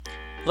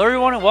Hello,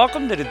 everyone, and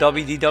welcome to the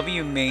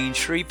WDW Main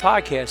Street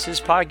Podcast. This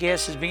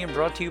podcast is being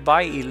brought to you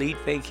by Elite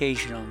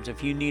Vacation Homes.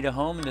 If you need a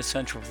home in the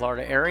Central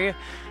Florida area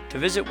to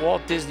visit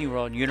Walt Disney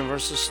World,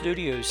 Universal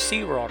Studios,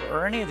 SeaWorld,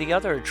 or any of the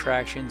other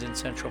attractions in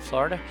Central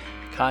Florida,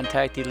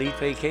 contact Elite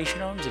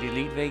Vacation Homes at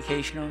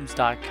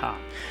elitevacationhomes.com.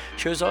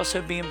 Show's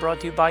also being brought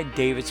to you by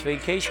David's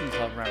Vacation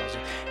Club Rentals.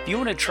 If you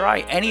want to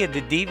try any of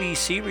the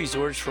DVC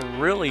resorts for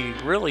really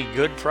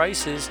good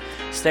prices,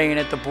 staying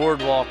at the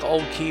Boardwalk,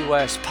 Old Key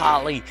West,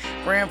 Poly,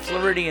 Grand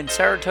Floridian,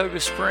 Saratoga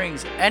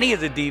Springs, any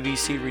of the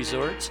DVC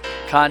resorts,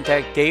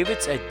 contact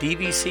David's at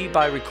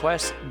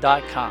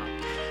dvcbyrequest.com.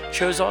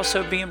 Show's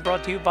also being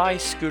brought to you by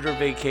Scooter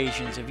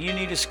Vacations. If you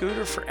need a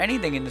scooter for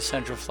anything in the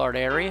Central Florida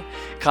area,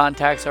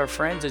 contact our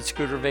friends at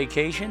Scooter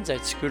Vacations at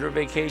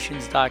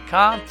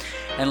scootervacations.com.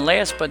 And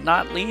last but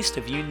not least,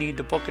 if you need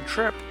to book a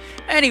trip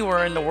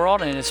anywhere in the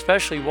world, and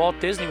especially Walt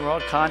Disney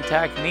World,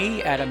 contact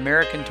me at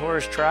American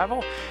Tourist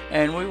Travel,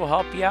 and we will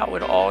help you out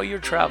with all your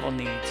travel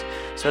needs.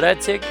 So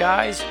that's it,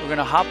 guys. We're going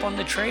to hop on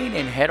the train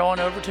and head on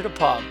over to the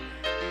pub.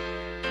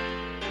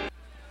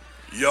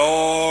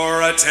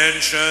 Your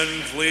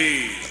attention,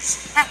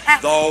 please.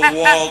 The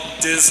Walt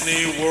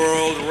Disney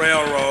World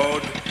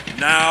Railroad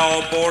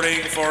now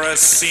boarding for a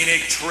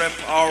scenic trip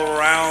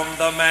around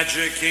the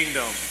Magic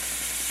Kingdom.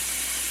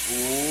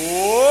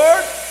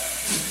 Board!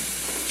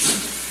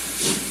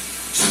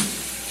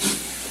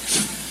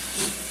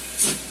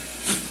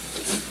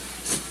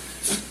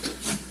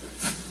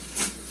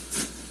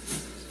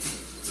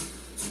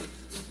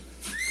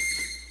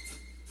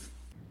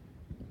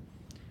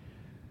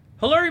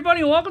 Hello, everybody,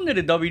 and welcome to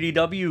the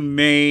WDW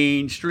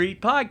Main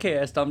Street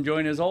Podcast. I'm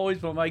joined, as always,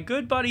 by my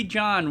good buddy,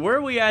 John. Where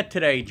are we at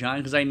today, John?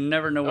 Because I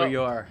never know where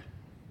you are.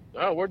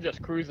 Oh, we're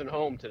just cruising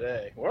home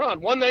today. We're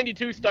on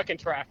 192 stuck in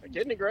traffic.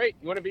 Isn't it great?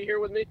 You want to be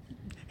here with me?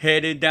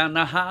 Headed down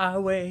the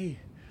highway,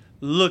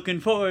 looking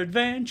for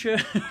adventure,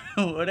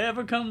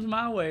 whatever comes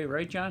my way.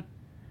 Right, John?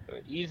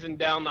 Easing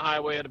down the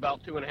highway at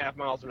about 2.5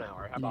 miles an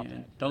hour. How about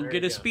that? Don't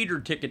get a speeder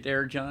ticket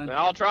there, John.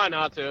 I'll try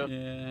not to.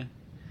 Yeah.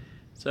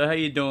 So how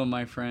you doing,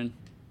 my friend?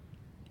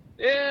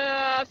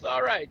 Yeah, it's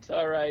all right. It's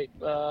all right.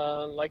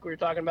 Like we were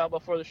talking about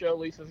before the show,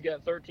 Lisa's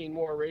got 13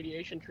 more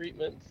radiation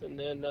treatments, and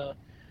then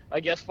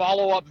I guess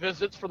follow-up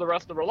visits for the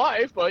rest of her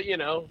life. But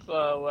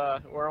so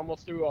we're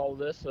almost through all of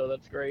this, so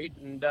that's great.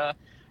 And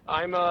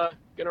I'm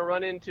gonna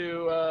run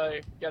into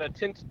got a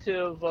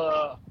tentative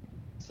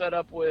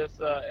setup with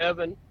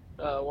Evan,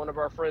 one of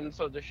our friends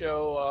of the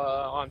show,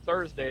 on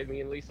Thursday.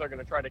 Me and Lisa are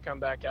gonna try to come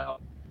back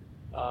out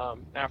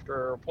after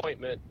her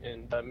appointment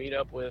and meet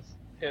up with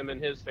him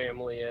and his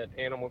family at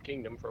Animal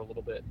Kingdom for a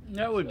little bit.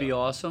 That would be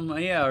awesome.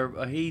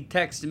 Yeah, he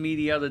texted me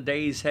the other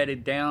day. He's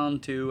headed down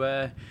to,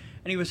 and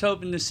he was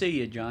hoping to see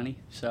you, Johnny.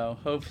 So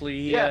hopefully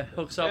he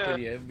hooks up with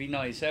you. It'd be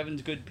nice.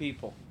 Evan's good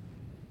people.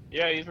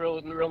 Yeah, he's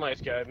real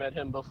nice guy. I met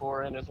him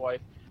before, and his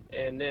wife.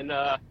 And then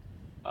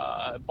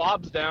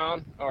Bob's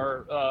down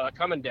or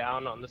coming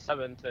down on the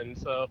 7th, and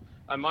so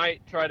I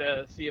might try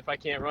to see if I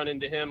can't run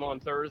into him on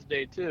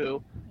Thursday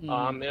too.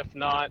 If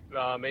not,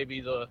 maybe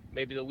the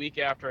week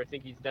after. I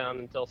think he's down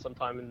until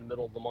sometime in the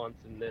middle of the month,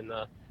 and then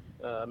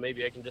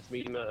maybe I can just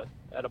meet him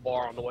at a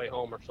bar on the way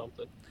home or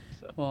something.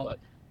 So, well,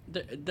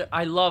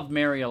 I love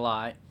Mary a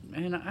lot,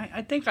 and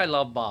I think I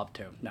love Bob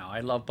too. No,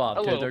 I love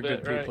Bob too. They're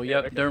good people.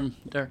 Right?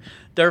 Yep,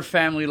 they're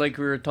family, like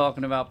we were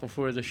talking about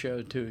before the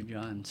show too,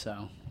 John.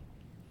 So,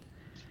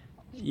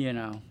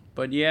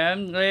 but yeah,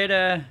 I'm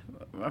glad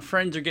my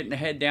friends are getting the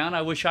head down.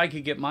 I wish I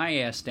could get my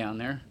ass down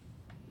there.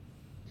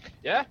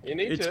 Yeah, you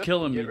need to. It's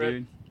killing me,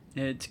 dude.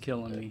 It's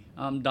killing me.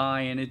 I'm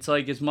dying. It's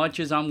like, as much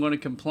as I'm going to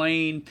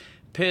complain,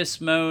 piss,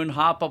 moan,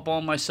 hop up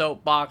on my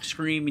soapbox,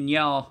 scream, and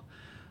yell,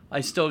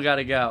 I still got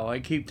to go. I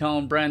keep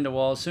telling Brenda,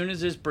 well, as soon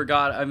as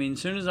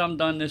I'm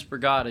done this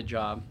Brigada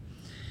job,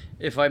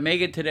 if I make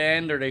it to the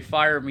end or they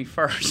fire me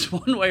first,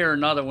 one way or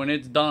another, when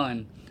it's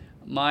done,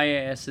 my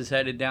ass is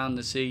headed down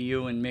to see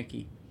you and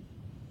Mickey.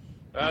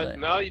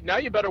 Now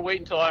you better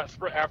wait until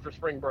after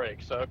spring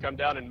break. So come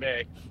down in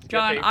May.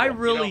 John, I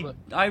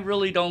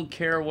really don't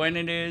care when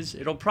it is.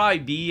 It'll probably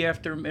be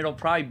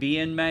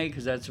in May,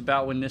 because that's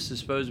about when this is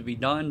supposed to be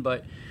done.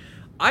 But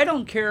I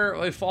don't care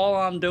if all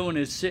I'm doing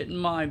is sitting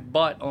my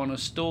butt on a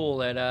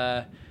stool at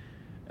I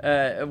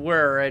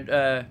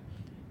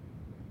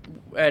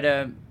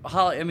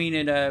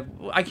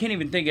can't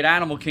even think, at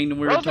Animal Kingdom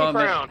we were talking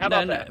about. How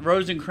about that?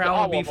 Rose and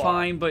Crown would be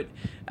fine, but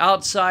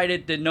outside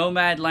at the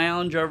Nomad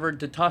Lounge over at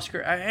the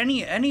Tusker,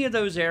 any of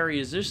those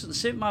areas, just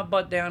sit my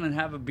butt down and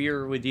have a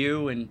beer with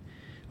you and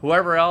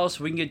whoever else.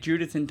 We can get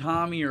Judith and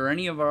Tommy or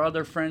any of our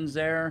other friends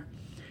there.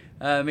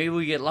 Maybe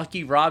we get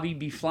lucky. Robbie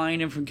be flying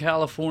in from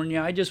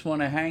California. I just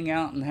want to hang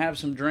out and have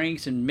some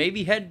drinks and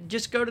maybe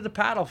just go to the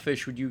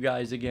paddlefish with you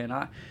guys again.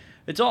 I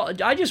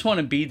just want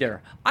to be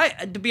there.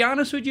 To be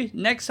honest with you,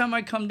 next time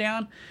I come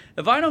down,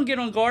 if I don't get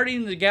on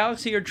Guardians of the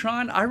Galaxy or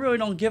Tron, I really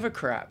don't give a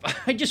crap.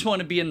 I just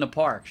want to be in the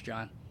parks,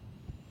 John.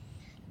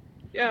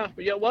 Yeah,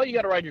 well, you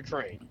got to ride your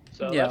train.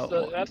 So Yeah,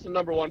 that's the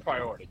number one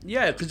priority.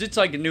 Yeah, because it's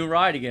like a new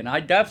ride again.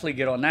 I definitely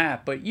get on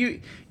that, but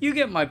you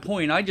get my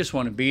point. I just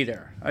want to be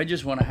there. I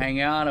just want to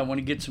hang out. I want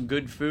to get some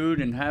good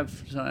food and have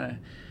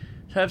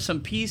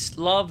some peace,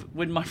 love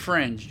with my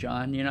friends,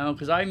 John. You know,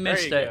 because I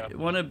missed that.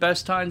 One of the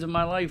best times of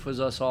my life was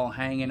us all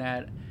hanging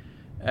at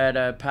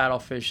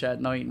Paddlefish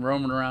that night and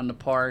roaming around the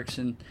parks,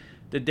 and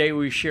the day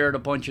we shared a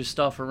bunch of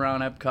stuff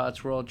around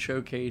Epcot's World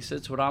Showcase.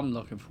 That's what I'm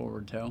looking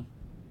forward to.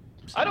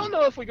 So. I don't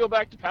know if we go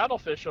back to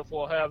Paddlefish if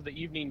we'll have the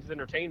evening's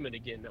entertainment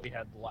again that we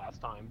had the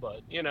last time,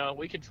 but, you know,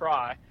 we could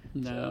try.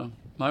 No. So.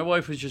 My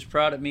wife was just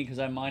proud of me because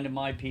I minded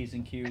my P's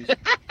and Q's.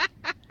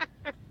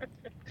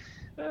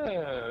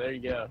 There you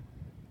go.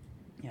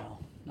 Yeah,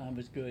 that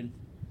was good.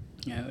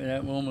 Yeah,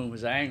 that woman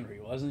was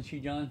angry, wasn't she,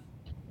 John?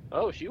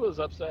 Oh, she was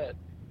upset.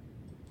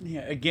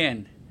 Yeah,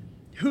 again,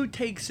 who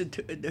takes a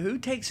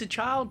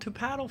child to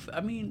paddle?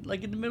 I mean,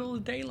 like in the middle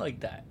of the day like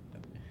that.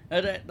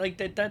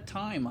 At that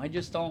time, I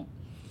just don't.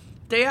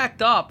 They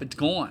act up, it's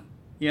gone.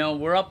 You know,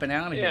 we're up and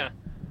out of here.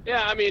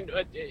 Yeah. I mean,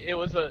 it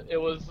was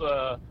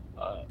a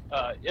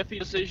iffy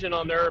decision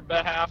on their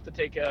behalf to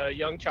take a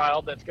young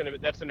child that's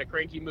in a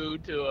cranky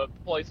mood to a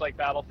place like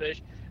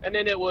Paddlefish, and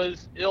then it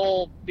was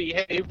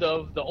ill-behaved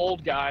of the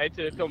old guy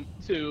to come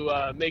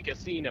to make a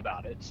scene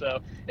about it. So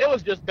it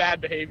was just bad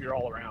behavior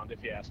all around,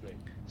 if you ask me.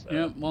 So.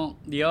 Yeah. Well,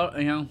 you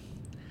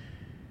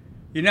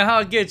know how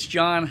it gets,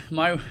 John.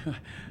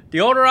 The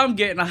older I'm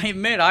getting, I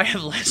admit I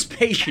have less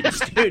patience,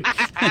 dude.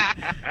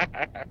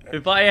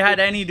 If I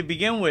had any to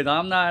begin with,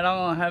 I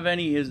don't have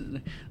any.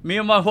 Me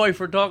and my wife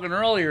were talking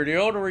earlier. The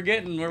older we're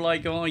getting, we're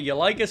like, oh, you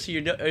like us, or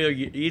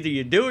either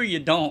you do or you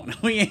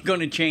don't. We ain't going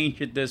to change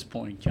at this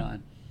point,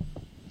 John.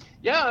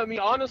 Yeah, I mean,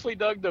 honestly,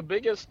 Doug,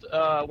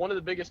 one of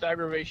the biggest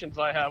aggravations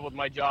I have with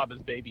my job is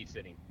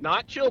babysitting.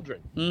 Not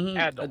children,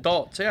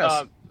 adults,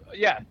 yes.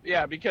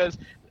 Yeah, because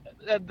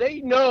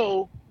they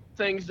know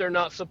things they're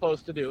not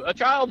supposed to do. A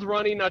child's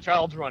running.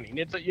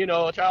 It's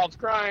a child's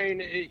crying.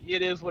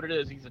 It is what it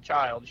is. He's a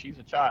child. She's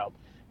a child.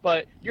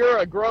 But you're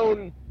a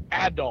grown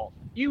adult.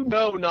 You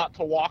know not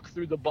to walk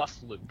through the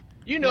bus loop.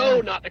 You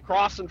know not to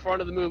cross in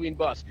front of the moving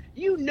bus.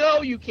 You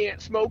know you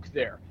can't smoke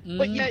there.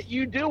 But yet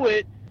you do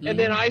it, and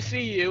then I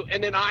see you,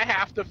 and then I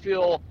have to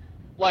feel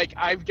like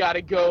I've got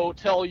to go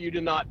tell you to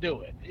not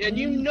do it. And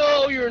you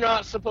know you're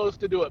not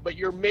supposed to do it, but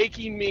you're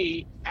making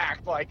me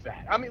act like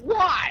that. I mean,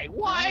 why?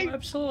 Why? Oh,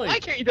 absolutely. Why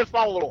can't you just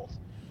follow the rules?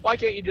 Why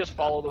can't you just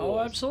follow the rules? Oh,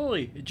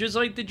 absolutely. It's just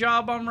like the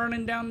job I'm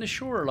running down the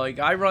shore. Like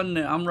I'm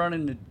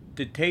running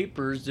the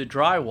tapers, the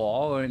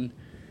drywall,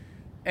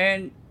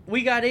 and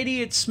we got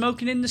idiots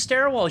smoking in the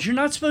stairwells. You're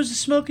not supposed to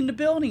smoke in the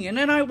building. And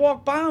then I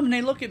walk by them, and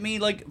they look at me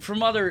like from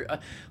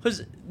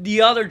because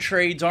the other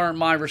trades aren't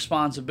my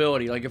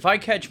responsibility. Like if I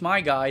catch my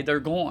guy, they're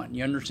gone.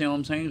 You understand what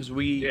I'm saying? Because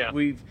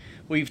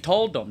we've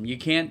told them you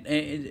can't.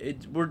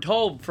 We're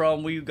told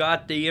we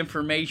got the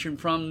information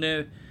from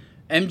the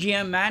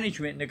MGM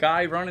management and the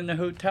guy running the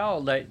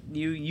hotel that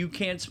you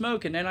can't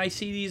smoke. And then I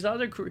see these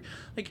other crew.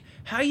 Like,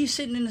 how are you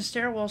sitting in the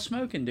stairwell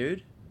smoking,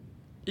 dude?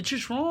 It's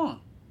just wrong.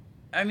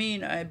 I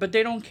mean, but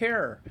they don't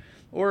care.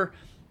 Or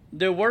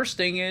the worst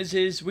thing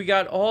is we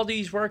got all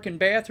these working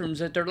bathrooms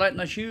that they're letting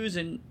us use,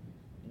 and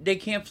they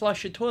can't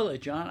flush a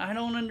toilet, John. I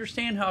don't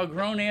understand how a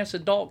grown-ass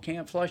adult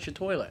can't flush a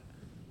toilet.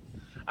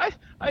 I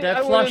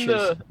went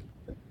into,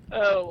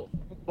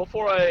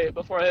 before I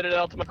headed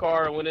out to my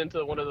car, I went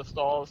into one of the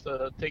stalls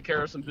to take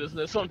care of some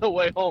business on the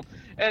way home,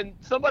 and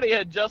somebody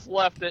had just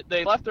left it.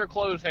 They left their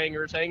clothes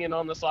hangers hanging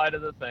on the side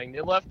of the thing.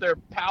 They left their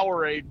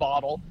Powerade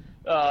bottle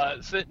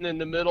sitting in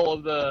the middle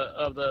of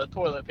the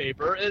toilet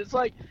paper. It's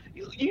like,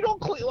 you don't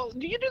clean.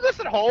 Do you do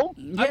this at home?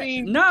 Yeah, I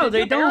mean, no, they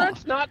your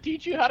parents don't. not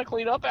teach you how to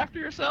clean up after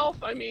yourself?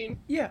 I mean,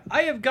 yeah,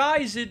 I have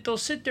guys that they'll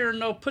sit there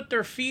and they'll put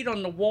their feet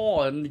on the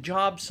wall in the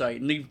job site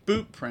and leave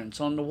boot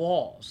prints on the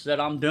walls that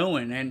I'm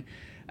doing, and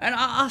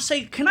I'll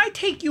say, can I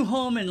take you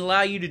home and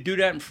allow you to do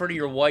that in front of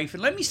your wife,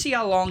 and let me see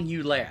how long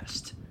you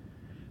last?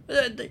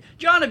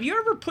 John, have you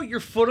ever put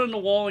your foot on the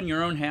wall in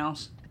your own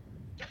house?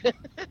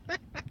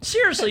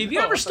 Seriously, have you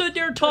ever stood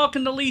there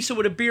talking to Lisa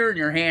with a beer in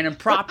your hand and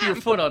prop your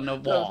foot on the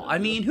wall? I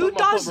mean, who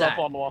does that?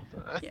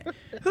 Yeah.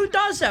 Who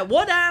does that?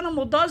 What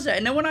animal does that?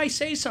 And then when I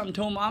say something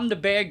to him, I'm the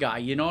bad guy.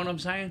 You know what I'm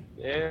saying?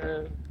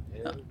 Yeah.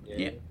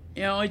 You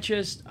know, it's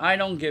just, I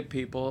don't get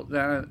people.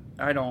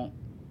 I don't.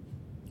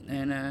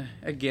 And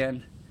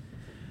again,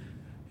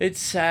 it's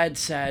sad,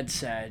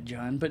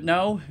 John. But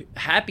no,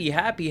 happy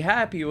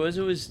was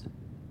it was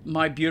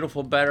my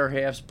beautiful better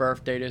half's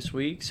birthday this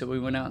week, so we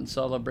went out and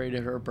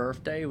celebrated her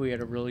birthday. We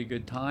had a really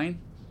good time.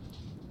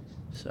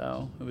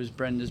 So it was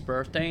Brenda's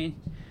birthday,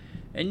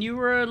 and you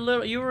were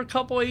a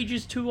couple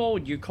ages too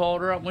old. You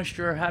called her up, wished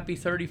her a happy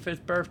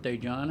 35th birthday,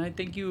 John. I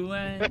think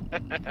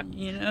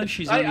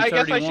she's only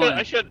 31.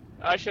 I should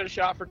have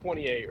shot for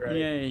 28, right?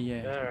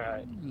 Yeah. All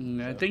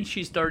right. I think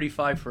she's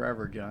 35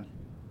 forever, John.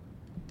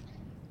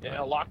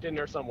 Yeah, locked in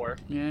there somewhere.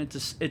 Yeah,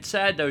 it's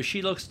sad though.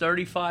 She looks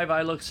 35.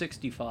 I look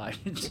 65.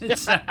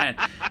 It's sad.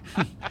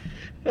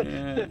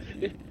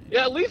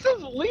 Yeah,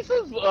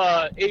 Lisa's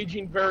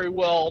aging very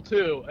well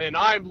too, and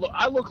I've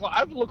looked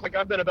like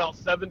I've been about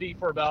 70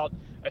 for about,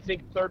 I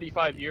think,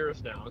 35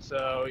 years now.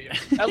 So yeah,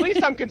 at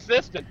least I'm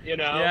consistent, you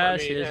know.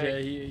 Yes, I mean,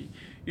 yes.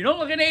 You don't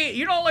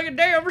look a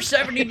day over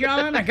 70,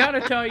 John. I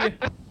gotta tell you.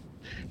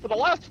 For the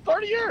last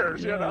 30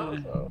 years, you know.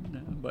 So. No,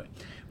 but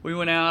we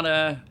went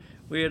out.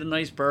 We had a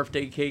nice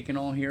birthday cake and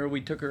all here.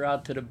 We took her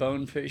out to the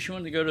Bonefish. She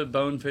wanted to go to the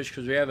Bonefish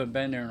because we haven't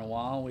been there in a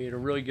while. We had a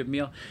really good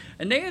meal.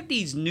 And they had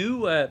these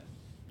new,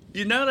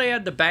 they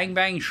had the Bang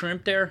Bang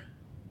shrimp there?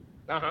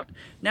 Uh-huh.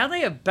 Now they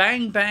have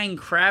Bang Bang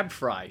crab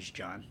fries,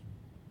 John.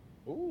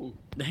 Ooh.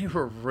 They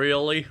were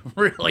really,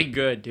 really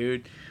good,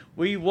 dude.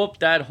 We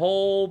whooped that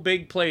whole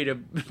big plate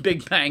of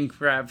Big Bang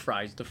crab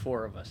fries, the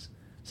 4 of us.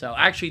 So,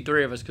 actually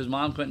 3 of us, because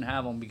Mom couldn't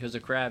have them because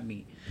of crab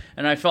meat.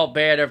 And I felt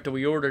bad after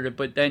we ordered it,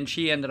 but then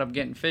she ended up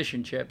getting fish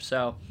and chips,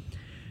 so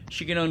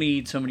she can only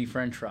eat so many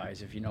French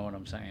fries, if you know what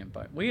I'm saying.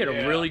 But we had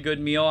a really good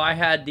meal. I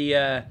had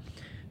the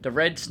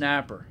red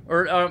snapper,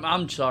 or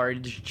I'm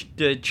sorry,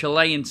 the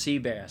Chilean sea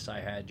bass I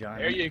had, John.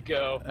 There you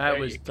go. That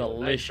was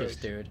delicious,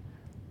 nice, dude.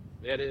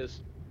 It is.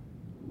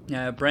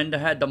 Brenda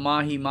had the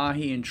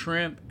mahi and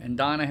shrimp, and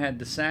Donna had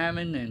the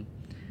salmon, and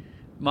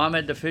Mom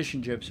had the fish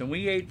and chips, and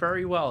we ate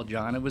very well,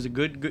 John. It was a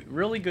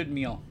really good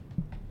meal.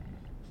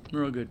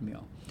 Real good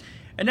meal.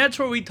 And that's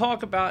where we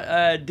talk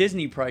about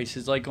Disney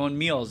prices, like on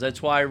meals. That's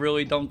why I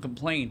really don't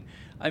complain.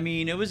 I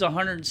mean, it was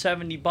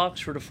 $170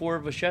 for the 4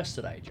 of us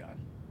yesterday, John.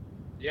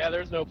 Yeah,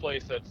 there's no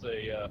place that's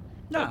a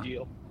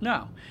deal.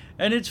 No.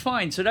 And it's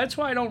fine. So that's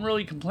why I don't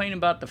really complain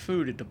about the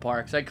food at the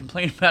parks. I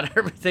complain about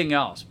everything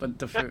else but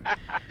the food.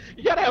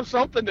 You gotta have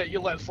something that you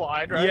let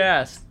slide, right?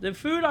 Yes. The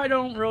food I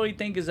don't really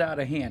think is out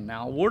of hand.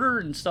 Now, water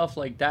and stuff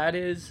like that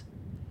is,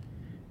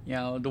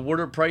 the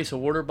water price of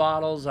water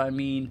bottles, I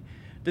mean,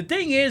 the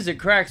thing is that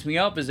cracks me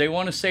up is they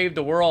want to save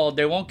the world.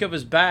 They won't give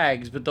us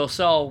bags, but they'll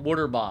sell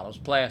water bottles,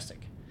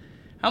 plastic.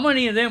 How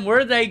many of them, where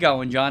are they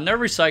going, John? They're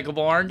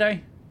recyclable, aren't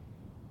they?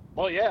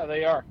 Well, yeah,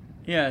 they are.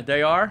 Yeah,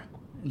 they are?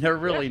 They're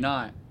really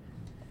not.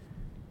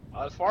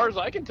 As far as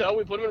I can tell,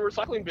 we put them in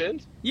recycling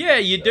bins. Yeah,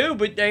 you do,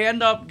 but they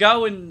end up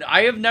going...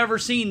 I have never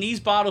seen these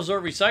bottles are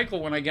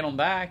recycled when I get them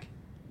back.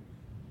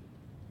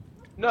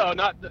 No,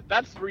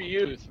 that's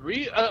reuse.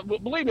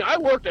 Believe me, I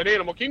worked at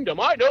Animal Kingdom.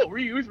 I know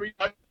reuse,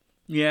 recycle.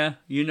 Yeah,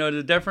 you know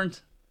the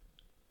difference?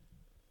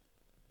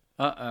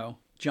 Uh-oh.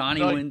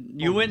 Johnny,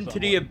 you went into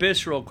the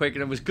abyss real quick,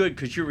 and it was good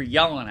because you were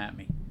yelling at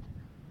me.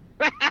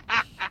 But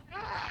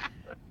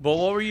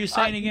what were you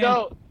saying again?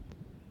 No,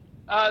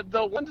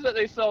 the ones that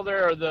they sell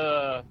there are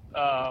the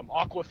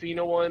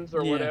Aquafina ones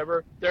or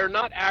whatever. They're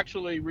not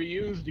actually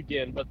reused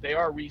again, but they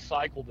are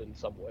recycled in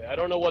some way. I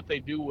don't know what they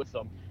do with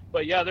them.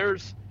 But yeah,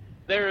 there's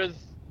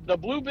the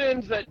blue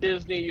bins at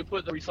Disney. You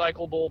put the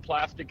recyclable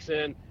plastics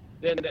in.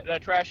 Then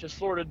that trash is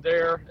sorted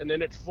there, and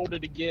then it's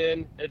sorted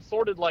again. It's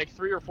sorted like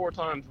 3 or 4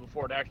 times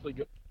before it actually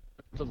goes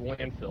to the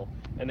landfill.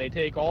 And they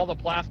take all the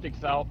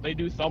plastics out. They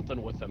do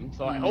something with them.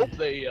 So I hope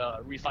they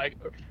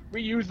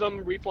reuse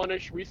them,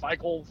 replenish,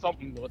 recycle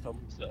something with them.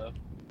 So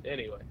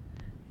anyway.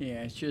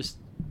 Yeah, it's just,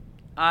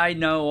 I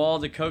know all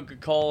the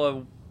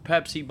Coca-Cola,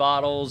 Pepsi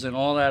bottles, and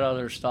all that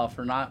other stuff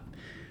are not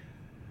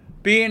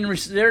being, a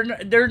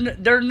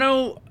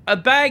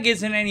bag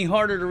isn't any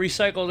harder to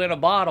recycle than a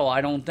bottle, I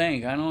don't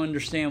think. I don't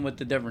understand what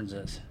the difference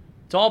is.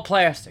 It's all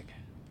plastic.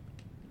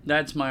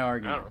 That's my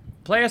argument.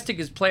 Plastic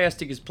is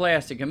plastic is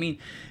plastic. I mean,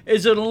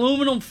 is an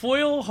aluminum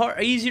foil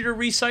easier to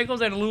recycle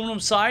than aluminum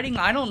siding?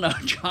 I don't know,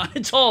 John.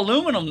 It's all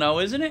aluminum, though,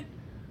 isn't it?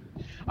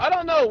 I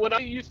don't know. When I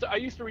used to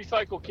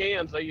recycle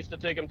cans. I used to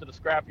take them to the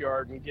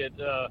scrapyard and get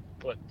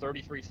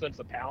 33 cents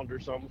a pound or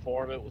something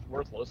for them. It was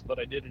worthless, but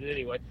I did it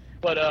anyway.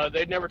 But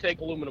they'd never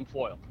take aluminum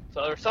foil.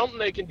 So there's something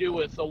they can do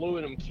with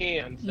aluminum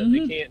cans that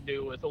they can't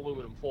do with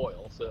aluminum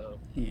foil. So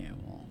yeah,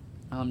 well,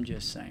 I'm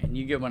just saying.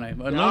 You get when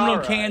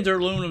aluminum cans or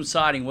aluminum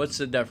siding. What's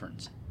the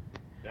difference?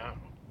 No.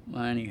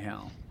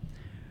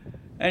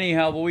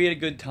 Anyhow, but we had a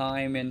good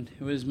time, and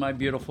it was my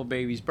beautiful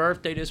baby's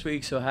birthday this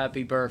week. So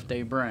happy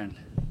birthday, Bren.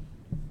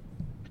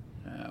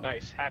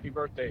 Nice. Happy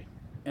birthday.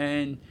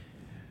 And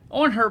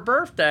on her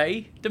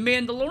birthday, The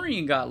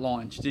Mandalorian got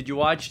launched. Did you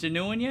watch the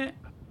new one yet?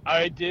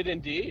 I did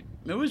indeed.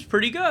 It was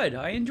pretty good.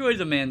 I enjoyed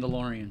The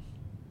Mandalorian.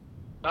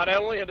 Not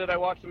only did I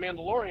watch The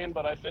Mandalorian,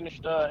 but I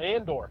finished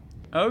Andor.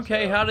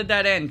 Okay, so, how did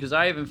that end? Because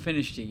I haven't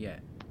finished it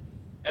yet.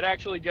 It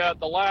actually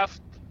got, the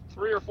last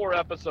 3 or 4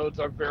 episodes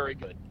are very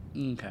good.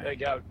 Okay. They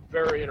got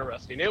very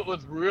interesting. It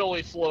was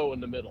really slow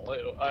in the middle.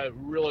 I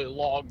really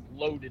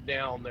loaded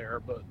down there,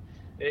 but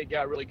it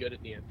got really good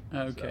at the end.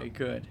 Okay,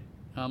 good.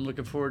 I'm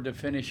looking forward to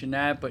finishing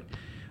that, but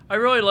I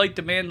really liked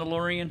The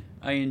Mandalorian.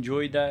 I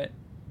enjoyed that.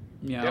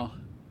 You know.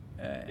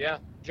 Yeah,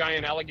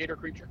 giant alligator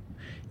creature.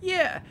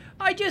 Yeah,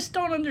 I just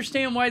don't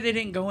understand why they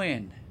didn't go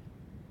in.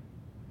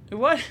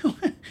 Why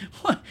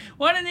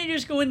didn't they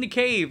just go in the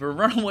cave or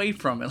run away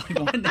from it?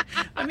 Like,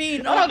 I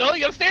mean, I don't know.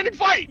 You got to stand and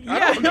fight.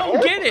 Yeah, I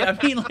don't get it. I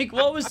mean, like,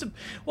 what was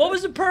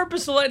the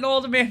purpose of letting all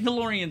the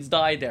Mandalorians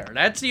die there?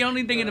 That's the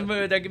only thing in the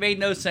movie that made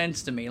no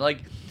sense to me.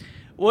 Like,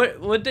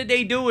 what did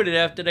they do with it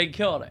after they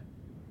killed it?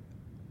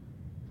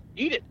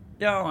 Eat it.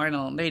 No, I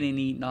don't. They didn't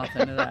eat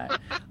nothing of that.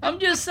 I'm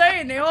just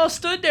saying, they all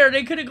stood there.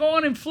 They could have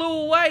gone and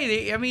flew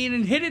away.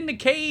 And hid in the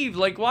cave.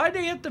 Like, why'd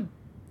they have to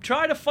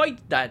try to fight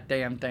that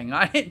damn thing?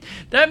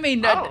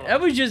 That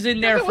was just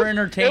in there for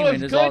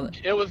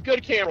entertainment. It was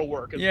good camera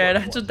work. Yeah,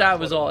 that's what that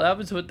was all. That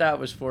was what that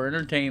was for,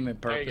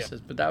 entertainment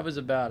purposes. But that was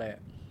about it.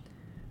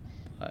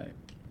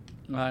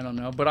 I don't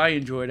know, but I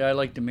enjoyed it. I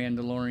like The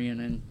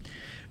Mandalorian.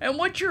 And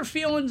what's your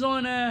feelings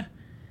on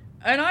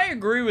and I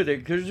agree with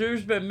it, because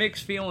there's been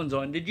mixed feelings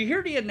on. Did you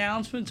hear the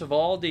announcements of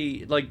all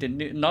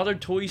another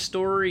Toy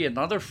Story,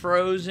 another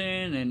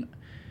Frozen, and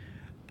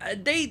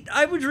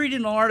I was reading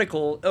an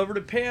article over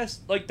the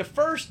past, like the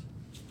first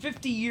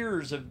 50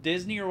 years of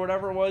Disney or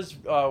whatever it was,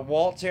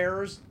 Walt's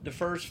eras, the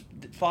first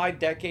 5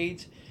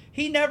 decades,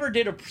 he never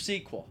did a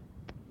sequel.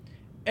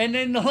 And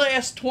in the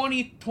last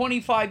 20,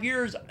 25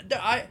 years,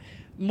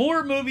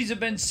 more movies have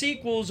been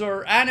sequels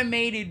or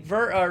animated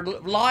or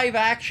live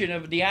action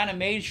of the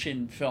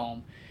animation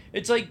film.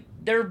 It's like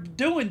they're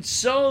doing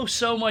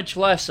so much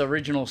less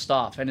original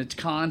stuff, and it's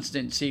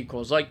constant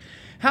sequels. Like,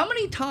 how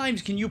many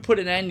times can you put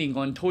an ending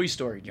on Toy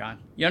Story, John?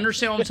 You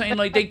understand what I'm saying?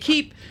 Like,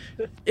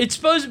 it's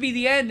supposed to be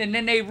the end, and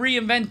then they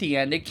reinvent the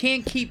end. It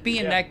can't keep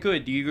being that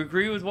good. Do you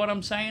agree with what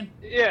I'm saying?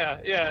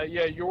 Yeah.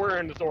 You're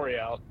wearing the story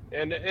out.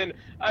 And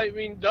I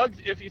mean, Doug,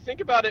 if you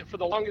think about it, for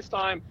the longest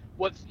time,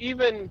 what's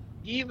even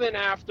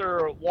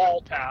after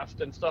Walt passed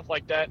and stuff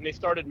like that, and they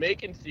started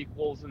making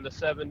sequels in the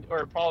 70s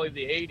or probably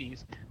the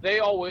 80s, they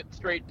all went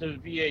straight to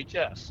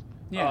VHS.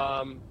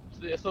 Yeah.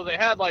 So they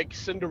had like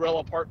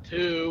Cinderella Part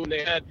 2, and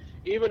they had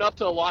even up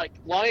to like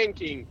Lion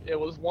King. It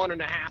was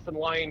 1.5 in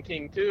Lion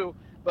King 2,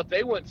 but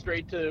they went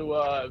straight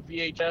to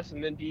VHS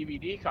and then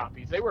DVD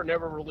copies. They were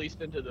never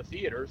released into the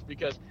theaters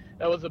because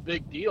that was a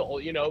big deal.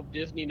 You know,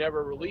 Disney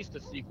never released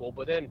a sequel,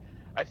 but then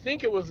I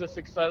think it was the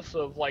success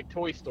of like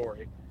Toy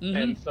Story,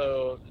 and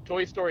so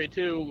Toy Story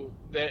 2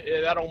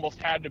 that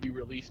almost had to be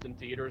released in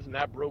theaters, and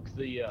that broke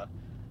the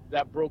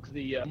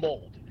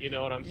mold. You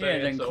know what I'm saying?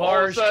 Yeah, then so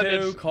Cars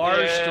 2,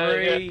 Cars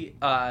 3,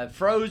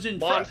 Frozen,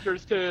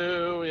 Monsters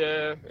 2.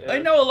 Yeah. I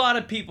know a lot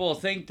of people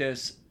think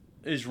this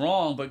is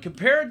wrong, but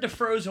compared to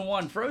Frozen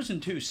 1, Frozen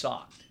 2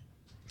 sucked.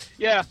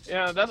 Yeah.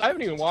 I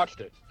haven't even watched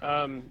it.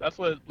 That's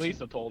what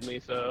Lisa told me,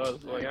 so I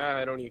was like,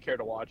 I don't even care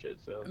to watch it.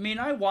 So I mean,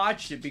 I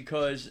watched it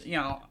because, you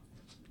know,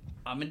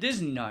 I'm a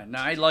Disney nut, and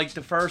I liked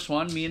the first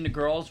one. Me and the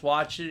girls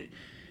watched it,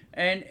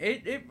 and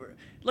it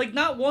like,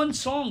 not one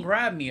song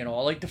grabbed me at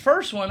all. Like, the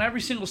first one,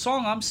 every single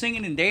song I'm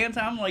singing and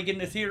dancing. I'm like in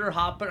the theater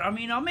hopping. I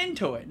mean, I'm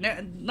into it.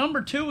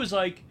 Number 2 was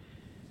like,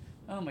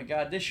 oh my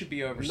God, this should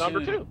be over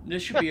Number soon. 2.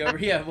 This should be over.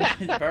 Yeah,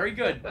 well, very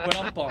good.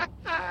 But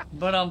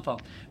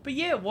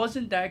yeah, it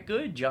wasn't that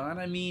good, John.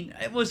 I mean,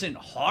 it wasn't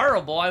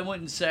horrible. I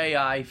wouldn't say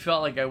I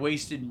felt like I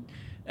wasted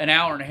an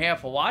hour and a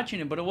half of watching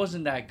it, but it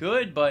wasn't that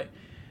good.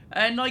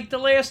 And like the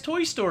last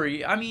Toy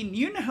Story, I mean,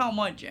 you know how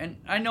much, and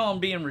I know I'm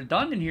being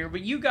redundant here,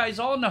 but you guys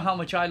all know how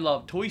much I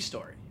love Toy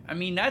Story. I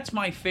mean, that's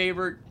my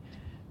favorite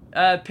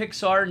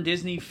Pixar and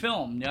Disney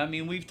film. I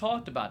mean, we've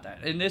talked about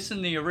that. And this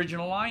and the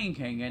original Lion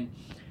King. And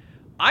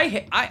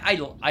I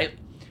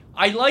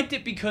liked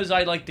it because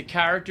I liked the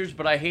characters,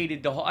 but I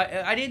hated the whole.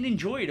 I didn't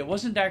enjoy it. It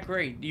wasn't that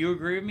great. Do you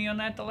agree with me on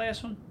that? The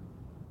last one.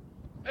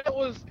 It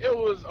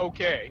was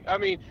okay. I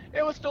mean,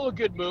 it was still a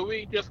good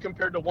movie, just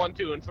compared to 1,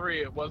 2, and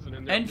 3. It wasn't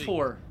in there. And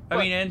 4. But,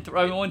 I mean,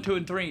 1, 2,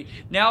 and 3.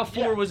 Now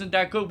 4 wasn't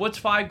that good. What's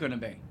 5 going to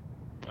be?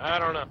 I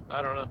don't know.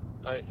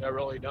 I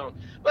really don't.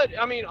 But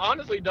I mean,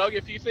 honestly, Doug,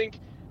 if you take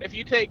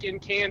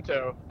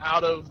Encanto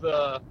out of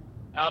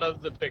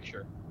the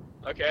picture,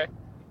 okay,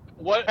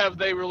 what have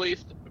they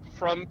released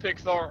from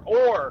Pixar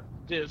or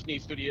Disney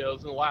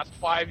Studios in the last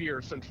 5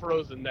 years since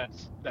Frozen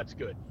that's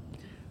good?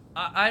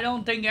 I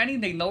don't think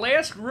anything. The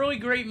last really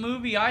great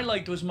movie I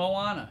liked was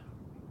Moana.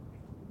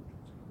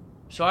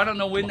 So I don't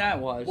know when that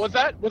was. Was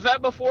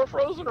that before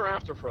Frozen or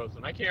after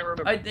Frozen? I can't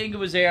remember. I think it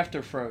was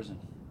after Frozen.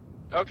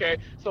 Okay,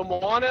 so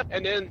Moana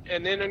and then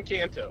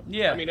Encanto.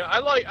 Yeah. I mean,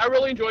 I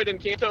really enjoyed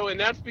Encanto, and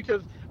that's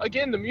because,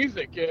 again, the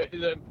music,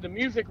 the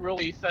music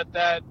really set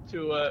that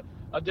to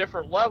a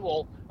different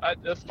level.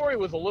 The story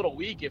was a little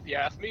weak, if you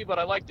ask me, but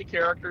I liked the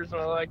characters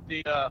and I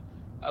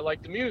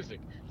liked the music,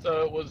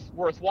 so it was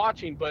worth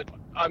watching. But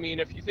I mean,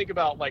 if you think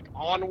about like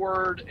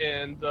Onward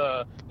and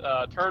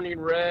Turning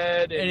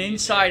Red and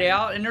Inside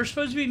Out, and they're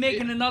supposed to be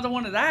making another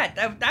one of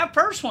that. That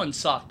first one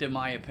sucked, in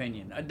my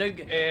opinion. I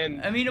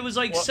mean, it was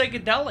like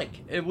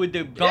psychedelic with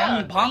the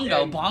bong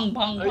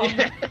bong.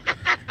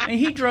 And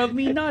he drove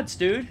me nuts,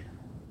 dude.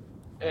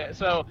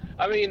 So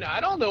I mean, I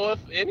don't know if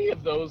any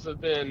of those have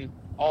been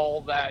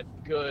all that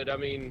good. I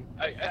mean,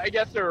 I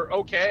guess they're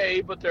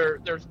okay, but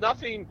there's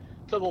nothing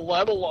to the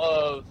level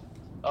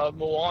of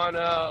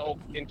Moana,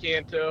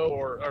 Encanto,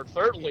 or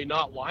certainly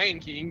not Lion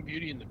King,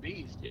 Beauty and the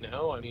Beast. You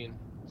know, I mean,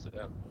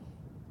 so.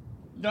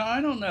 No,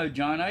 I don't know,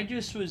 John. I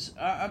just was,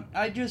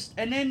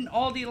 and then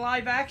all the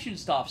live action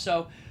stuff.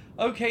 So,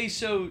 okay,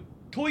 so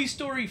Toy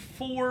Story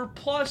 4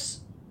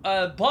 plus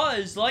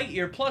Buzz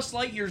Lightyear plus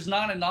Lightyear's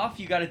not enough.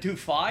 You got to do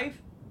 5.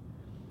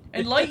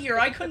 And Lightyear,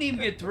 I couldn't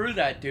even get through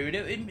that, dude.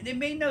 It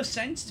made no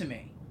sense to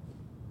me.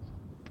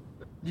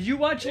 Did you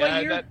watch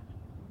Lightyear?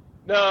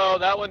 No,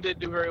 that one didn't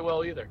do very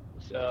well either.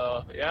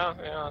 So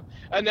yeah.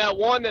 And that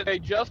one that they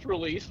just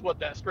released,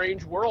 that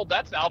Strange World,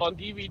 that's out on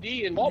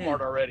DVD in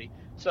Walmart already.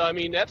 So I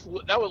mean, that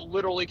was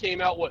literally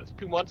came out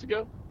 2 months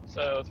ago?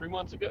 So 3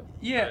 months ago?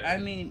 Yeah, I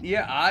mean,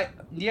 I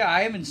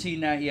haven't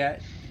seen that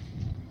yet.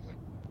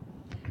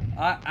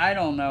 I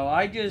don't know.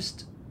 I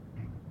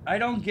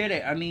don't get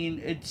it. I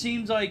mean, it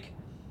seems like,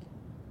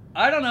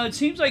 I don't know. It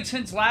seems like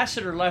since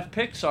Lasseter left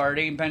Pixar,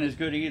 it ain't been as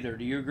good either.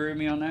 Do you agree with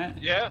me on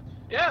that? Yeah,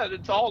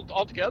 it's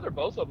all together,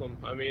 both of them.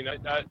 I mean,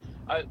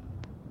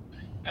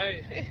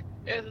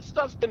 the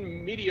stuff's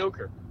been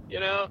mediocre.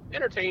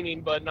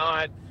 Entertaining, but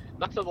not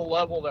to the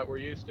level that we're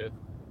used to.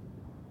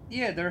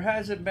 Yeah, there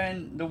hasn't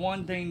been the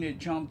one thing that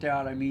jumped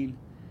out. I mean,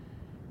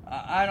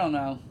 I don't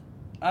know.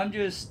 I'm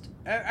just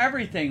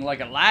everything, like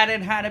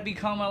Aladdin had to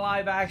become a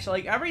live action,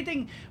 like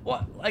everything.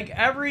 Like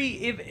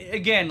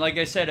again, like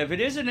I said, if it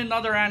isn't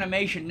another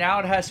animation, now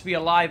it has to be a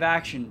live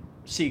action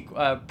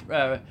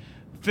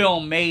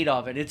film made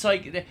of it. It's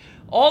like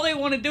all they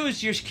want to do is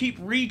just keep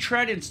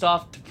retreading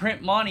stuff to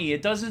print money.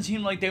 It doesn't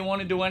seem like they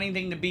want to do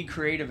anything to be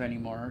creative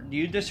anymore. Do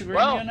you disagree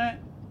with me on that?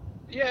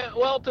 Yeah,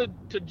 well, to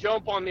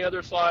jump on the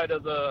other side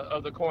of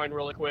the coin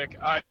really quick,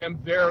 I am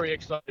very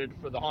excited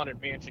for the Haunted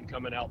Mansion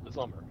coming out this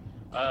summer.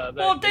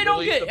 Well, if they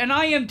don't get, and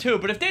I am too,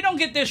 but if they don't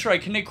get this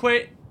right, can they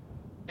quit?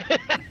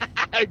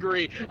 I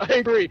agree.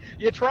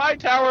 You tried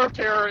Tower of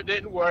Terror, it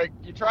didn't work.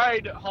 You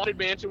tried Haunted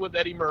Mansion with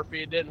Eddie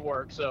Murphy, it didn't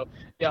work. So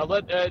yeah,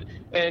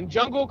 and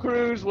Jungle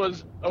Cruise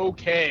was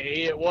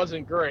okay. It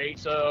wasn't great.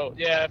 So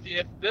yeah,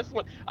 if this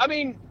one, I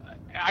mean,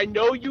 I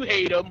know you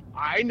hate him,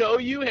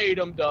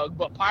 Doug,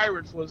 but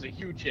Pirates was a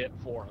huge hit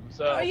for him.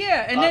 So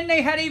yeah, and then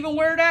they had to even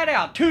wear that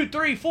out. 2,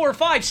 3, 4,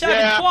 5,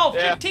 7, 12,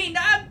 15.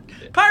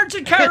 Pirates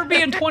of the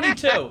Caribbean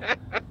 22.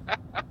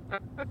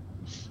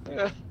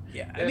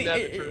 Yeah, I mean,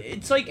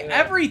 it's like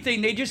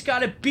everything. They just got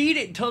to beat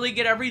it until they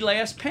get every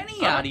last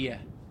penny out of you.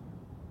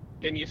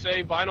 Can you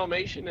say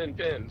Vinylmation and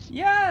pins?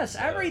 Yes,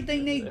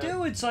 everything they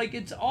do. It's like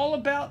it's all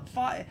about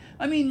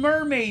I mean,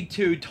 Mermaid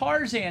 2,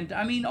 Tarzan.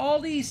 I mean, all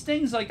these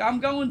things. Like I'm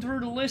going through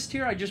the list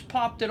here. I just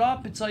popped it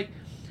up. It's like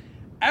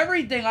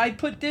everything. I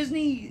put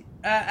Disney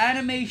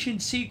animation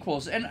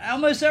sequels, and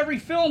almost every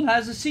film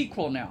has a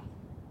sequel now.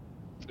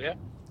 Yeah.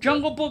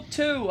 Jungle Book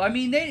 2. I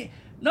mean,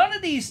 none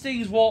of these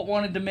things Walt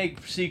wanted to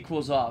make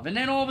sequels of. And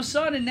then all of a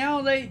sudden,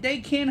 now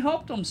they can't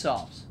help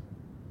themselves.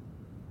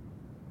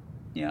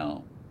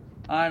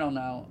 I don't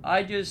know.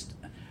 I just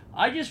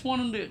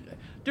want them to...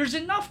 There's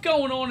enough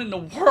going on in the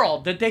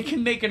world that they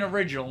can make an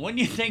original. Wouldn't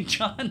you think,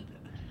 John?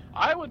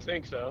 I would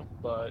think so,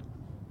 but...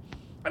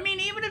 I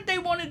mean, even if they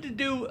wanted to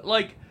do,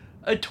 like,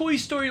 a Toy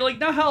Story... Like,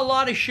 know how a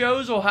lot of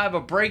shows will have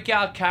a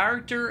breakout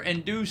character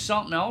and do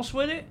something else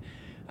with it?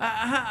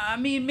 I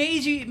mean,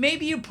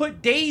 maybe you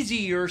put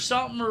Daisy or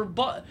something,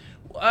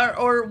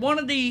 or one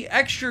of the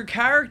extra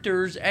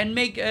characters and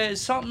make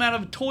something out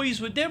of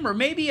toys with them, or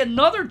maybe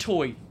another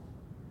toy.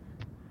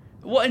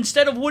 Well,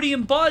 instead of Woody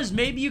and Buzz,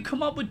 maybe you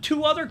come up with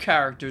 2 other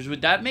characters.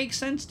 Would that make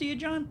sense to you,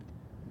 John?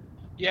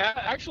 Yeah,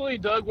 actually,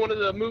 Doug, one of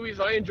the movies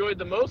I enjoyed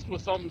the most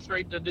was something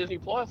straight to Disney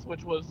Plus,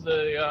 which was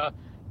the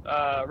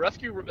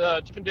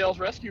Chip and Dale's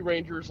Rescue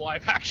Rangers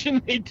live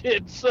action they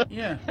did. So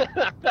yeah,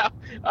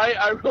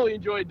 I really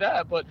enjoyed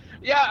that. But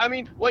yeah, I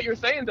mean, what you're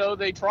saying though,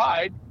 they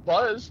tried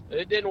Buzz,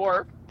 it didn't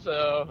work.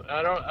 So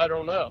I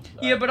don't know.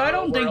 Yeah, but I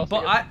don't think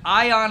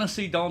I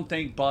honestly don't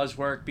think Buzz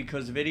worked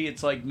because of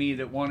idiots like me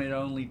that wanted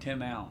only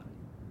Tim Allen.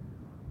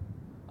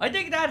 I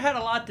think that had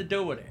a lot to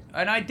do with it,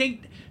 and I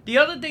think the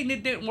other thing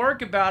that didn't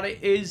work about it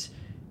is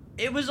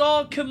it was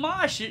all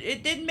kamash.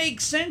 It didn't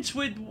make sense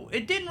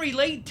it didn't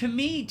relate to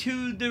me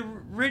to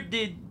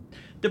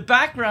the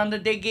background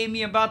that they gave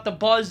me about the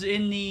Buzz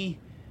in the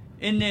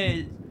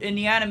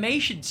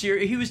animation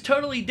series. He was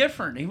totally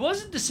different. He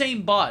wasn't the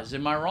same Buzz.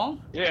 Am I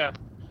wrong? Yeah.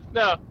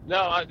 No,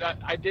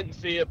 I didn't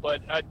see it,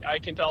 but I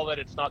can tell that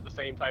it's not the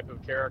same type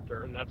of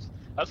character, and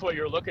that's what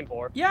you're looking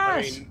for.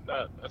 Yes. I mean,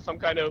 some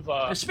kind of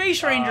a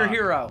Space Ranger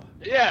hero.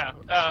 Yeah,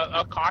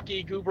 a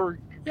cocky goober.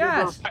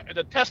 Yes.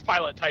 The test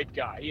pilot type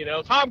guy,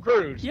 Tom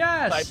Cruise.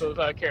 Yes. Type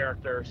of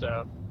character.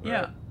 So.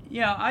 Yeah.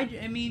 Yeah. I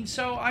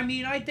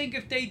think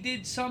if they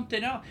did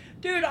something else,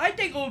 dude, I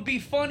think it would be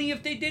funny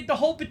if they did the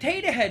whole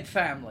Potato Head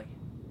family.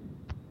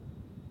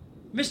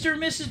 Mr.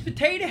 and Mrs.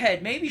 Potato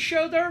Head, maybe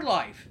show their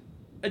life.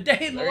 A day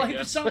in the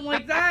life or something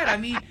like that. I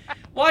mean,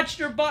 watch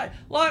them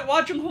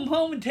come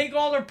home and take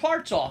all their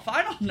parts off.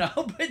 I don't know,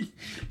 but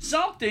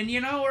something,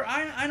 or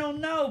I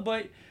don't know,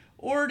 but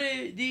or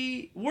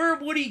the where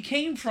Woody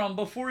came from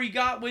before he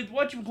got with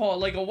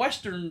like a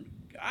Western.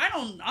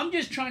 I'm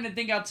just trying to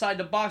think outside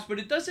the box, but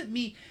it doesn't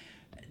mean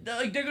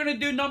like they're gonna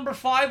do number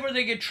 5 where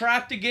they get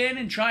trapped again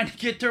and trying to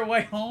get their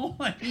way home.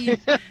 I mean,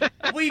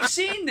 we've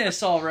seen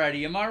this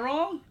already. Am I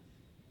wrong?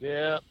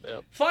 Yeah.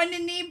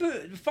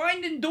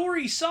 Finding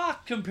Dory's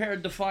sock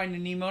compared to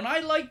Finding Nemo, and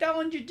I liked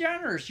Ellen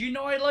DeGeneres.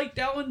 I liked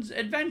Ellen's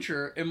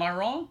adventure. Am I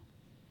wrong?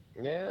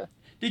 Yeah.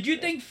 Did you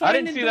think I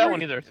Finding didn't see Dory? that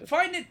one either.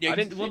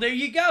 Well, there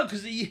you go,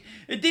 because it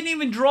didn't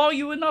even draw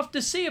you enough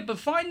to see it. But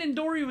Finding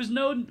Dory was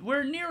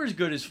nowhere near as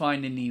good as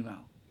Finding Nemo.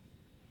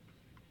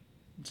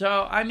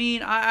 So, I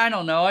mean, I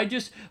don't know. I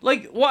just,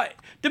 like, what?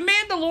 The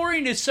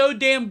Mandalorian is so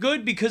damn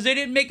good because they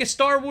didn't make a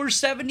Star Wars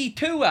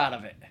 72 out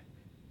of it.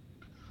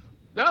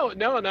 No,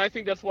 and I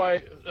think that's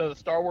why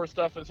Star Wars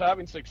stuff is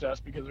having success,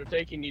 because they're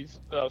taking these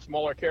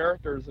smaller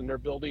characters and they're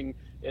building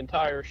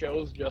entire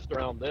shows just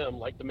around them,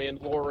 like The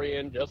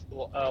Mandalorian, just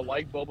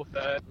like Boba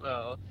Fett,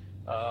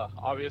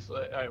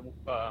 obviously,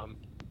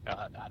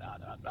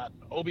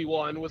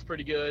 Obi-Wan was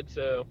pretty good,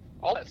 so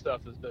all that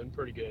stuff has been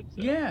pretty good.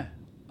 So. Yeah,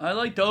 I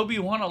liked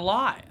Obi-Wan a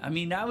lot. I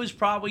mean, that was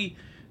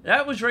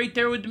right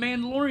there with The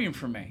Mandalorian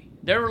for me.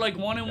 They were like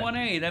 1 and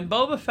 1A. Then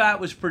Boba Fett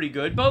was pretty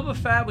good. Boba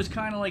Fett was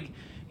kind of like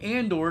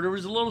Andor. There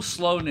was a little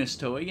slowness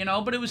to it,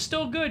 but it was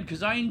still good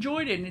because I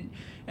enjoyed it,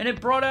 and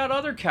it brought out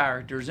other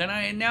characters, and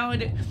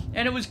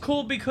it was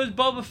cool because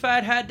Boba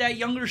Fett had that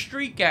younger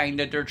street gang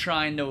that they're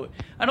trying to.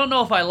 I don't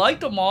know if I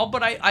liked them all,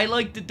 but I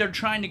liked that they're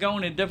trying to go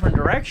in a different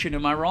direction.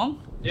 Am I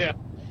wrong? Yeah,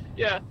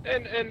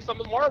 and some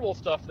of the Marvel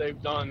stuff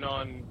they've done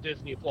on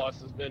Disney Plus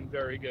has been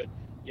very good.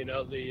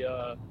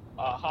 The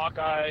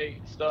Hawkeye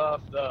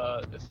stuff.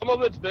 Some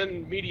of it's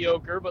been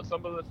mediocre, but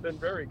some of it's been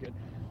very good.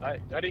 I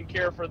didn't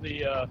care for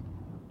the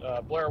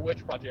Blair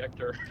Witch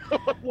Project or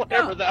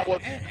whatever that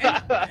was.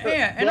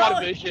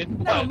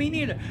 No, me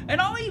neither. And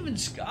I'll even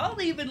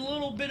a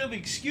little bit of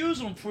excuse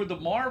them for the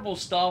Marvel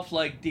stuff,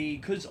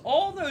 because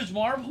all those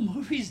Marvel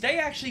movies, they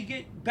actually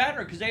get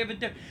better because they have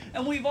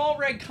and we've all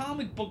read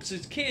comic books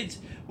as kids.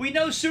 We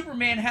know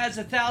Superman has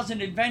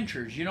 1,000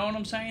 adventures. You know what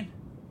I'm saying?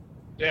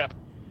 Yeah.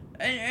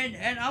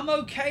 And I'm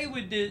okay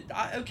with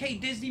okay,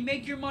 Disney,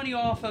 make your money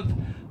off of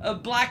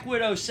Black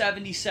Widow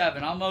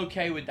 77. I'm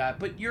okay with that.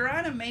 But your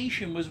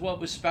animation was what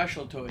was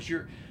special to us.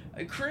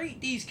 Create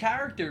these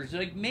characters,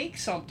 make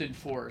something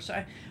for us.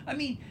 I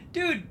mean,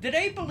 dude, do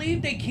they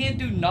believe they can't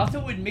do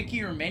nothing with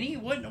Mickey or Minnie?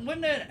 Wouldn't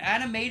an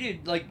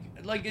animated,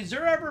 has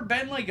there ever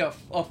been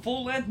a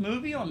full-length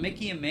movie on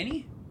Mickey and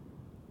Minnie?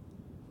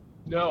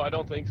 No, I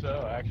don't think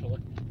so,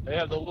 actually. They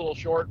have the little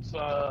shorts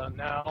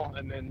now,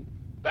 and then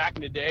back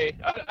in the day,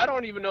 I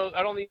don't even know.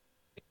 I don't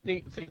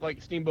think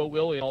like Steamboat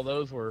Willie and all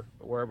those were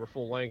ever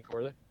full length,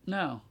 were they?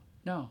 No.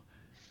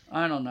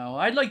 I don't know.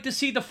 I'd like to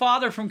see the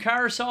father from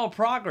Carousel of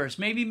Progress.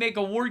 Maybe make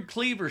a Ward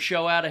Cleaver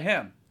show out of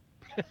him.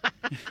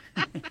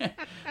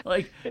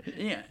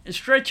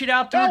 Stretch it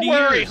out through the years.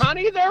 Don't worry,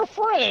 honey, they're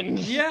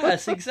friends.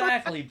 Yes,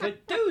 exactly.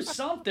 But do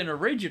something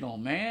original,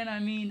 man. I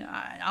mean,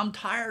 I'm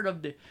tired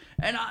of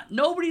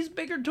nobody's a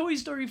bigger Toy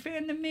Story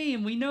fan than me,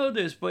 and we know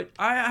this, but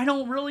I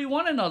don't really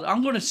want another.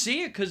 I'm going to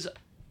see it because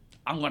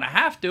I'm going to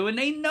have to, and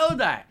they know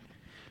that.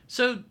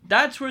 So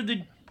that's where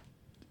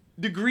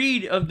the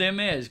greed of them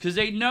is, because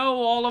they know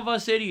all of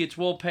us idiots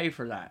will pay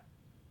for that.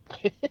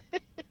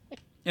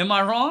 Am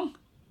I wrong?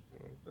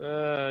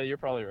 You're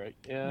probably right.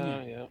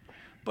 Yeah.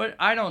 But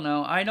I don't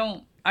know. I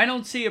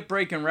don't see it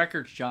breaking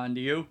records, John.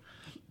 Do you?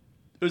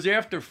 Because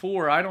after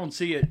 4, I don't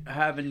see it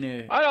having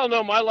the. I don't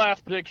know. My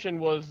last prediction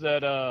was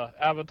that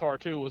Avatar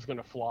 2 was going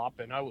to flop,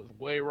 and I was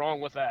way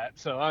wrong with that.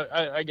 So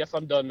I guess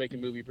I'm done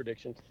making movie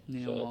predictions.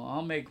 Yeah, so. well,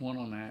 I'll make one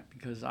on that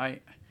because I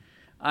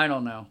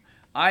don't know.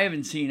 I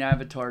haven't seen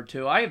Avatar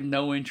 2. I have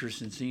no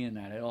interest in seeing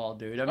that at all,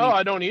 dude.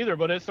 I don't either,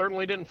 but it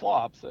certainly didn't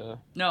flop. So.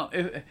 No,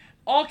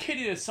 all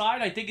kidding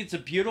aside, I think it's a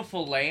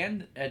beautiful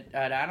land at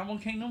Animal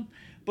Kingdom,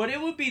 but it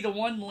would be the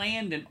one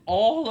land in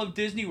all of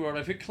Disney World,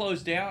 if it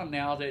closed down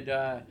now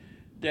that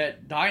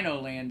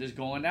Dino Land is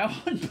going,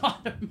 that wouldn't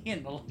bother me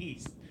in the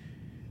least.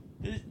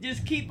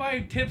 Just keep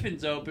my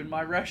Tiffin's open,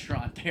 my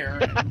restaurant there,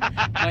 and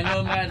my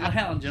Nomad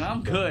Lounge, and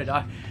I'm good.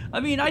 I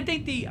mean, I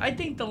think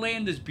the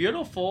land is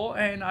beautiful,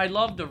 and I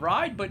love the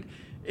ride, but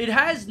it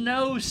has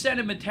no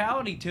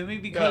sentimentality to me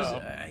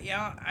because,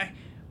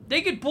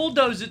 they could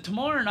bulldoze it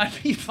tomorrow, and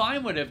I'd be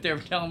fine with it if they were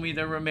telling me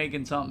they were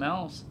making something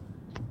else.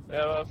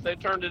 Yeah, if they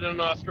turned it in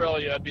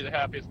Australia, I'd be the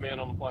happiest man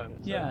on the planet.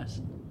 So.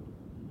 Yes.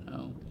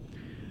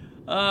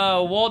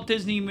 Walt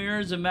Disney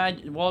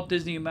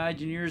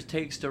Imagineers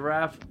takes the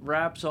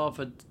wraps off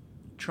of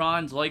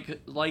Tron's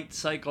Light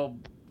Cycle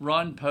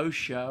Run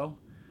post-show.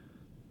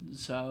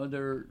 So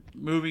they're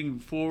moving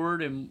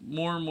forward and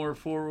more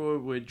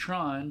forward with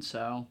Tron.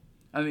 So,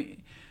 I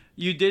mean,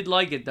 you did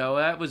like it, though.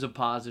 That was a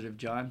positive,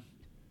 John.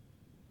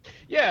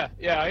 Yeah,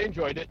 I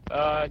enjoyed it.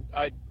 I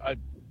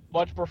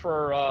much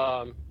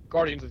prefer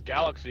Guardians of the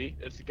Galaxy.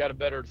 It's got a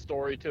better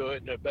story to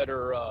it and a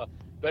better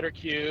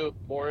queue,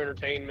 more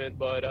entertainment,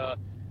 but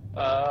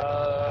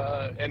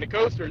and the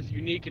coaster is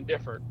unique and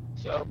different.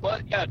 So,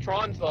 but yeah,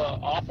 Tron's an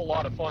awful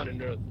lot of fun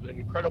and an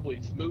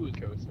incredibly smooth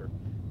coaster.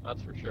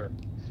 That's for sure.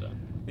 So.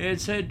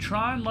 It said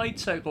Tron Light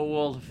Cycle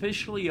will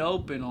officially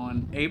open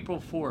on April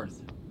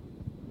 4th.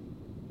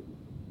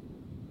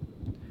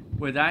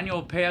 With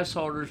annual pass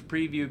holders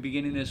preview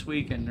beginning this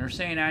weekend. They're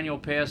saying annual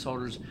pass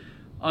holders,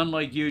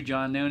 unlike you,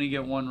 John, they only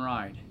get one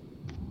ride.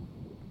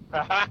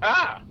 Ha ha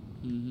ha!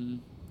 Mm-hmm.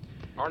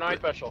 Aren't I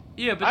special?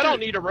 Yeah, but I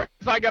don't need a ride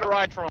because I got a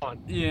ride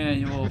Tron.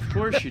 Yeah, well, of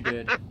course you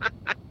did.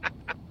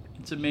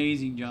 It's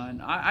amazing, John.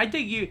 I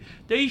think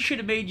they should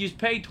have made you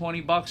pay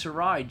 $20 a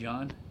ride,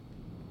 John.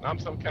 I'm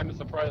kind of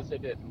surprised they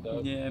didn't,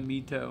 though. Yeah,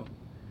 me too.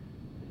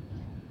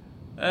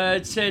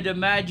 It said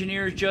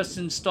Imagineers just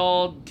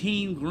installed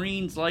Team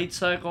Green's light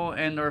cycle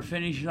and are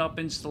finishing up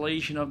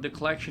installation of the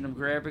collection of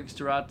graphics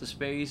throughout the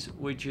space,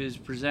 which is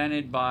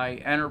presented by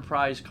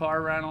Enterprise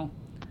Car Rental.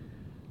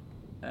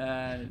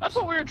 That's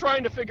what we were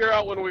trying to figure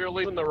out when we were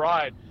leaving the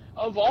ride.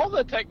 Of all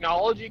the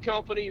technology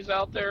companies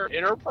out there,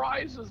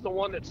 Enterprise is the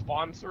one that's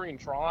sponsoring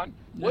Tron.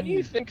 What do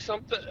you think?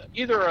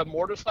 Either a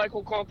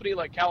motorcycle company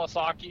like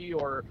Kawasaki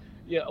or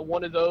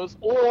one of those,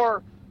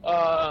 or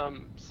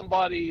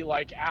somebody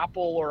like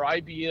Apple or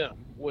IBM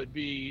would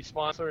be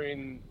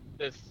sponsoring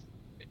this,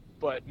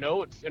 but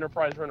no, it's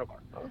Enterprise Rental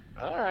Car. Oh,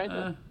 all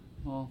right.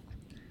 Well,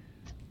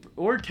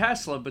 or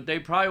Tesla, but they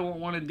probably won't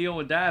want to deal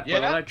with that.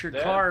 But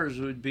electric cars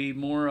would be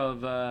more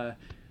of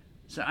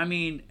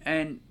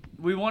and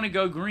we want to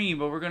go green,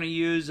 but we're going to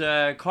use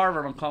a car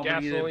rental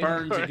company that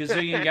burns a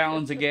gazillion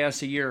gallons of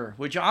gas a year.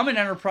 Which I'm an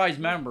Enterprise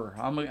member.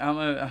 I'm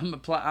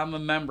a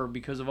member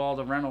because of all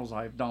the rentals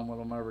I've done with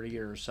them over the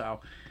years.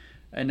 So,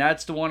 and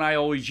that's the one I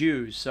always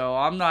use. So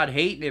I'm not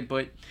hating it,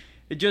 but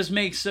it just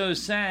makes so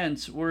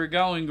sense. We're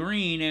going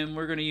green, and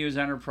we're going to use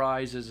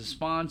Enterprise as a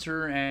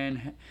sponsor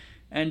and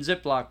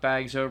Ziploc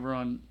bags over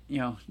on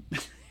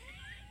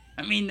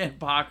I mean, the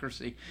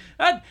hypocrisy.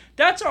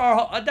 That's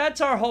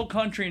our whole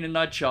country in a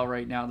nutshell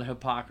right now, the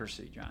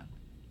hypocrisy, John.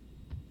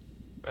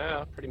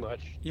 Yeah, pretty much.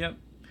 Yep.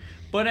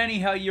 But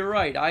anyhow, you're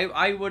right.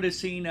 I would have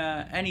seen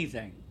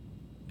anything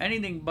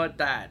but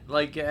that.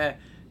 Like,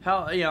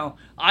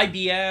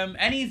 IBM,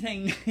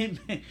 anything,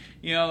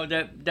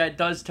 that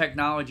does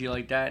technology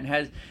like that and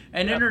has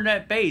an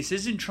internet base.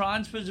 Isn't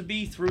Tron supposed to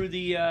be through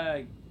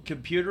the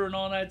computer and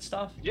all that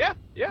stuff? Yeah.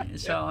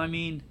 So, I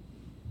mean,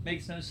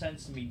 makes no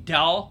sense to me.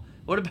 Dell?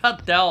 What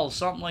about Dell?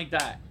 Something like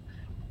that.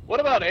 What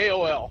about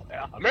AOL?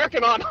 Yeah.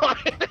 American Online.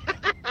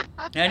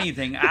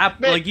 Anything.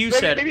 Like you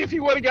said. Maybe if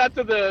you would have got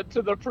to the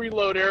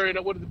preload area, and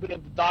it would have been a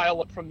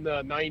dial-up from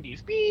the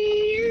 90s.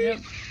 Yep.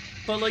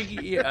 But like,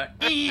 yeah.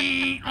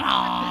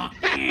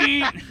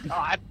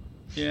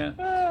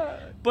 Yeah.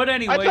 But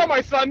anyway. I tell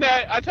my son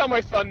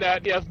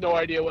that he has no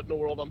idea what in the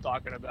world I'm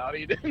talking about.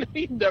 He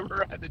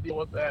never had to deal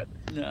with that.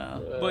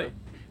 No.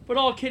 But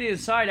all kidding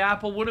aside,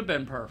 Apple would have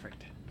been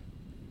perfect.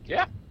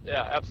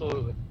 Yeah,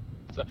 absolutely.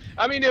 So,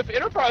 I mean, if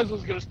Enterprise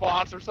was going to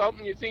sponsor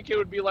something, you'd think it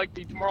would be like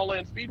the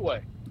Tomorrowland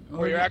Speedway,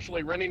 where you're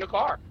actually renting a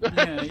car.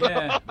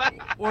 Yeah.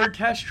 Or a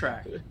test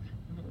track.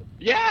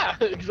 Yeah,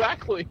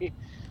 exactly.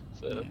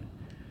 So.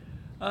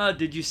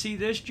 Did you see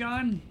this,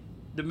 John?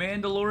 The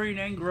Mandalorian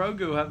and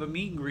Grogu have a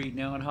meet and greet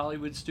now at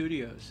Hollywood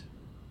Studios.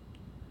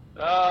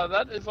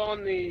 That is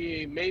on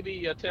the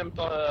maybe attempt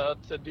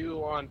to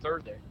do on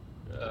Thursday.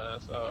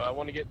 So I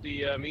want to get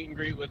the meet and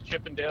greet with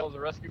Chip and Dale, the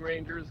Rescue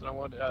Rangers,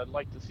 and I'd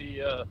like to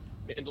see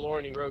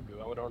Mandalorian and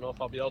Grogu. I don't know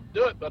if I'll be able to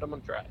do it, but I'm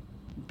gonna try.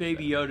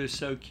 Baby Yoda's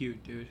so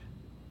cute, dude.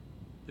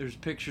 There's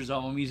pictures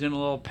of him. He's in a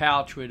little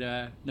pouch with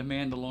the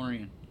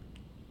Mandalorian.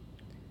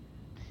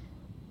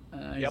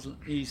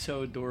 He's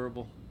so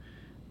adorable.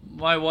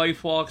 My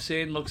wife walks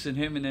in, looks at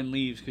him, and then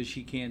leaves because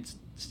she can't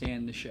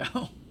stand the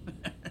show.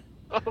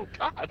 Oh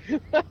God.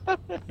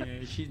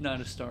 Yeah, she's not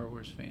a Star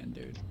Wars fan,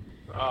 dude.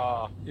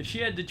 If she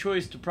had the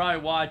choice to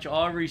probably watch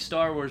every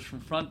Star Wars from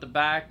front to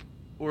back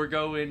or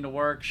go into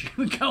work, she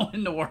would go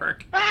into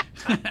work.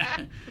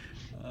 I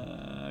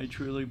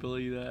truly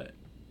believe that.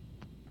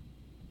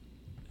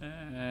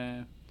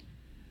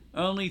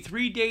 Only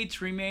 3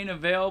 dates remain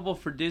available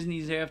for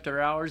Disney's After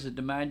Hours at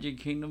the Magic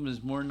Kingdom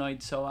as more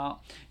nights sell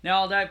out.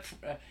 Now that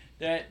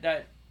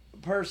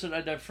person,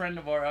 that friend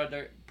of our,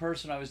 the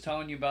person I was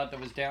telling you about that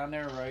was down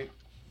there, right?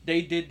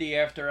 They did the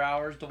After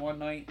Hours the one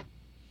night.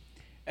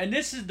 And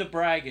this is the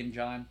bragging,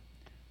 John.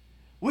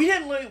 We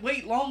didn't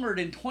wait longer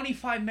than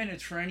 25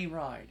 minutes for any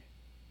ride.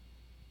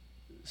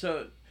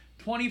 So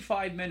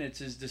 25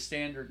 minutes is the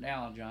standard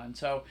now, John.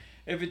 So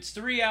if it's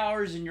 3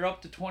 hours and you're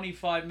up to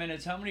 25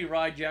 minutes, how many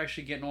rides you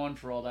actually getting on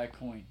for all that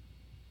coin?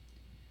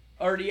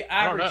 Or the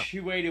average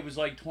you waited was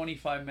like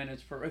 25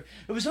 minutes per. It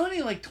was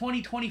only like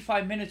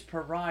 25 minutes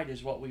per ride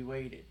is what we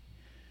waited.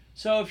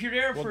 So if you're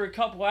there for a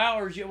couple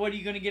hours, what are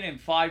you going to get in?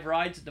 5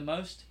 rides at the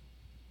most?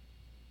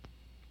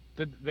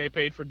 They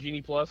paid for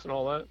Genie Plus and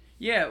all that?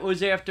 Yeah, it was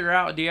the After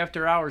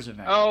Hours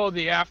event. Oh,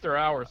 the After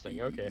Hours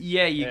thing. Okay.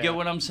 Yeah, you get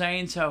what I'm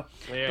saying? So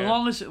the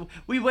longest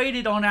we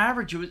waited on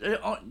average, it was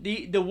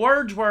the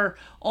words were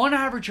on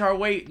average our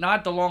wait,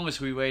 not the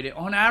longest we waited.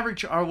 On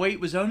average our wait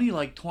was only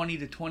like 20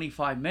 to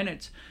 25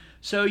 minutes.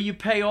 So you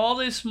pay all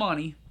this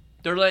money,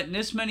 they're letting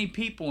this many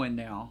people in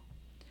now.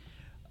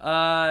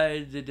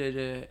 And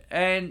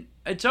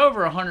it's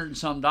over $100 and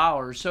some.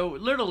 So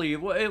literally,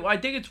 I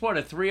think it's a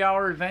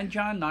 3-hour event,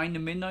 John, 9 to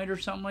midnight or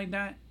something like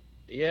that.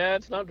 Yeah,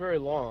 it's not very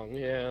long.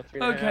 Yeah.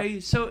 Okay,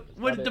 so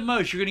what at the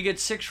most you're gonna get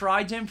 6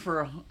 rides in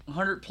for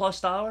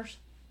 $100+?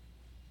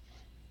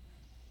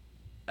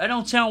 That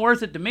don't sound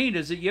worth it to me,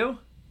 does it? You?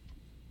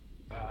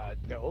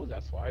 No,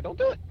 that's why I don't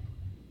do it.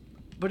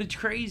 But it's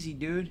crazy,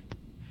 dude.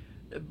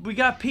 We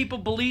got people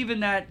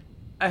believing that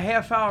a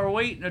half-hour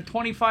wait and a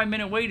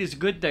 25-minute wait is a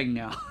good thing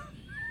now.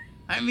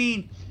 I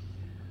mean,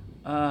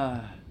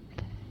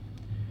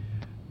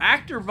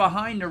 actor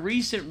behind the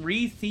recent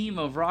re-theme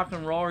of Rock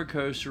and Roller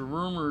Coaster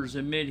rumors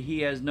admit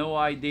he has no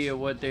idea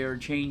what they are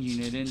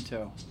changing it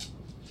into.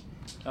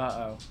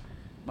 Uh-oh.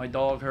 My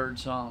dog heard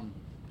something.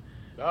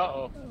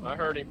 Uh-oh. I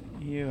heard him.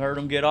 You heard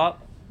him get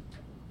up?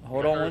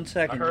 Hold on 1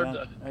 second, I heard John.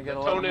 the I gotta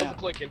let him toenails out.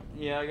 clicking.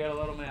 Yeah, I gotta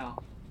let him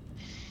out.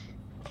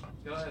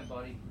 Go ahead,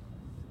 buddy.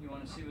 You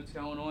want to see what's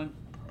going on?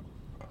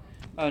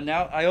 Oh,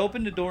 now I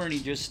opened the door and he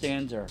just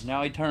stands there.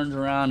 Now he turns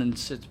around and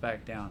sits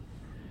back down.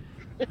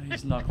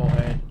 He's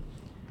knucklehead.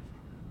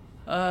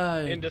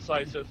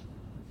 Indecisive.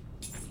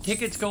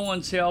 Tickets go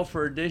on sale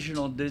for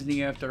additional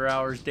Disney After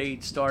Hours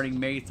dates starting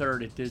May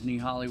 3rd at Disney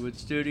Hollywood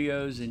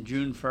Studios and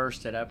June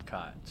 1st at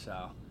Epcot.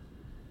 So,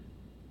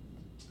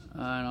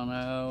 I don't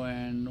know.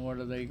 And what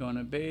are they going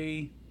to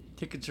be?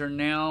 Tickets are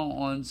now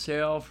on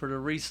sale for the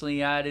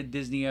recently added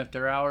Disney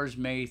After Hours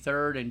May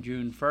 3rd and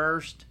June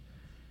 1st.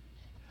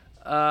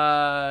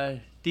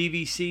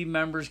 DVC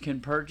members can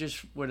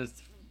purchase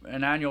with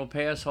an annual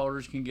pass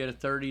holders can get a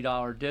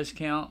 $30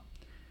 discount.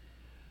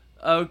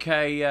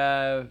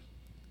 Okay,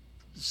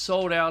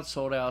 sold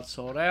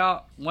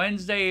out.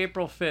 Wednesday,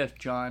 April 5th,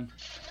 John.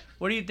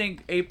 What do you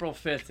think April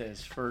 5th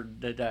is for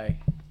the day?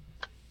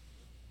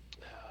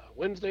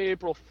 Wednesday,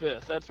 April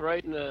 5th. That's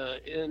right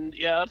that's in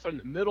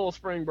the middle of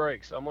spring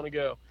break. So I'm gonna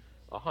go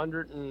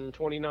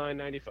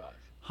 $129.95.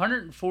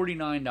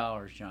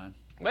 $149, John.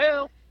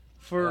 Well,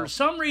 For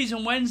some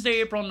reason,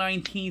 Wednesday, April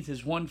 19th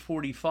is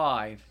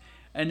 $145.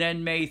 And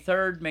then May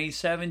 3rd, May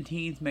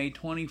 17th, May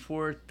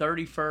 24th,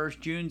 31st,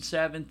 June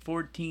 7th,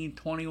 14th,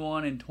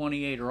 21, and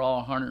 28 are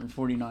all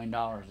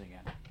 $149 again.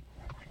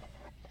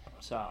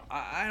 So,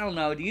 I don't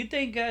know. Do you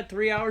think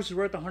 3 hours is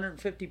worth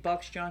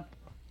 $150, John?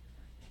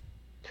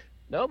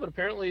 no, but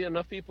apparently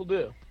enough people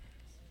do.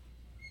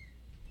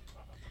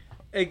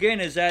 Again,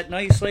 as that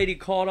nice lady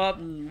called up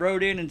and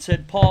wrote in and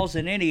said, Paul's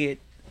an idiot,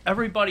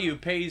 everybody who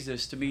pays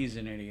this to me is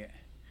an idiot.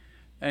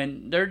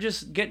 And they're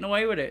just getting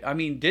away with it. I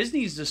mean,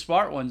 Disney's the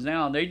smart ones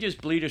now. They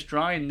just bleed us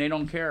dry and they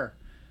don't care.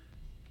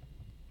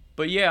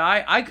 But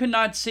yeah, I could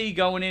not see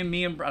going in,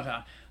 I'm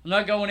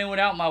not going in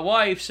without my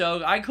wife,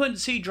 so I couldn't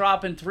see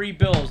dropping 3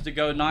 bills to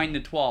go 9 to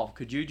 12.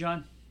 Could you,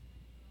 John?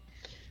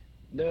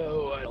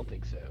 No, I don't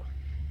think so.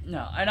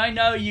 No, and I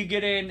know you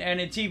get in, and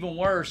it's even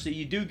worse that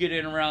you do get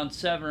in around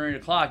 7 or 8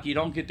 o'clock. You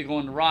don't get to go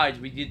on the rides.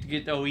 We get to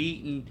get to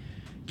eat and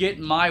get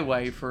in my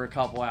way for a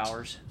couple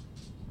hours.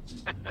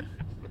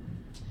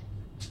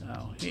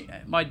 So,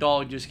 my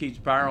dog just keeps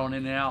barreling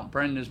in and out.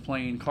 Brenda's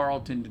playing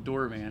Carlton the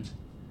doorman.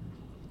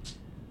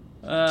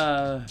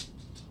 But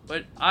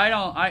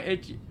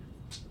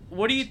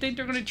what do you think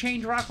they're going to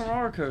change Rock and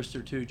Roller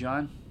Coaster to,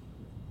 John?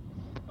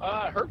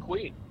 I heard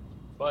Queen,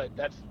 but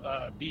that's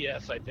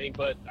BS, I think.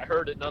 But I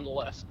heard it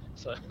nonetheless.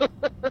 So.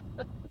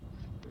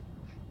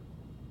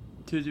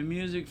 To the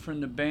music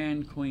from the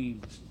band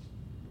Queen.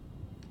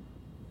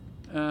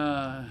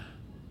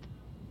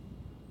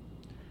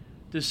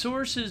 The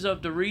sources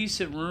of the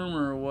recent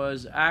rumor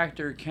was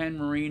actor Ken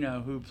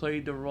Marino, who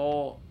played the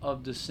role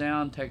of the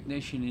sound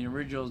technician in the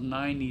original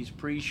 90s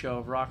pre-show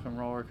of Rock and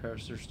Roller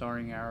Coaster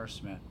starring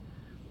Aerosmith.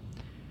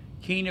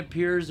 Ken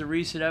appears in the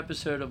recent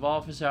episode of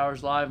Office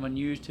Hours Live on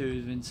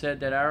YouTube and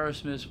said that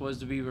Aerosmith was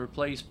to be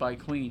replaced by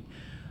Queen.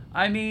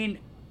 I mean,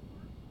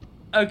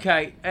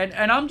 okay,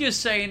 and I'm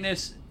just saying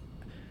this,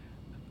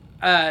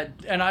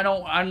 and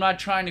I'm not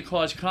trying to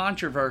cause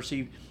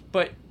controversy,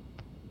 but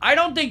I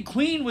don't think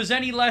Queen was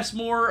any less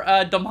more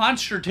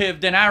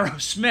demonstrative than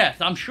Aerosmith.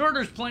 I'm sure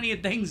there's plenty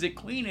of things that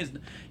Queen is.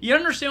 You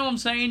understand what I'm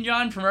saying,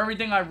 John, from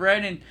everything I've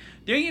read? And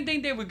do you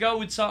think they would go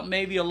with something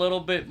maybe a little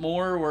bit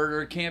more where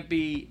there can't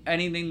be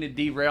anything to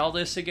derail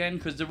this again?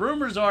 Because the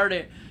rumors are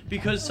that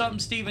because something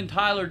Steven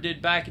Tyler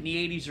did back in the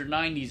 80s or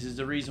 90s is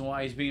the reason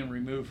why he's being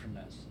removed from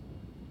this.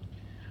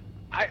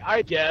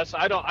 I guess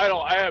I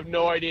have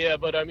no idea,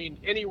 but I mean,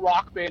 any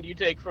rock band you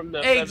take from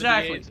the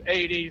 70s,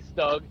 80s,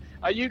 Doug,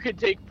 you could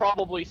take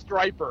probably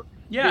Stryper,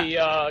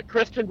 the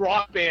Christian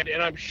rock band,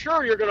 and I'm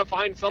sure you're going to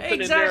find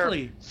something in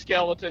their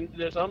skeleton.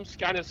 There's some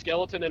kind of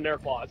skeleton in their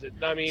closet.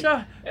 I mean,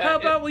 so how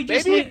about we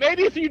just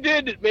maybe if you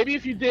did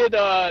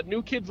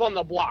New Kids on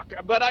the Block,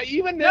 but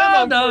even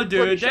then,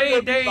 dude,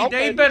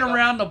 they've been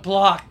around the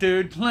block,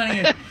 dude.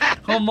 Plenty of,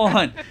 come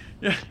on.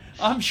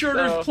 I'm sure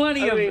there's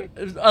plenty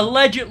of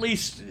allegedly.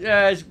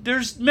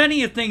 There's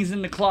many of things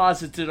in the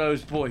closets of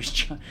those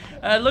boys.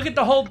 Look at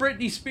the whole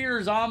Britney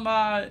Spears. I'm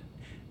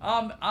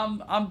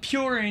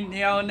pure, and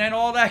and then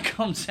all that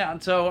comes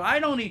out. So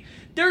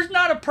there's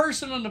not a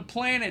person on the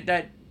planet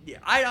that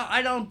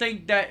I don't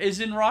think that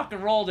is in rock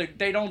and roll that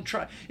they don't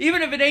try.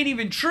 Even if it ain't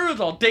even true,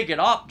 they'll dig it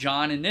up,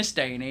 John. In this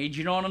day and age,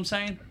 you know what I'm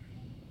saying?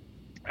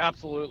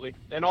 Absolutely.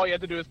 And all you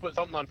have to do is put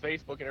something on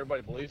Facebook, and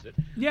everybody believes it.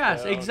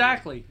 Yes,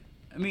 exactly.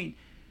 I mean.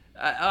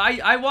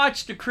 I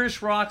watched the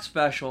Chris Rock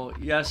special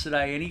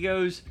yesterday, and he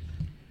goes,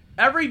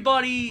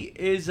 everybody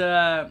is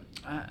a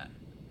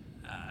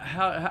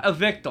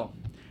victim.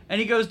 And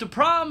he goes, the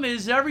problem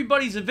is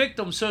everybody's a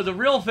victim, so the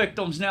real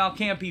victims now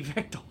can't be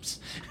victims.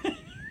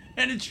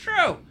 And it's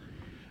true.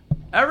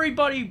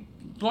 Everybody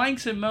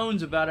blanks and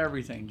moans about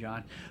everything,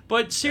 John.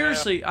 But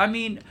seriously, I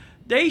mean,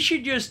 they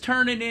should just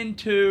turn it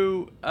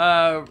into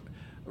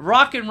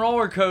Rock and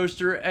Roller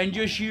Coaster and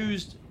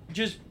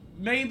just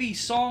maybe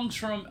songs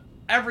from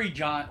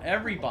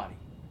everybody.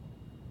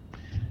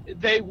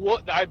 They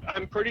would.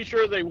 I'm pretty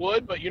sure they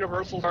would, but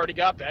Universal's already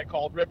got that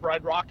called Rip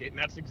Ride Rocket, and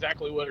that's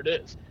exactly what it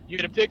is. You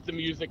can pick the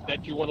music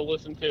that you want to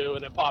listen to,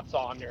 and it pops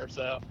on there.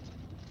 So.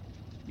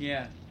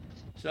 Yeah.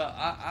 So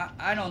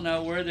I don't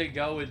know where they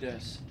go with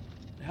this.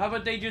 How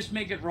about they just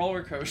make it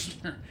roller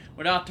coaster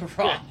without the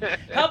rock?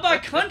 How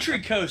about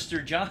country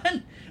coaster,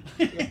 John?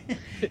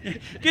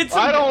 Get some,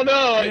 I don't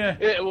know.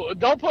 Yeah.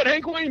 Don't put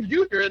Hank Williams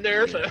Jr. in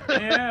there. So.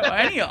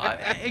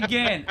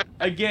 Yeah.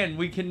 Again,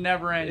 we can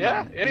never end.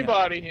 Yeah. That.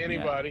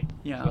 Anybody.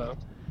 Yeah.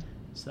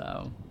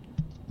 So,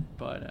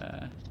 but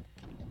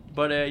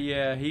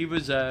yeah, he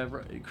was.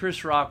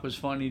 Chris Rock was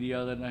funny the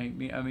other night.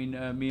 Me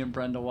and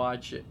Brenda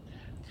watched it.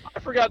 I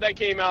forgot that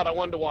came out. I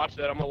wanted to watch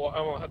that. I'm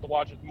gonna have to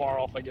watch it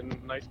tomorrow if I get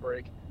a nice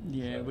break.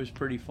 Yeah, it was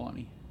pretty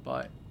funny.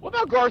 But what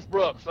about Garth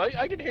Brooks?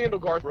 I can handle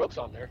Garth Brooks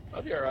on there.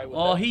 I'd be all right with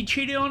that. Well, he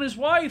cheated on his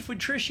wife with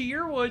Trisha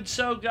Yearwood,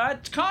 so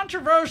that's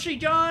controversy,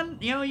 John.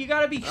 You know, you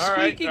got to be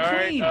squeaky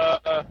clean.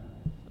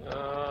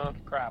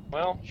 Crap.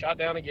 Well, shot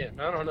down again.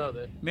 I don't know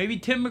then. Maybe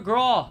Tim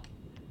McGraw.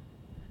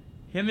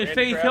 Him and Randy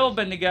Faith Kravitz. Hill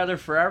been together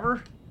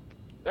forever.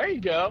 There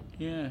you go.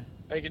 Yeah.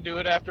 They can do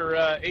it after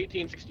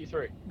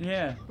 1863.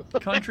 Yeah.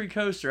 Country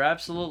coaster,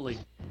 absolutely.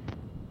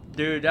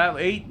 Dude, that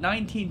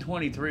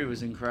 1923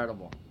 was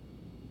incredible.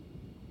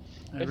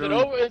 Is it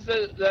over? Is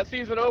that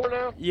season over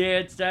now? Yeah,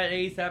 it's that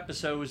 8th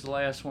episode was the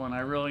last one. I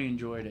really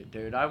enjoyed it,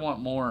 dude. I want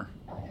more.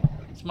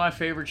 It's my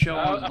favorite show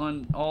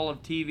on all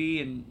of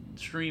TV and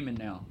streaming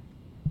now.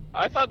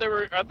 I thought they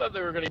were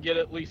going to get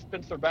at least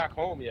Spencer back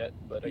home yet,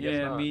 but I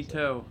guess not. Yeah, me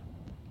too.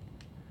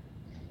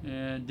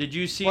 And did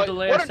you see What- the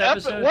last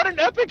episode? What an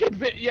epic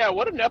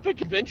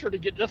adventure to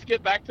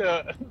get back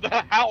to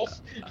the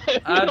house.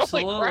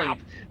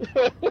 Absolutely.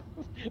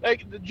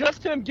 Like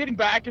just him getting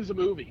back is a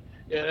movie,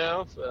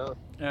 So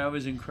That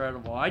was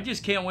incredible. I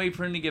just can't wait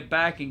for him to get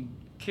back and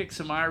kick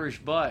some Irish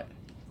butt.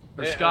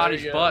 Or Yeah, Scottish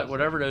there you butt, go.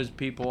 whatever those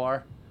people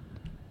are.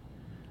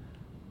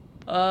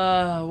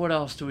 What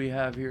else do we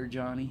have here,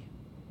 Johnny?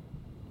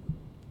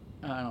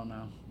 I don't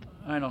know.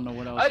 I don't know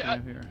what else we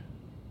have here.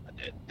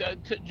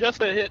 Just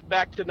to hit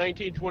back to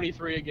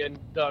 1923 again,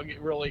 Doug,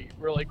 really,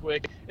 really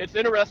quick. It's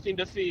interesting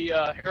to see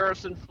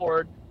Harrison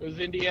Ford, who's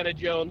Indiana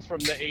Jones from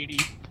the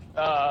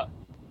 80s,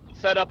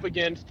 set up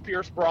against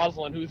Pierce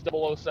Brosnan, who's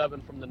 007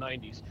 from the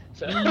 90s.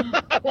 So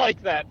I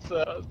like that.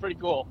 So it's pretty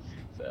cool.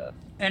 So.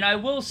 And I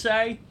will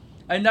say,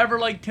 I never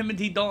liked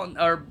Timothy Dalton.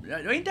 Or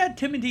ain't that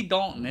Timothy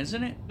Dalton,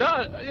 isn't it?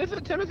 No, is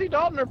it Timothy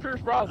Dalton or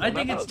Pierce Brosnan? I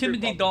think it's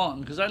Timothy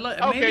Dalton because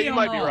Okay, maybe you I'm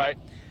might be wrong. right.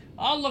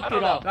 I'll look I it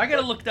don't up. know. I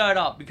gotta look that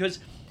up because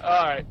All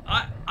right.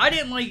 I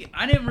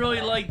didn't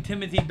really like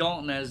Timothy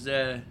Dalton as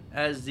the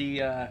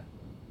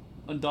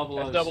on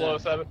 007.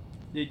 007.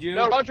 Did you?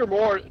 No, Roger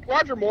Moore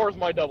is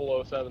my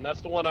 007. That's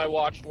the one I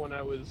watched when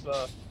I was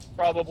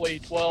probably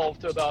 12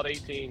 to about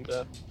 18.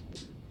 So.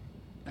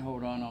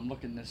 Hold on, I'm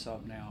looking this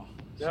up now.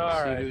 So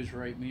All see right. who's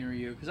right, me or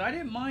you. Because I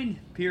didn't mind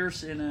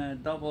Pierce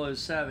in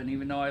 007,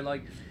 even though I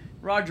like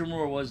Roger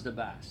Moore was the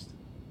best.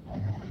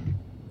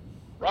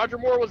 Roger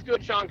Moore was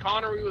good. Sean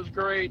Connery was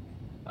great.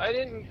 I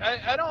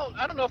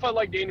don't know if I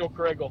like Daniel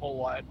Craig a whole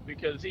lot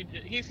because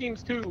he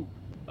seems too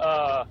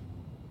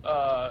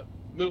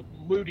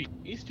moody.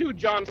 He's too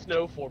Jon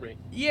Snow for me.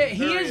 Yeah,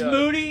 he is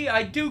moody.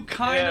 I do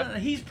kind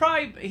of.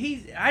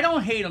 Yeah. I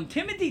don't hate him.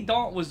 Timothy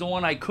Dalton was the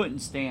one I couldn't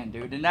stand,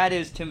 dude, and that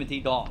is Timothy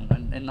Dalton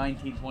in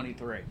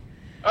 1923.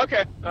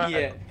 Okay.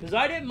 Yeah, because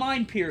I didn't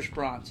mind Pierce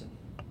Bronson.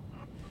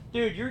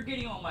 Dude, you're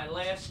getting on my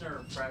last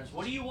nerve, Prez.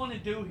 What do you want to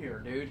do here,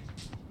 dude?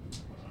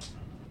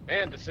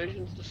 Man,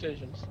 decisions.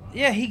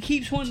 Yeah, he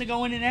keeps wanting to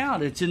go in and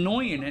out. It's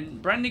annoying,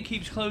 and Brendan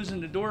keeps closing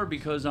the door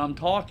because I'm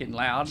talking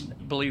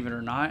loud, believe it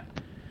or not.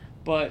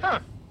 But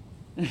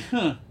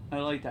I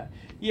like that.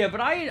 Yeah,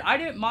 but I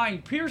didn't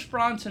mind Pierce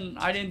Bronson.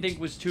 I didn't think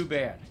was too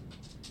bad.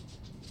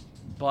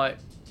 But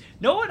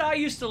know what I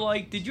used to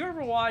like? Did you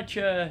ever watch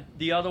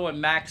the other one,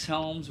 Max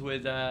Helms,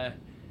 with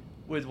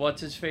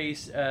what's his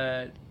face?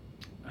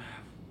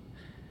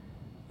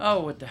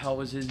 What the hell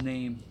was his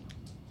name?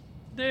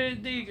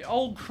 The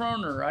old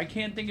croner. I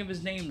can't think of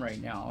his name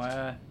right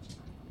now.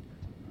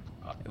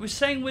 It was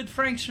sang with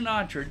Frank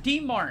Sinatra.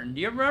 Dean Martin.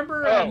 Do you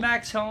remember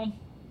Max Helm?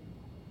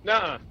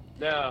 No.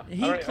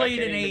 He played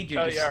an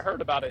agent. I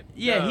heard about it.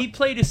 Yeah, No. he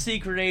played a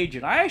secret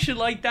agent. I actually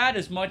like that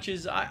as much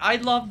as I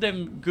love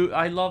them.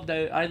 I love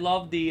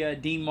the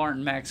Dean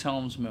Martin, Max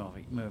Helms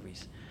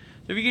movies.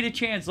 So if you get a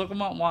chance, look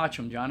them up and watch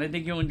them, John. I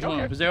think you'll enjoy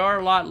them because they are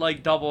a lot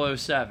like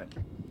 007.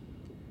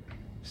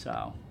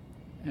 So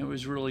it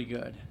was really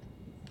good.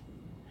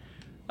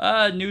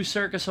 New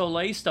Circus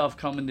Olay stuff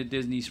coming to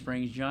Disney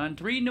Springs, John.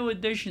 3 new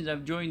additions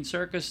have joined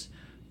Circus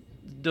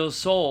du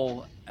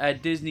Soleil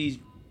at Disney's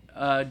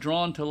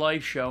Drawn to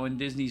Life show in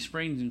Disney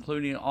Springs,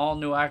 including all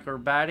new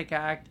acrobatic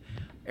act,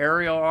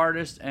 aerial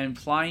artist, and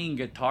flying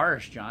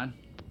guitarist, John.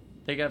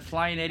 They got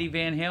Flying Eddie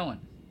Van Halen.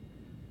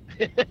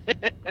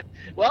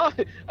 Well,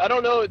 I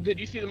don't know. Did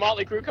you see the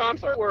Motley Crue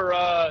concert where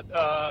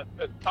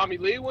Tommy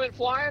Lee went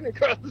flying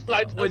across the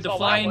night with the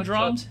flying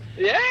drums?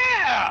 So,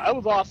 yeah, that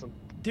was awesome.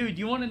 Dude,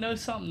 you want to know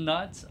something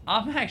nuts?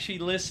 I'm actually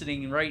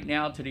listening right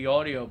now to the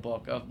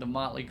audiobook of the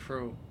Motley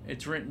Crue.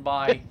 It's written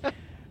by...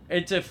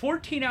 It's a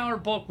 14-hour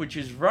book, which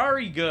is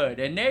very good,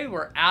 and they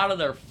were out of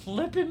their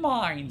flipping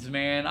minds,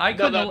 man.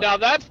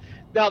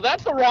 Now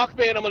that's a rock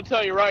band, I'm going to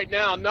tell you right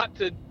now, not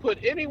to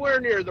put anywhere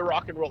near the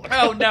Rock and Roller.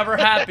 Oh, never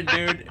happened,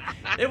 dude.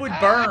 It would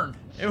burn.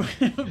 It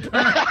would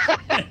burn.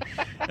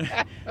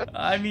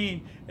 I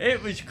mean,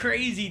 it was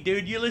crazy,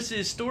 dude. You listen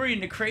to this story,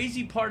 and the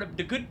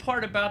good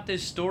part about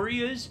this story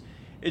is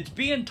it's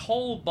being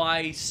told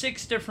by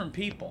 6 different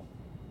people.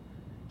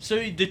 So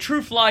the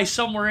truth lies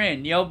somewhere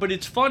in, but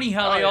it's funny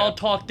how they all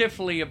talk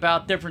differently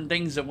about different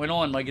things that went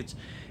on. Like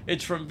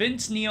it's from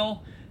Vince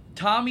Neil,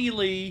 Tommy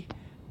Lee,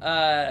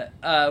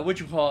 Nikki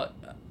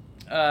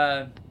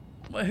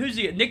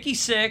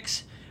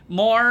Sixx,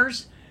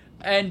 Mars,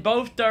 and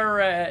both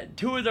their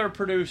 2 of their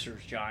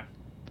producers, John.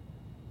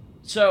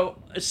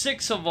 So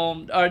 6 of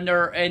them and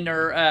their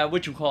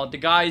the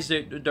guys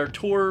that their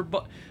tour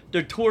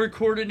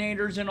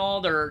coordinators and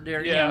all.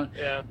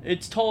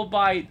 It's told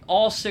by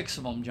all 6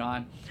 of them,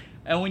 John.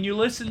 And when you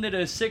listen to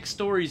the 6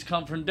 stories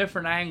come from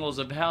different angles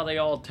of how they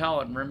all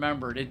tell it and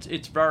remember it,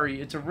 it's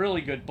a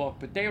really good book.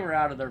 But they were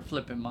out of their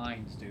flipping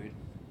minds, dude.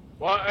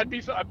 Well, I'd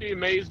be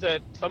amazed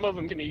that some of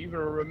them can even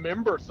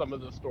remember some of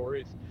the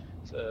stories.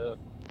 So.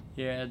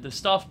 Yeah, the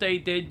stuff they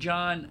did,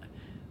 John.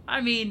 I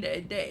mean,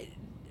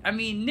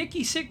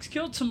 Nikki Sixx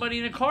killed somebody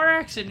in a car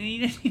accident and he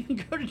didn't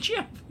even go to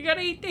jail. He got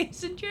 8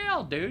 days in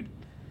jail, dude.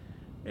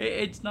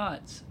 It's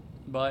nuts.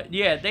 But,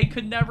 yeah, they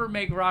could never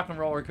make Rock and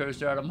Roller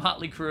Coaster out of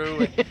Motley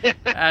Crue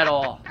at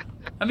all.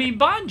 I mean,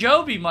 Bon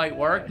Jovi might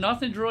work.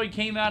 Nothing's really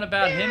came out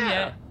about him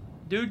yet.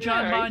 Dude,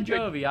 John Bon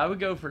Jovi, I would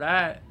go for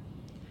that.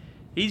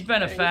 He's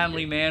been a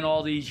family man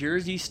all these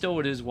years. He's still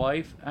with his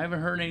wife. I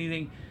haven't heard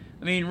anything.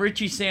 I mean,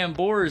 Richie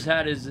Sambora's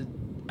had his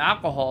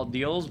alcohol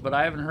deals, but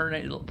I haven't heard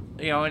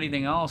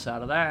anything else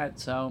out of that.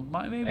 So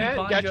maybe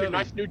Bon got Jovi. your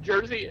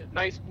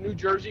nice New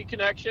Jersey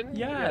connection.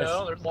 Yes.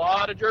 There's a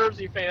lot of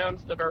Jersey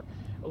fans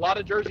a lot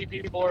of Jersey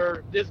people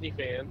are Disney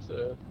fans.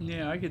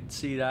 Yeah, I could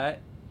see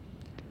that.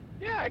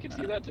 Yeah, I can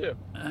see that too.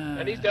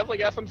 And he's definitely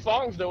got some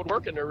songs that would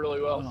work in there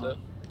really well. So.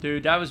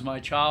 Dude, that was my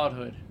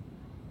childhood.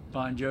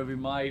 Bon Jovi,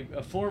 my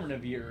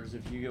formative years,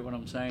 if you get what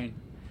I'm saying.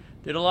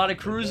 Did a lot of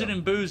cruising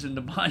and boozing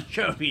to Bon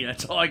Jovi,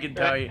 that's all I can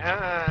tell you.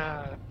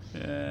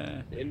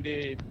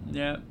 Indeed.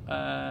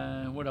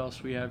 Yeah. What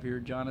else we have here,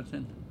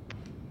 Jonathan?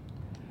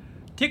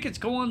 Tickets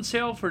go on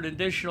sale for an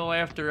additional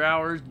after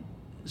hours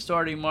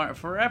starting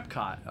for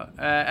Epcot.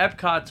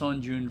 Epcot's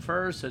on June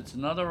 1st. That's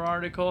another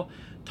article.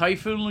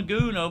 Typhoon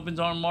Lagoon opens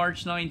on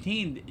March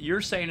 19th.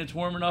 You're saying it's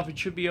warm enough it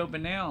should be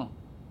open now.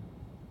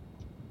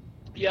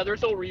 Yeah,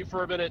 there's no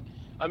refurb in it.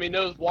 I mean,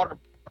 those water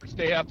parks,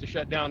 they have to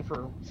shut down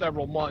for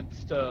several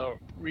months to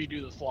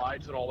redo the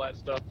slides and all that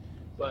stuff.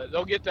 But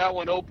they'll get that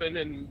one open,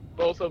 and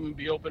both of them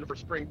be open for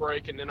spring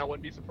break. And then I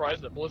wouldn't be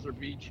surprised if Blizzard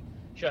Beach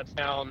shuts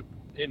down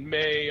in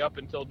May up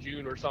until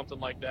June or something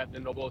like that. And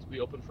then they'll both be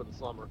open for the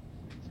summer.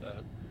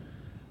 So.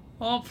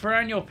 Well, for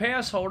annual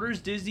pass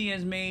holders, Disney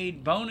has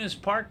made bonus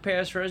park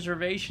pass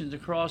reservations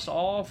across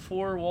all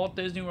 4 Walt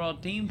Disney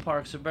World theme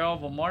parks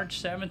available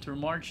March 7th through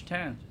March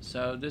 10th.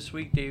 So this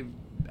week they've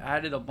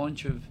added a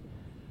bunch of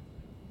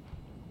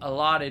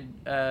allotted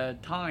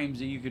times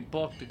that you could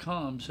book to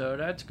come, so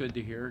that's good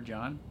to hear,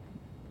 John.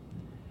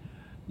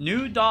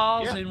 New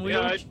dolls and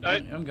wheels.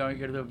 I'm going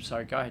to get it.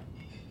 Sorry, go ahead.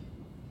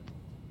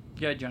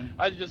 Yeah, John.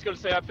 I was just going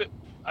to say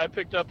I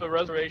picked up a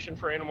reservation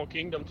for Animal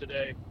Kingdom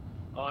today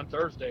on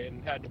Thursday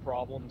and had no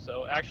problem.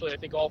 So actually, I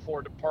think all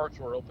 4 parks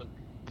were open.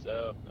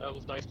 So that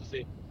was nice to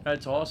see.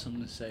 That's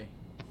awesome to see.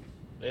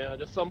 Yeah,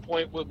 at some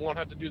point we won't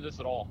have to do this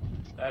at all.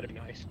 That'd be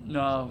nice.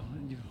 No,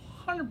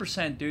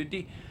 100%,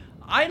 dude.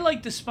 I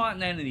like the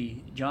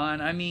spontaneity,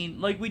 John. I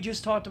mean, like we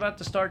just talked about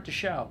to start the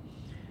show.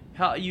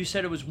 How you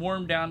said it was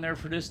warm down there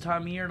for this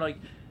time of year. Like,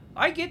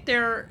 I get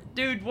there,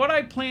 dude, what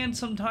I plan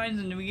sometimes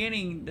in the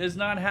beginning does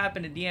not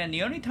happen at the end.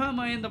 The only time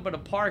I end up at a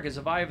park is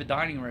if I have a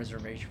dining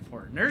reservation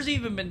for it. And there's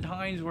even been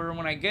times where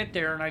when I get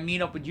there and I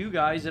meet up with you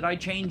guys that I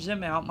change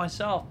them out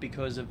myself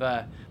because of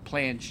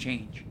plans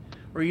change.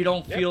 Or you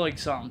don't feel like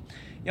something.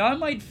 I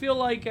might feel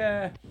like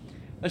a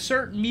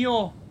certain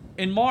meal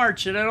in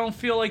March and I don't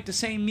feel like the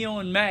same meal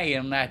in May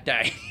on that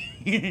day.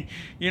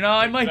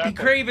 I might be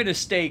craving a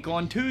steak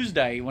on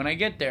Tuesday when I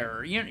get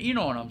there. You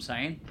know what I'm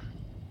saying.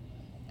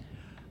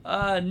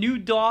 New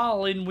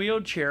doll in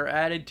wheelchair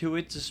added to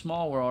It's a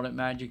Small World at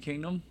Magic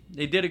Kingdom.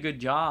 They did a good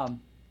job.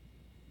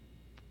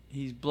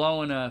 He's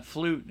blowing a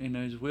flute in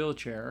his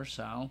wheelchair,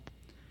 so.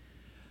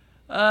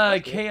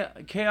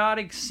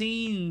 Chaotic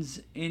scenes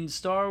in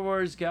Star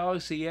Wars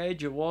Galaxy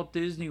Edge at Walt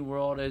Disney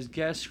World as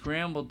guests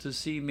scrambled to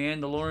see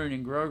Mandalorian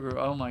and Grogu.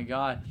 Oh my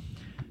God.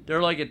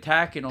 they're like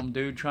attacking them,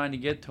 dude, trying to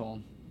get to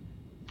them.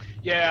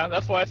 Yeah,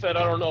 that's why I said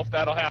I don't know if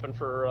that'll happen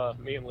for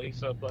me and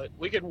Lisa, but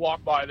we could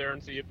walk by there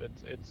and see if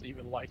it's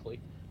even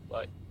likely,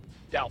 but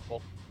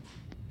doubtful.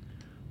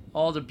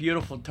 All the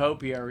beautiful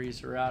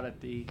topiaries are out at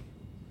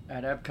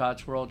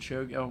Epcot's World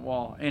Show.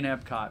 Well, in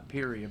Epcot,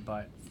 period,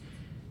 but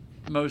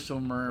most of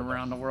them are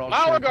around the World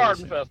Show. Flower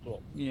Garden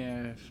Festival.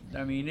 Yeah,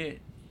 I mean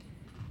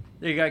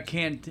They got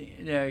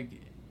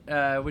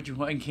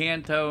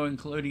Encanto,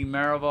 including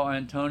Maribel,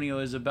 Antonio,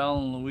 Isabel,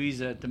 and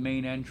Louisa at the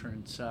main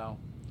entrance. So,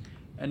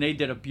 and they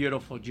did a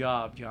beautiful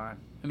job, John.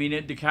 I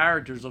mean, the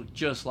characters look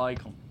just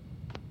like them.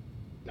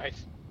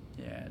 Nice.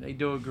 Yeah, they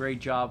do a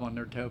great job on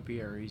their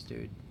topiaries,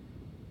 dude.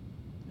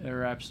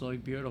 They're absolutely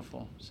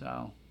beautiful.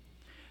 So,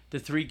 the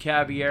Three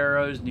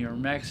Caballeros near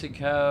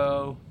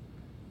Mexico.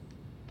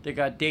 They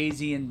got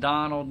Daisy and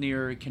Donald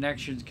near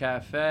Connections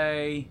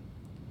Cafe.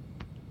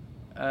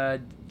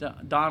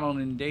 Donald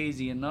and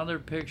Daisy, another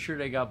picture.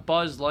 They got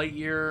Buzz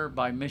Lightyear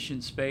by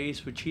Mission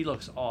Space, which he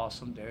looks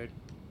awesome, dude.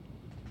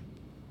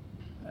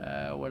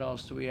 What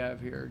else do we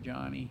have here,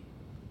 Johnny?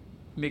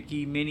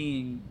 Mickey,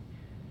 Minnie, and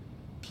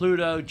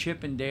Pluto,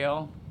 Chip and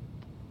Dale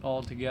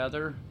all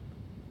together.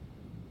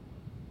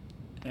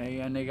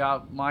 And they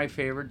got my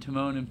favorite,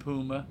 Timon and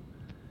Pumbaa.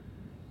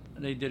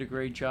 They did a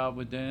great job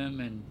with them.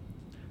 And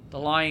the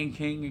Lion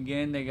King,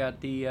 again, they got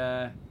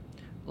the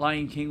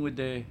Lion King with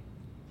the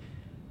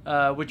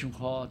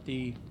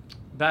the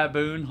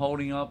baboon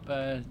holding up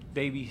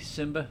baby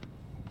Simba,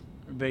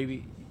 or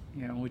baby,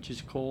 which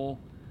is cool.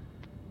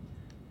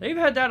 They've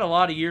had that a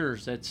lot of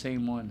years, that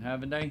same one,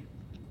 haven't they?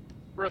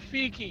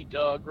 Rafiki,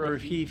 Doug.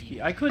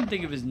 Rafiki. I couldn't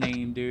think of his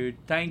name, dude.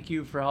 Thank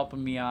you for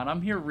helping me out.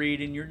 I'm here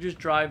reading. You're just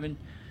driving.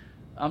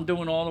 I'm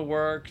doing all the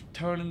work,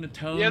 turning the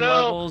tone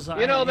levels.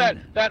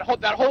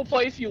 That whole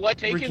place you like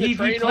taking the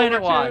train Planet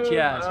over Watch, to?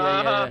 yes,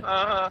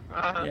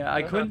 yeah.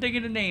 I couldn't think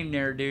of the name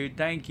there, dude.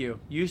 Thank you.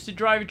 Used to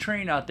drive a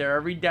train out there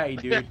every day,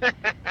 dude.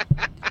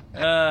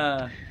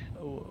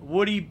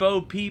 Woody,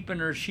 Bo Peep,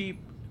 and her sheep.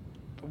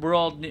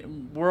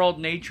 World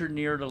Nature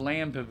near the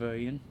Lamb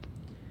Pavilion.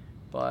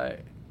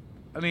 But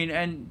I mean,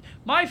 and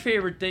my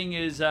favorite thing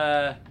is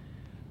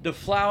the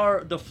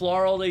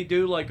floral they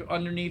do, like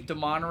underneath the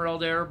monorail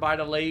there by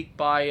the lake,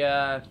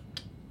 by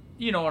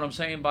you know what I'm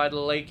saying, by the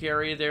lake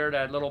area there,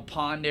 that little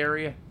pond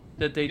area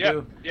that they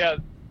do. Yeah,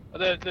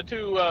 the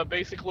two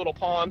basic little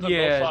ponds. Yeah,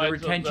 on both sides the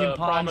retention of the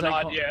ponds.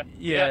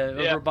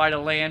 promenade. Over by the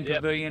Land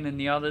Pavilion and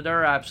the other.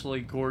 They're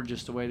absolutely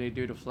gorgeous the way they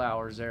do the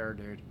flowers there,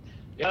 dude.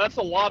 Yeah, that's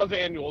a lot of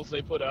annuals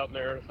they put out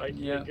there. I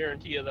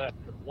guarantee you that.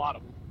 A lot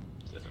of them.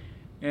 So.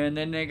 And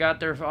then they got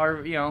their,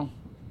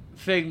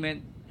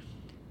 Figment.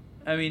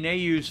 I mean, they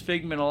use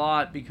Figment a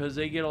lot because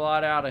they get a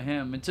lot out of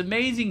him. It's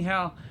amazing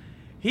how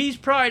he's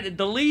probably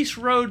the least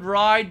rode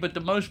ride, but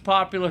the most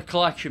popular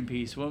collection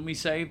piece, wouldn't we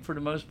say, for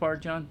the most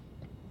part, John?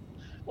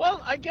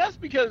 Well, I guess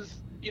because,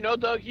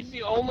 Doug, he's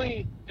the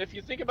only, if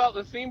you think about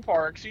the theme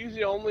parks, he's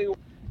the only,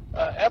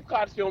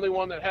 Epcot's the only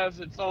one that has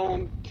its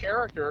own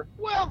character.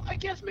 Well, I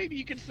guess maybe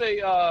you could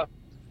say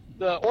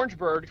the Orange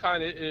Bird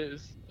kind of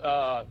is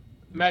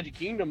Magic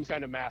Kingdom's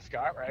kind of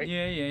mascot, right?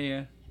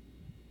 Yeah.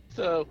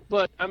 So,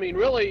 but, I mean,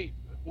 really,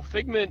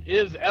 Figment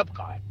is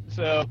Epcot.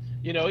 So,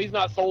 he's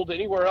not sold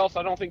anywhere else.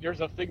 I don't think there's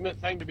a Figment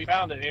thing to be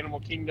found at Animal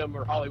Kingdom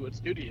or Hollywood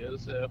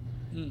Studios. So,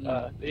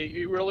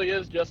 he really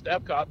is just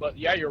Epcot. But,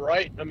 yeah, you're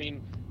right. I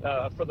mean,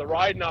 for the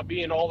ride not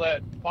being all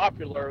that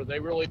popular, they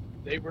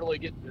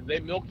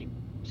milk him.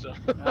 So.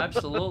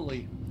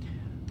 Absolutely.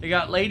 They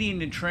got Lady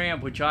and the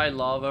Tramp, which I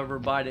love, over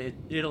by the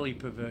Italy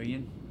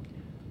Pavilion.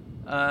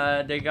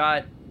 They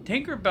got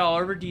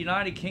Tinkerbell over at the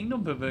United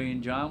Kingdom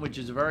Pavilion, John, which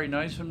is a very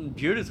nice one.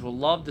 Judith will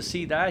love to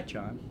see that,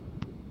 John.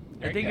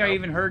 I think I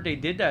even heard they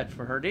did that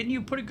for her. Didn't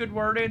you put a good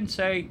word in,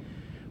 say,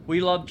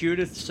 we love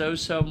Judith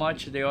so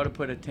much that they ought to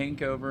put a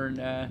Tink over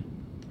in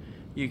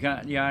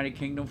United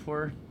Kingdom for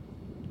her?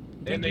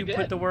 I think you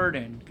put the word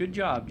in. Good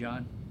job,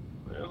 John.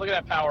 Look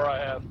at that power I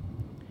have.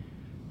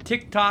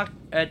 TikTok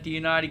at the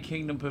United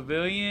Kingdom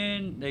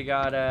Pavilion. They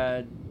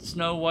got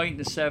Snow White and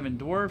the Seven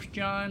Dwarfs,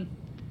 John.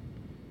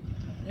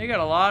 They got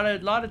a lot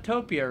of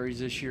topiaries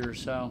this year,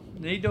 so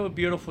they do a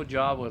beautiful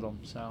job with them.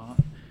 So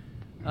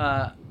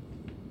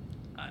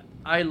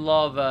I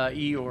love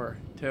Eeyore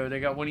too. They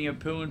got Winnie the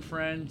Pooh and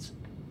Friends,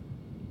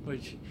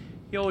 which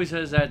he always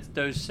has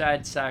those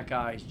sad sack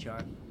eyes,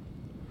 John.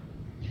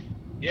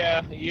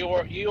 Yeah,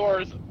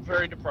 Eeyore is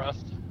very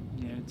depressed.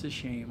 Yeah, it's a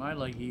shame. I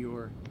like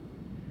Eeyore.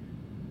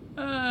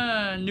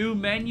 New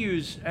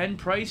menus and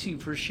pricing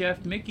for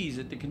Chef Mickey's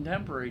at the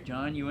Contemporary,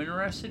 John. You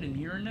interested in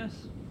hearing this?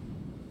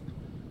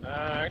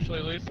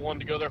 Actually, Lisa wanted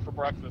to go there for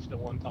breakfast at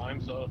one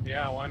time, so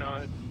yeah, why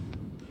not?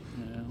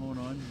 Yeah, hold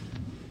on.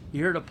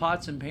 You heard of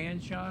pots and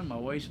pans, John? My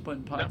wife's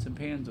putting pots and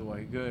pans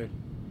away. Good.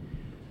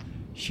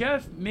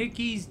 Chef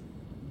Mickey's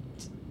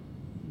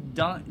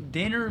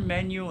dinner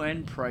menu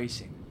and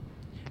pricing.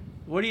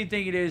 What do you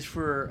think it is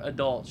for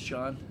adults,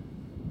 John?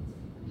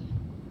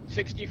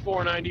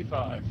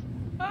 $64.95.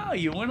 Oh,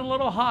 you went a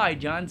little high,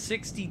 John.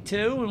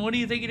 62. And what do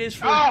you think it is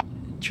for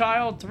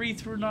child 3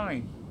 through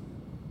 9?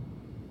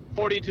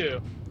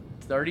 $42.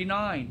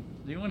 $39.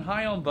 You went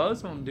high on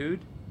both of them,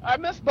 dude. I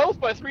missed both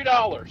by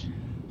 $3.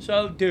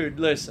 So, dude,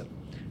 listen.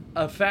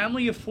 A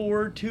family of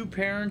 4, 2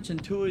 parents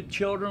and 2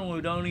 children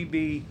would only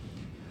be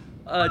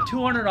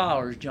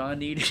 $200, John,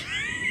 needed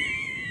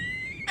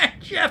at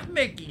Jeff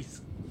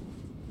Mickey's.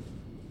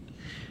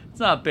 It's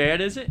not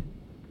bad, is it?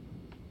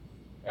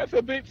 That's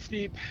a bit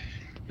steep.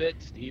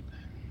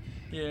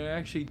 Yeah,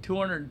 actually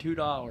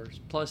 $202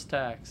 plus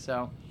tax.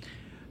 So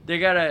they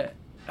got a,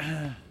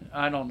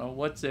 I don't know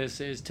what this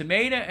is.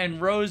 Tomato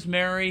and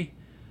rosemary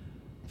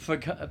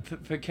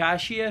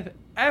focaccia.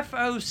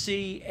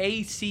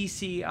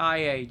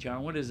 Focaccia,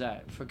 John. What is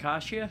that?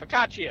 Focaccia?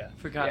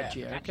 Focaccia.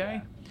 Yeah,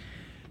 okay.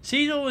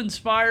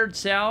 Seasonal-inspired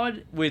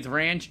salad with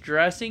ranch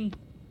dressing.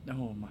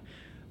 Oh, my.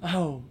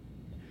 Oh,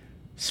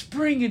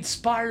 spring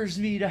inspires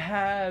me to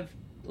have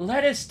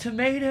lettuce,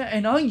 tomato,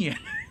 and onion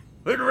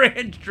with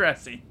ranch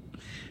dressing.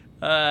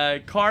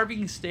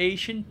 Carving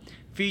station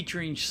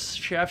featuring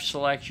chef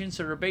selections.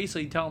 So they're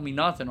basically telling me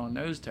nothing on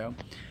those two.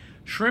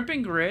 Shrimp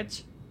and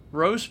grits,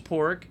 roast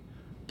pork,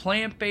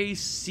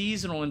 plant-based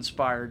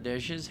seasonal-inspired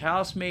dishes,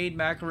 house-made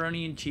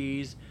macaroni and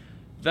cheese,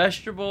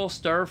 vegetable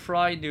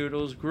stir-fried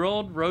noodles,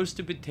 grilled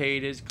roasted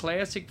potatoes,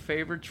 classic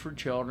favorites for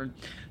children.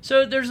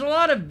 So there's a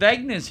lot of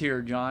vagueness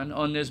here, John,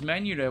 on this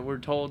menu that we're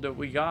told that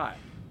we got.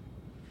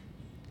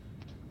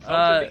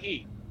 Something to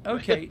eat.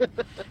 Okay.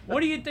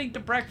 What do you think the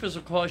breakfast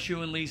will cost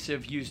you and Lisa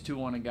if you two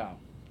want to go?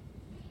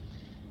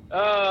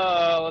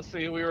 Let's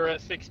see. We were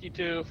at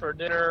 62 for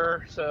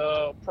dinner,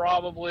 so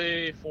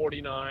probably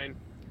 49.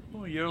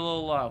 Oh, you're a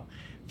little low.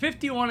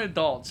 51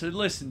 adults. So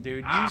listen,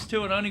 dude, used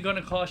to it only going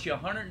to cost you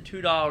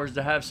 $102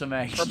 to have some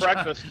eggs. For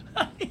breakfast.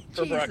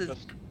 For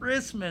breakfast.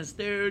 Christmas,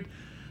 dude.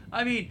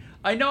 I mean,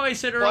 I know I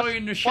said earlier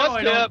in the show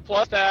plus tip,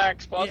 plus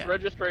tax, plus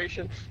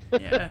registration.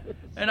 Yeah,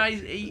 and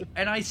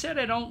I said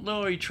I don't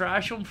really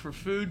trash them for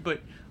food,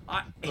 but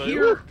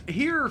here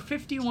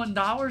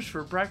 $51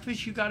 for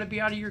breakfast. You got to be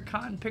out of your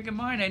cotton picking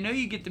mind. I know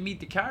you get to meet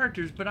the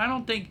characters, but I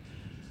don't think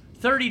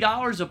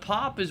 $30 a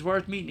pop is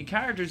worth meeting the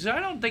characters.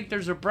 I don't think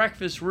there's a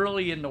breakfast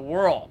really in the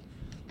world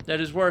that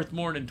is worth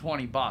more than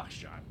 $20,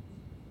 John.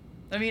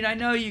 I mean, I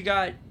know you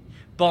got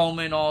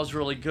Bowman, all's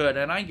really good,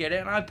 and I get it,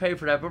 and I pay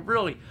for that, but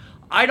really,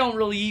 I don't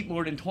really eat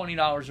more than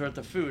 $20 worth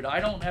of food. I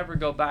don't ever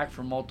go back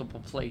for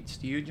multiple plates.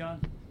 Do you,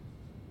 John?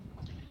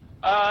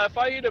 If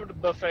I eat at a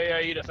buffet,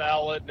 I eat a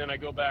salad, and then I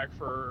go back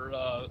for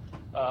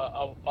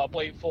a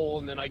plate full,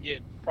 and then I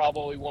get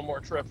probably one more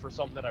trip for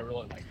something that I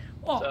really like.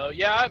 Well, so,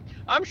 yeah,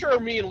 I'm sure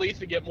me and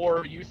Lisa get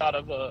more use out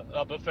of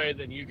a buffet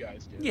than you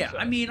guys do. Yeah, so.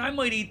 I mean, I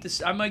might eat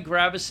this. I might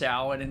grab a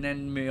salad and then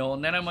a meal,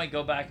 and then I might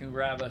go back and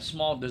grab a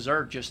small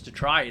dessert just to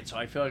try it, so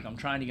I feel like I'm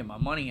trying to get my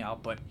money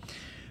out, but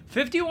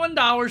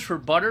 $51 for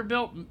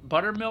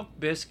buttermilk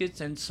biscuits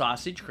and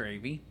sausage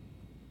gravy,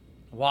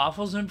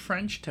 waffles and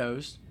French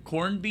toast,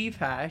 corned beef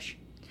hash,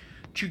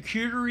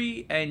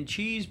 charcuterie and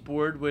cheese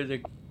board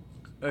with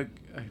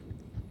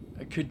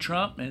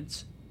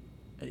accoutrements.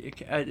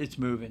 It's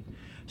moving.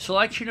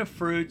 Selection of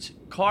fruits,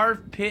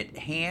 carved pit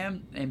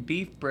ham and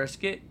beef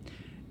brisket,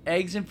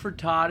 eggs and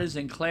frittatas,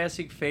 and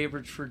classic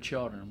favorites for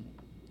children.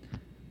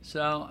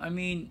 So, I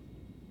mean,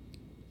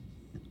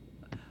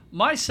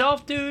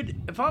 myself,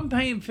 dude, if I'm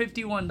paying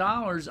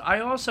 $51,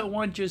 I also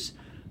want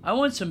I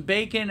want some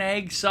bacon,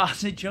 eggs,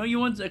 sausage. You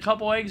want a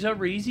couple eggs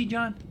over easy,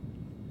 John?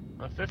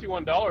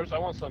 $51, I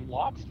want some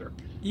lobster.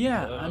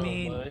 Yeah, I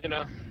mean,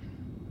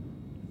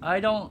 I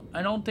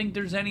don't think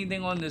there's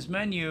anything on this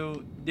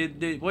menu.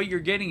 What you're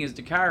getting is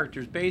the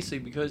characters, basically,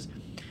 because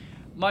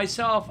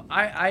myself,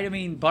 I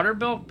mean,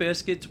 buttermilk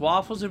biscuits,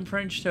 waffles and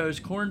French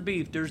toast, corned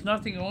beef. There's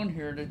nothing on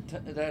here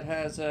that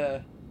has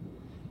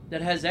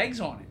eggs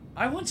on it.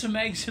 I want some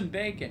eggs and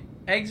bacon.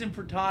 Eggs and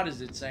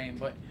frittatas, it's saying,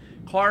 but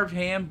carved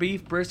ham,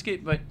 beef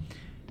brisket, but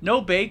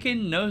no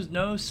bacon,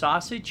 no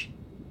sausage.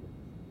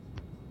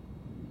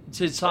 It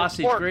said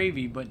sausage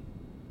gravy, but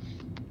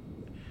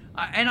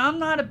and I'm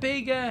not a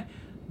big.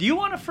 Do you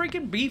want a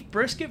freaking beef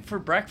brisket for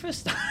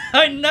breakfast?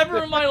 I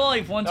never in my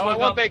life once woke up. I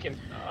want bacon.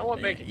 I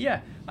want bacon.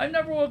 Yeah, I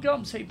never woke up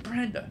and say,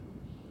 Brenda,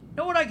 you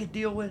know what I could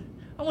deal with?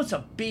 I want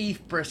some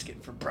beef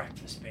brisket for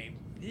breakfast, babe.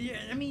 Yeah,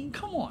 I mean,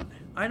 come on.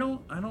 I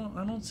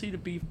don't see the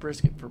beef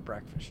brisket for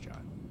breakfast,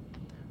 John.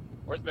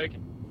 Where's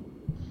bacon?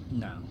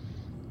 No.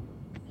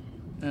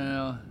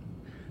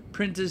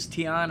 Princess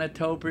Tiana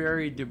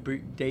Topiary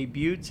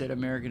debuts at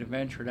American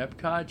Adventure at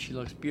Epcot. She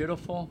looks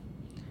beautiful.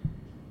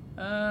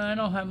 I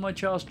don't have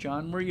much else,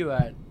 John. Where you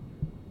at?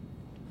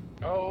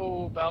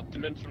 Oh, about 2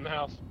 minutes from the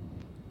house.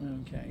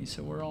 Okay,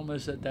 so we're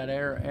almost at that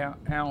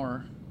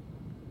hour.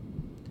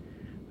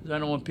 I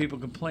don't want people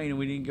complaining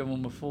we didn't give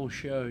them a full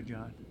show,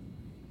 John.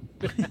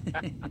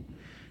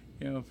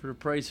 For the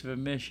price of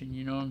admission,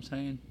 you know what I'm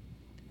saying?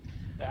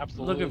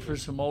 Absolutely. Looking for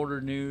some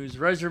older news.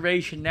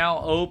 Reservation now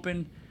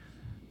open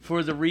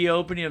for the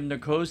reopening of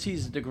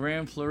Nicosi's at the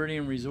Grand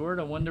Floridian Resort.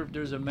 I wonder if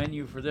there's a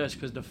menu for this,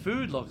 because the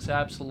food looks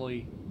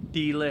absolutely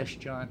delish,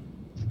 John.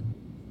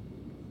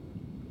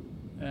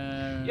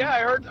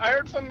 Yeah, I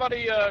heard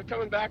somebody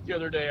coming back the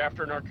other day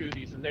after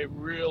Narcoossee's, and they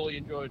really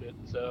enjoyed it.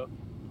 So,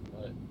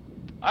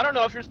 I don't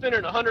know if you're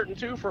spending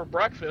 102 for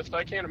breakfast.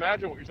 I can't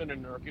imagine what you're spending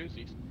in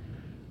Narcoossee's.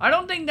 I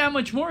don't think that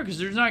much more because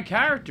there's not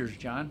characters,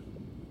 John.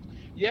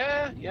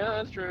 Yeah,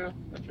 that's true.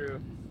 That's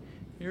true.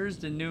 Here's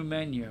the new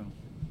menu.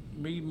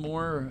 Read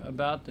more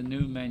about the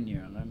new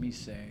menu. Let me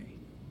see.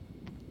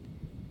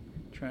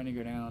 Trying to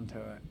go down to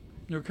it.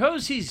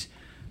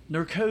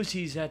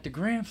 Narcoossee's at the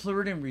Grand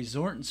Floridian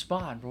Resort and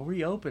Spa will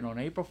reopen on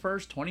April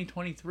 1st,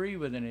 2023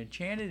 with an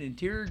enchanted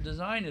interior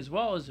design as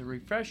well as a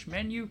refreshed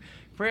menu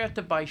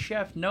crafted by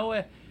Chef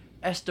Noah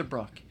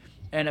Estabrook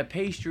and a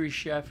pastry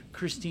chef,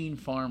 Christine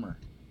Farmer.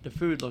 The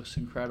food looks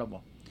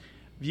incredible.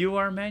 View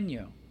our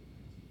menu.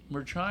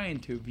 We're trying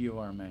to view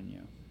our menu.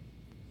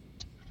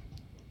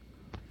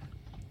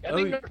 I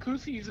think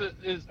Narcoossee's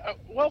is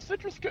well,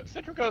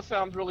 Citrico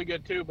sounds really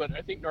good too, but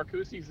I think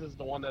Narcoossee's is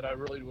the one that I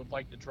really would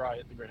like to try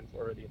at the Grand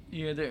Floridian.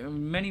 Yeah,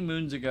 many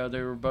moons ago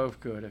they were both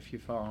good, if you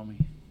follow me.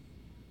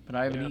 But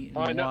I haven't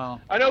eaten in a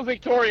while. I know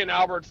Victoria and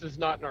Albert's is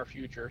not in our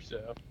future,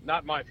 so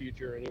not my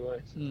future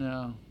anyways.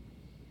 No.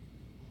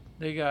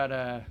 They got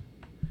I'm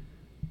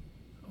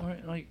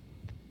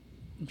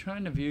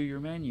trying to view your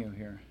menu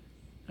here.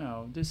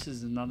 Oh, this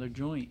is another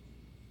joint.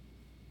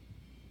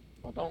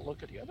 Well, don't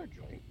look at the other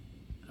joint.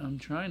 I'm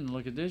trying to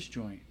look at this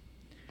joint.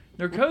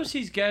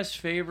 Narcoossee's guest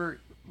favorite,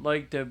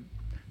 like the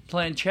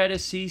pancetta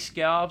sea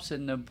scallops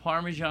and the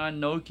Parmesan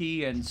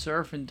gnocchi and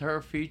surf and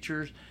turf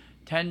features,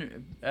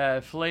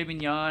 filet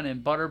mignon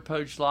and butter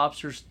poached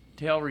lobster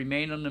tail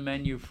remain on the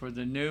menu for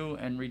the new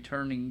and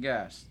returning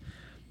guests.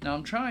 Now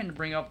I'm trying to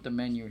bring up the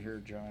menu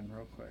here, John,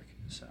 real quick.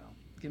 So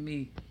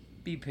be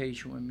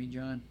patient with me,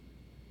 John.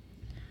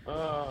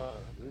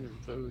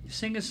 Food.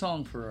 Sing a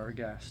song for our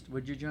guest,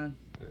 would you, John?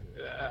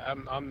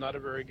 I'm not a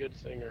very good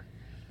singer.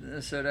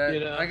 So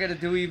that I got to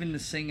do even the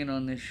singing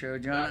on this show,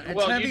 John. It's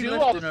well, heavy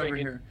lifting over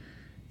here.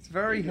 It's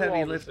very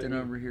heavy lifting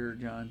over here,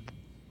 John.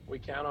 We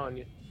count on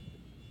you.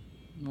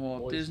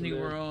 Walt Disney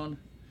World.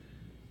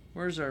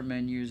 Where's our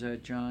menus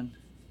at, John?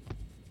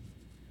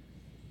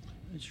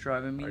 It's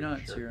driving me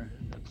nuts here.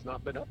 It's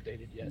not been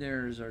updated yet.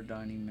 There's our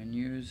dining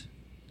menus.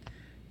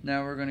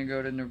 Now we're gonna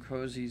go to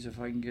Narcoossee's if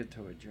I can get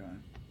to it,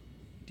 John.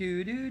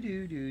 Do do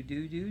do do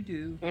do do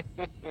do.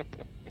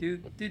 Do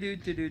do do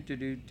do do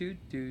do do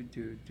do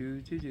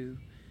do do do.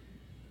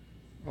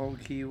 Old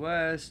Key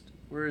West.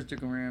 Where's the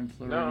Grand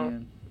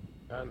Floridian?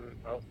 No.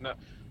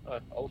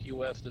 Old Key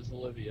West is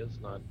Olivia's,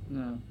 not.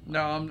 No.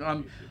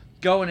 I'm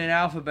going in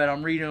alphabet.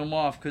 I'm reading them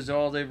off because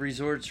all the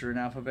resorts are in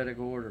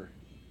alphabetical order.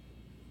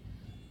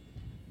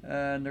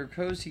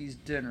 Narcoossee's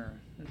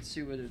dinner. Let's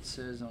see what it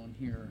says on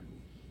here.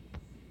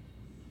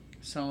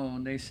 Some of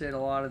them, they said a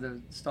lot of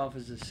the stuff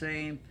is the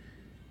same.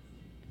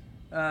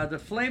 The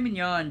filet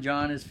mignon,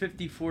 John, is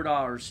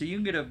 $54. So you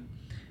can get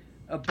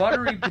a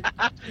buttery...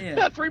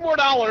 yeah. $3 more,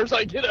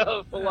 I get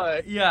a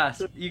filet.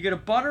 Yes, you get a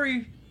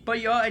buttery...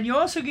 and you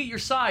also get your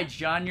sides,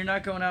 John. You're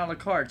not going out of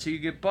the cart. So you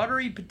get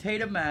buttery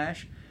potato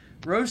mash,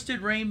 roasted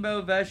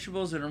rainbow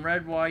vegetables, and a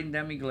red wine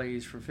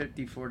demi-glaze for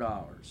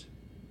 $54.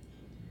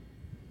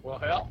 Well,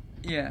 hell.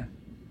 Yeah.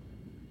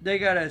 They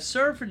got a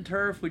surf and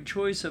turf with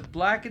choice of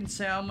blackened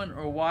salmon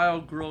or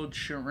wild grilled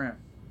shrimp.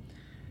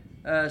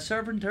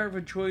 Surf and turf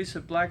with choice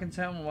of blackened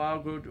salmon,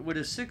 wild grilled, with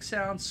a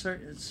 6-ounce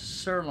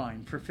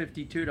sirloin for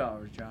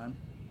 $52, John.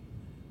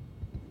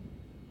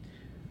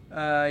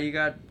 You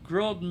got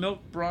grilled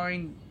milk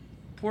brine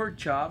pork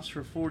chops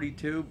for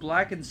 $42,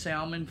 blackened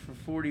salmon for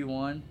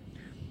 $41.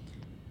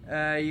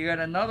 You got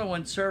another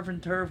one, surf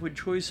and turf with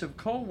choice of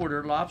cold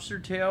water lobster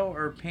tail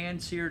or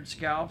pan-seared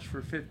scallops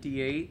for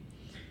 $58.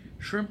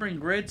 Shrimp and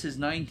grits is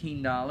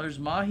 $19.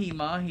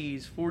 Mahi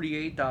is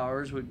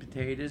 $48 with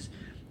potatoes.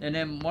 And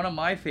then one of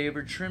my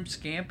favorites, shrimp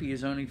scampi,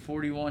 is only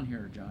 $41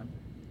 here, John.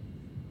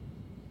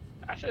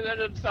 Actually, that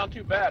doesn't sound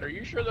too bad. Are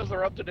you sure those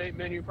are up-to-date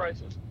menu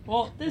prices?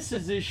 Well, this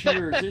is this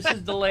year's. This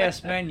is the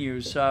last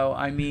menu, so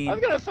I mean... I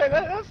was going to say,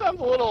 that sounds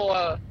a little...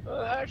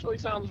 actually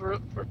sounds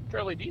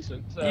fairly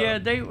decent. So. Yeah,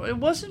 it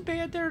wasn't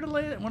bad there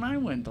when I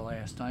went the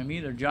last time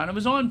either, John. It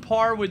was on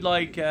par with,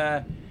 like,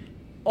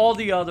 all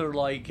the other,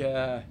 like...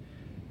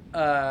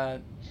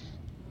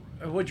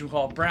 what you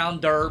call it, Brown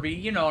Derby,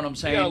 you know what I'm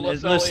saying? Yeah, Le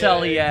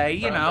Cellier,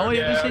 you know,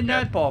 it was in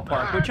that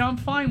ballpark, which I'm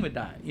fine with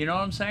that. You know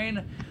what I'm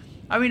saying?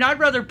 I mean, I'd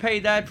rather pay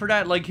that for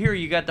that. Like here,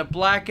 you got the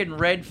black and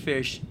red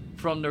fish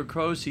from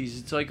Narcoossee's.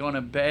 It's like on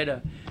a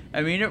bed.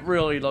 I mean, it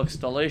really looks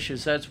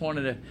delicious. That's one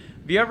of the...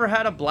 Have you ever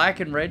had a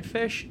black and red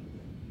fish?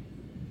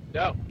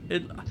 No.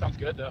 It sounds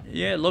good, though.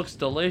 Yeah, it looks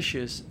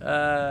delicious.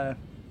 They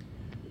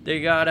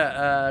got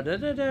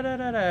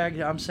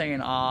a... I'm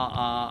saying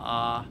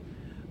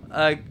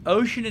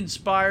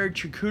ocean-inspired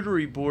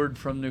charcuterie board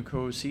from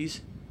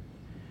Narcoossee's.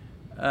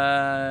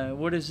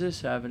 What does this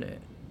have in it?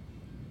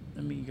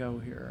 Let me go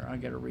here. I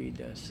gotta read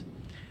this.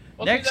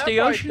 Well, Next, see,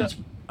 the oceans...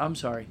 I'm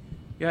sorry.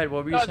 Go ahead,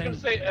 what were you saying? I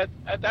was going to say,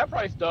 at that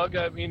price, Doug,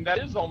 I mean, that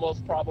is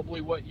almost probably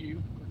what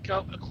you...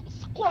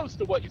 close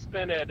to what you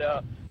spend at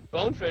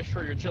Bonefish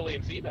for your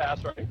Chilean sea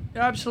bass, right?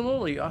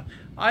 Absolutely.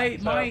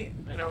 It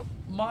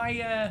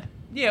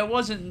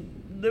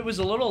wasn't... It was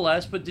a little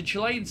less, but the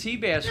Chilean sea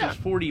bass was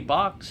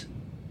 $40.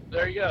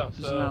 There you go.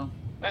 So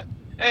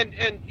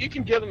And you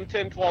can give them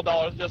 $10,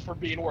 $12 just for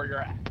being where you're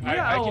at.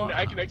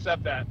 I can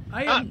accept that.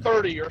 Not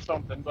 30 or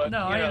something, but no,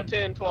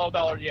 $10,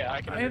 $12. Yeah,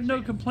 I can. I have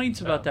no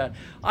complaints about that.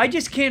 I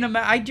just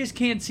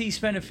can't see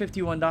spending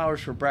 $51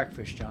 for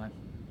breakfast, John.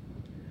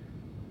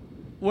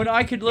 When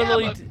I could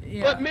literally.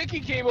 But Mickey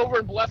came over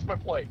and blessed my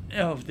plate.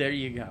 Oh, there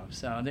you go.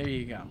 So there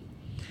you go.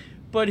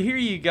 But here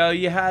you go.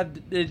 You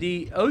have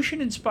the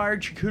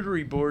ocean-inspired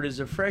charcuterie board is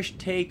a fresh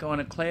take on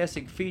a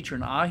classic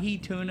featuring ahi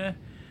tuna,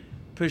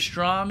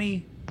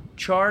 pastrami,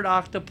 charred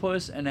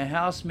octopus, and a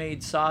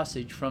house-made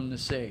sausage from the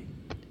sea.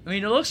 I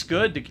mean, it looks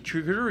good. The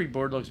charcuterie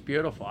board looks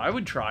beautiful. I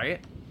would try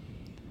it.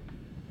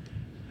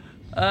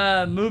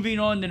 Moving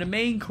on to the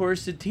main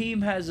course, the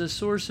team has a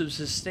source of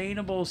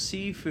sustainable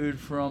seafood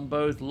from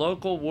both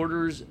local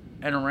waters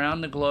and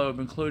around the globe,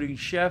 including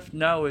Chef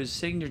Noah's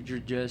signature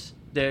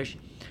dish,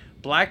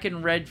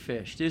 blackened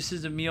redfish. This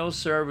is a meal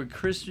served with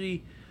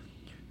crispy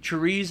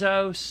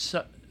chorizo,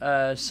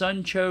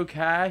 sunchoke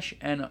hash,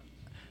 and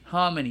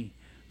hominy,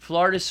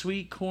 Florida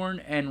sweet corn,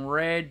 and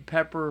red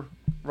pepper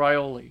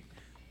aioli.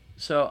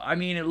 So, I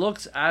mean, it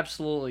looks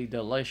absolutely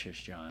delicious,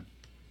 John.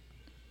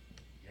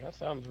 Yeah, that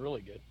sounds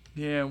really good.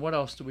 Yeah, what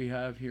else do we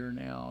have here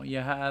now? You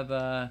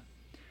have,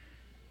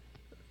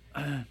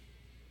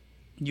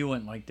 you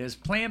wouldn't like this.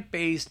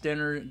 Plant-based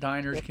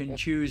diners can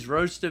choose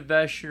roasted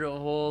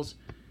vegetables,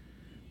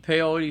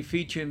 peyote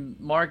featuring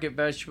market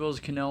vegetables,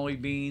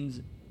 cannoli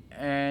beans,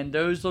 and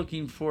those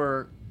looking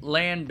for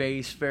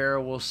land-based fare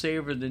will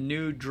savor the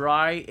new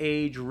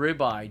dry-aged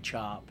ribeye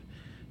chop.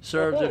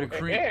 Served with a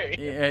cream. Hey.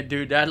 Yeah,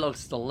 dude, that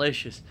looks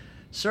delicious.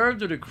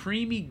 Served with a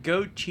creamy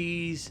goat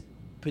cheese,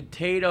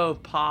 potato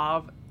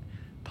pave,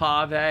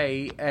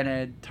 and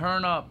a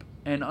turnip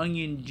and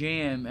onion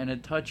jam, and a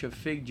touch of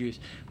fig juice.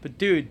 But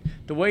dude,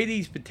 the way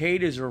these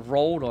potatoes are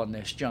rolled on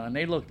this, John,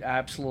 they look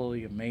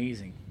absolutely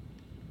amazing.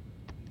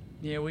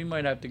 Yeah, we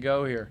might have to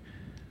go here.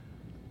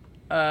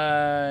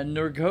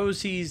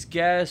 Norcosi's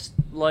guest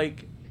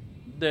like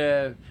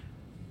the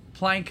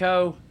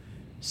planko,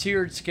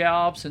 seared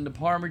scallops, and the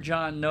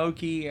Parmesan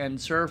gnocchi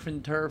and surf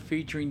and turf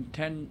featuring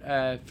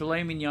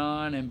filet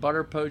mignon and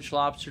butter poached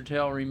lobster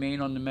tail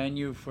remain on the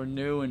menu for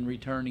new and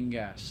returning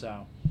guests.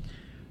 So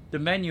the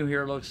menu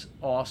here looks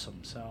awesome.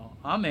 So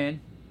I'm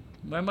in.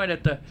 I might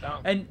have to.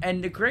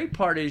 And the great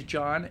part is,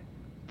 John,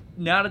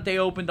 now that they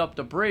opened up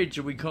the bridge,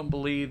 we couldn't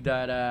believe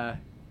that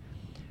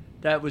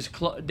that was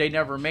they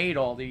never made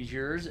all these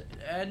years.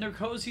 And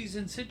Norcosi's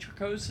in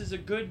Citricos is a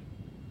good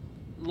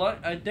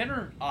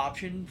dinner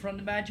option from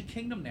the Magic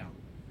Kingdom now.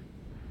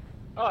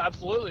 Oh,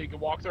 absolutely. You can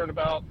walk there in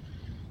about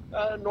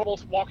normal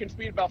walking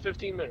speed, about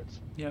 15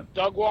 minutes. Yep.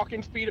 Dog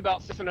walking speed,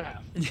 about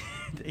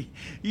 6.5.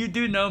 You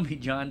do know me,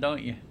 John,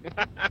 don't you?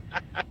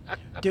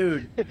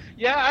 Dude.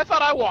 Yeah, I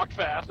thought I walked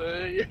fast.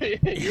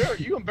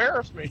 You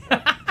embarrassed me.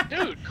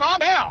 Dude, calm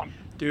down.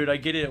 Dude, I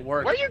get it at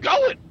work. Where are you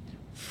going?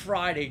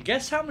 Friday.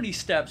 Guess how many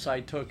steps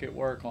I took at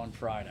work on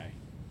Friday?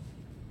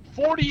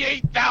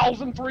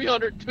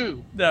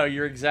 48,302. No,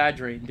 you're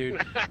exaggerating,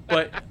 dude.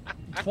 But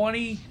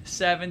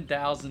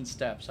 27,000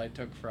 steps I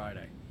took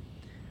Friday.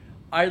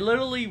 I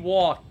literally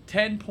walked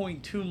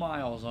 10.2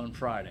 miles on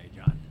Friday,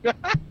 John.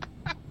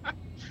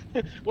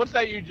 What's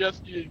that? You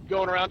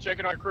going around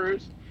checking out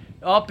crews?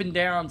 Up and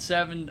down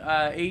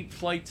 8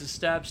 flights of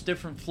steps,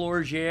 different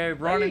floors. Yeah,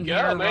 running there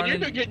you go, here,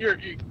 man. running. You're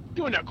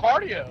doing that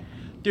cardio.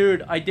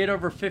 Dude, I did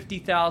over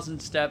 50,000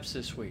 steps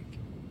this week.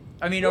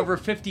 I mean, over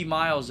 50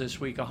 miles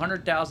this week.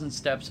 100,000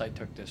 steps I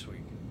took this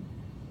week.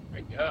 There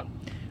you go.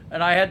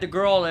 And I had the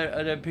girl,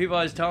 the people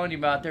I was telling you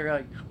about, they're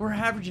like, we're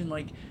averaging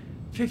like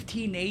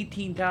 15 to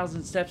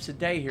 18,000 steps a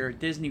day here at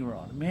Disney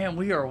World. Man,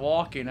 we are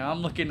walking.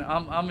 I'm at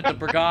the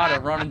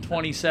Borgata running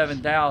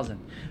 27,000.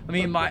 I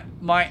mean, my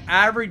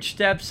average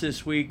steps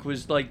this week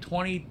was like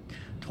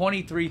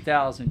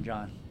 23,000,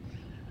 John.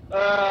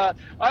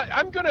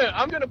 I'm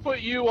gonna put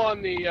you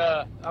on the.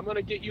 I'm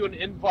gonna get you an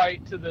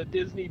invite to the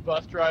Disney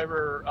bus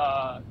driver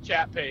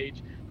chat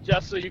page,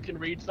 just so you can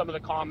read some of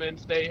the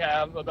comments they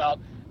have about.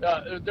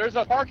 There's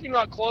a parking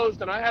lot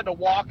closed, and I had to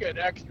walk an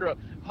extra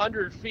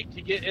 100 feet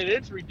to get, and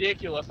it's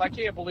ridiculous. I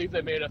can't believe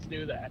they made us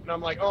do that. And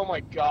I'm like, oh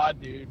my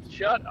god, dude,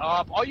 shut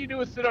up! All you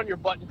do is sit on your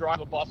butt and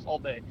drive a bus all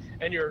day,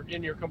 and you're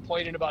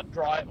complaining about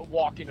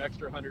walking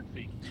extra 100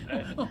 feet.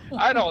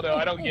 I don't know.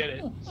 I don't get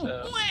it.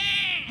 So.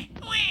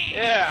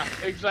 Yeah,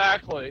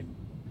 exactly.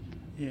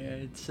 Yeah,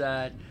 it's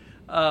sad.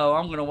 Oh,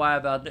 I'm gonna lie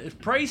about that.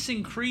 Price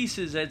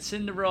increases at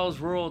Cinderella's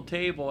royal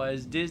table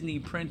as Disney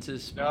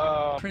princesses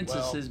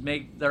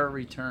make their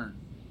return.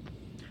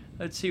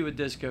 Let's see what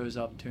this goes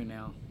up to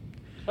now.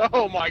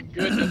 Oh my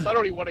goodness, I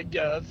don't even want to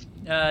guess.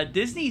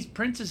 Disney's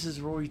princesses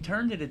will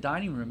return to the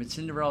dining room at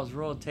Cinderella's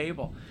royal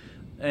table,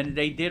 and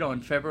they did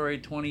on February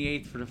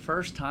 28th for the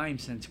first time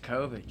since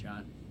COVID,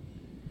 John.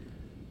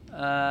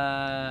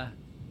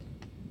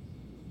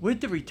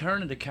 With the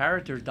return of the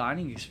character's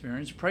dining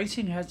experience,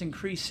 pricing has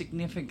increased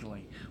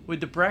significantly.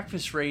 With the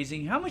breakfast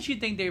raising, how much do you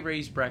think they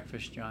raised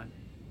breakfast, John?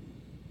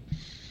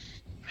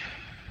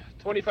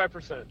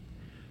 25%.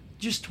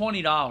 Just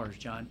 $20,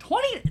 John.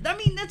 I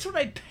mean, that's what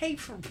I pay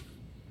for.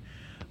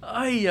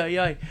 Ay, ay,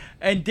 ay.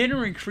 And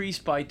dinner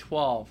increased by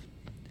 12.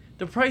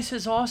 The price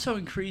has also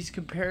increased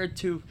compared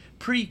to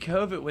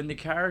pre-COVID when the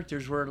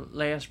characters were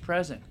last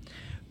present.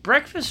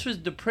 Breakfast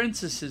with the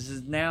Princesses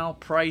is now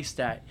priced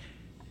at,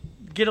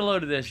 get a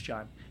load of this,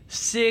 John,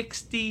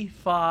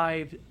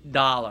 $65.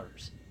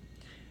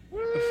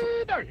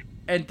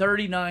 And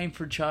 $39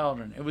 for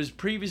children. It was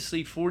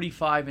previously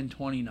 $45 and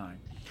 $29.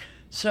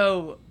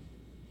 So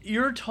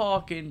you're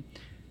talking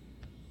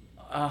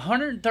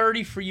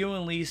 $130 for you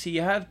and Lisa.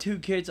 You have 2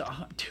 kids,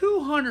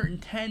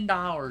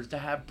 $210 to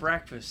have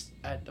breakfast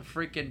at the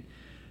freaking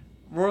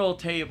royal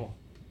table.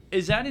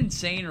 Is that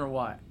insane or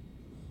what?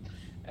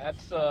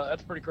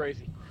 That's pretty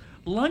crazy.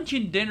 Lunch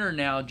and dinner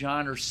now,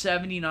 John, are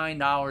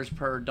 $79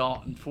 per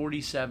adult and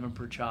 $47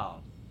 per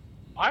child.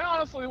 I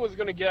honestly was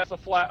going to guess a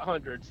flat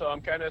 100, so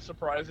I'm kind of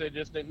surprised they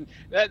just didn't.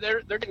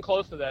 They're getting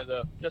close to that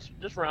though.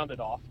 Just round it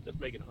off. Just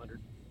make it 100.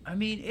 I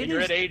mean,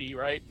 you're at 80,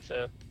 right?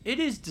 So it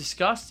is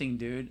disgusting,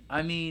 dude.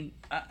 I mean,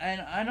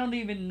 and I don't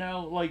even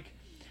know. Like,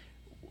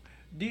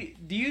 do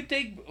you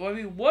think? I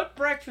mean, what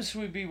breakfast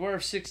would be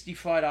worth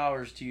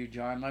 $65 to you,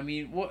 John? I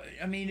mean, what?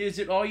 I mean, is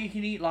it all you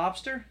can eat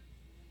lobster?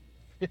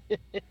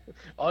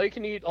 All you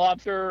can eat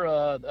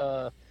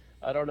lobster.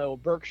 I don't know,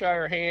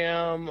 Berkshire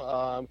ham,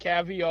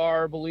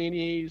 caviar,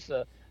 Bellinis.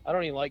 I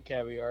don't even like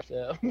caviar.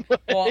 So.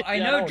 Well, I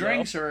know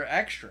drinks are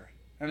extra.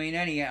 I mean,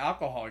 any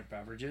alcoholic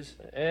beverages.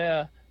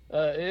 Yeah.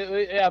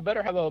 I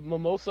better have a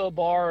mimosa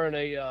bar and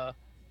a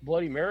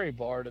Bloody Mary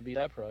bar to be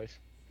that price.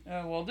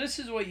 Well, this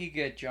is what you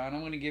get, John. I'm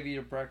going to give you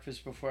the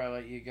breakfast before I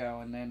let you go,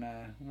 and then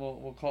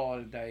we'll call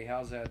it a day.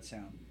 How's that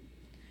sound?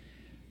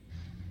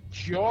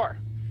 Sure.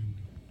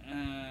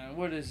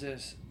 What is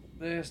this?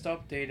 Last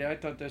update. I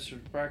thought this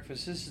was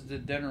breakfast. This is the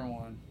dinner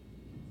one.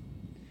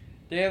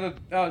 They have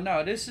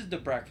this is the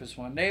breakfast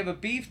one. They have a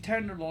beef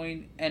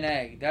tenderloin and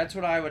egg. That's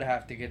what I would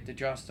have to get to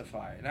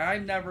justify it.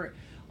 And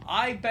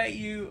I bet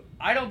you,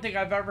 I don't think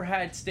I've ever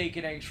had steak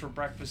and eggs for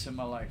breakfast in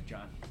my life,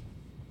 John.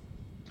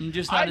 I'm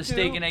just not a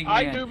steak and egg man.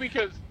 I do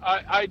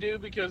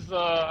because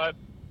I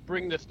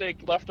bring the steak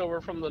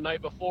leftover from the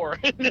night before,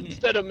 and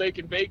instead of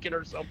making bacon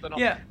or something,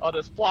 I'll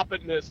just plop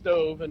it in the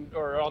stove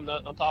or on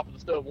top of the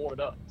stove, warm it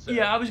up. So.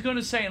 Yeah, I was going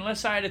to say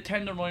unless I had a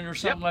tenderloin or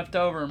something left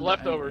over.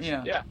 Leftovers.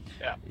 Yeah.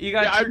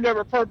 I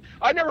never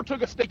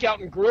took a steak out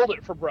and grilled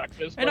it for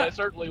breakfast, but I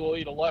certainly will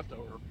eat a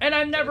leftover. And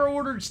I've never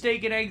ordered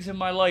steak and eggs in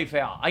my life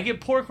out. I get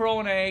pork roll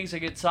and eggs. I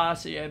get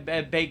sausage,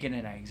 bacon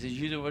and eggs. It's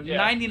usually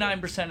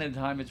 99% of the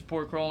time it's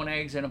pork roll and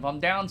eggs, and if I'm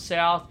down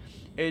south,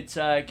 it's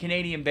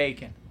Canadian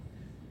bacon.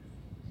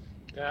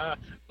 I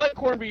like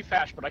corned beef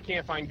hash, but I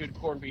can't find good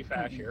corned beef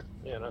hash here.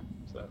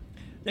 So.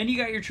 Then you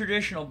got your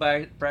traditional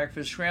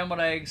breakfast: scrambled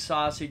eggs,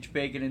 sausage,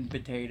 bacon, and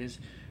potatoes.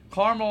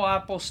 Caramel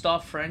apple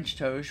stuffed French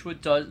toast,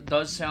 which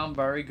does sound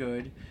very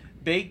good.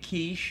 Baked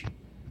quiche,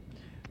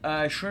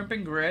 shrimp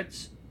and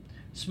grits,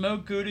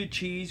 smoked Gouda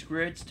cheese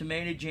grits,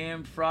 tomato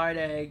jam, fried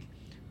egg,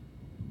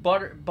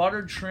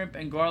 buttered shrimp,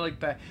 and garlic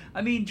back.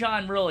 I mean,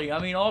 John, really. I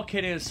mean, all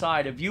kidding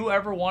aside, have you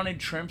ever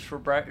wanted shrimp for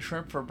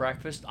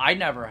breakfast? I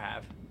never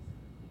have.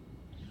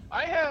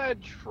 I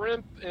had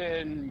shrimp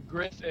and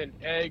grits and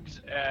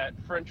eggs at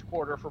French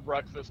Quarter for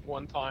breakfast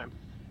one time,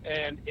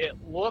 and it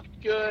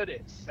looked good.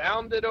 It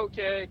sounded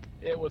okay.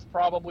 It was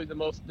probably the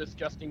most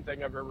disgusting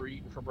thing I've ever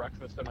eaten for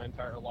breakfast in my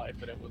entire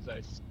life, and it was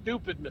a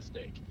stupid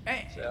mistake.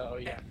 So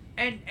yeah.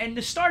 And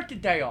to start the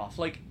day off,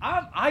 like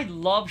I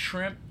love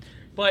shrimp,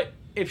 but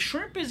if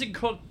shrimp isn't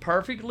cooked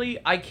perfectly,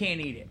 I can't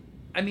eat it.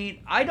 I mean,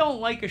 I don't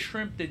like a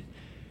shrimp that.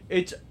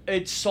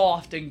 It's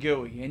soft and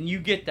gooey, and you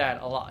get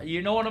that a lot.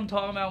 You know what I'm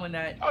talking about when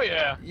that? Oh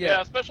yeah.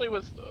 Especially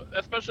with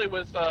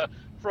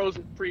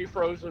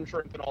pre-frozen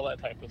shrimp and all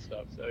that type of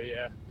stuff. So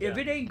yeah. If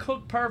it ain't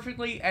cooked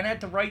perfectly and at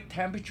the right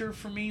temperature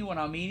for me when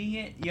I'm eating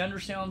it, you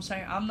understand what I'm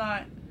saying? I'm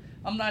not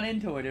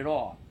into it at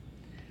all.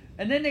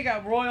 And then they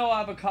got royal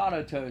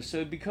avocado toast.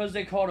 So because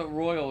they called it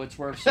royal, it's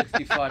worth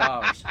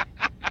 $65.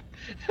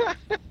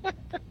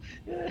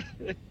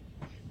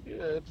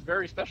 It's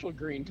very special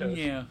green toast.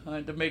 Yeah, I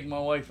had to make my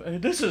wife.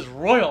 This is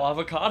royal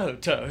avocado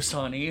toast,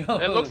 honey. It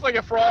looks like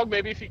a frog.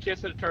 Maybe if you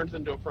kiss it, it turns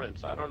into a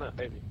prince. I don't know.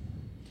 Maybe.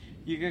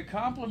 You get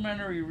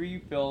complimentary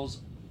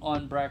refills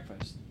on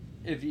breakfast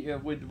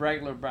with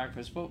regular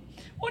breakfast. But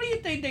what do you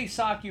think they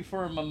sock you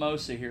for a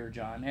mimosa here,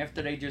 John?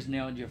 After they just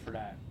nailed you for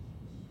that.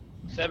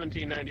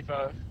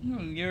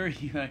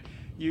 $17.95.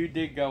 You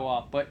did go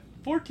up, but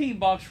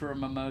 $14 for a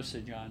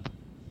mimosa, John.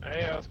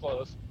 Yeah, that's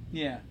close.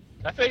 Yeah.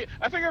 I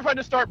figure if I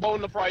just start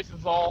blowing the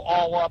prices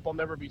all up, I'll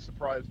never be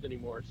surprised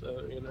anymore.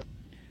 So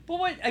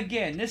But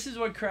again, this is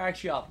what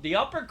cracks you up. The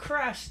upper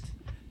crust,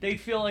 they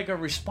feel like are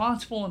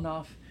responsible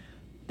enough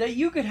that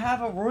you could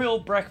have a royal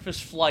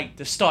breakfast flight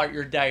to start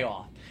your day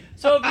off.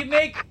 So if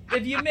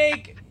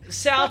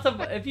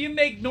you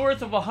make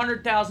north of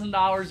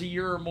 $100,000 a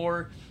year or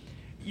more,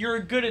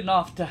 you're good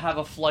enough to have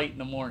a flight in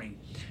the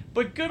morning.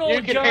 But good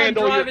old John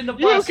driving the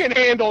bus. You can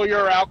handle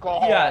your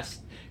alcohol. Yes.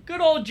 Good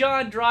old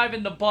John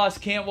driving the bus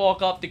can't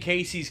walk up to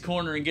Casey's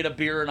Corner and get a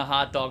beer and a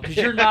hot dog because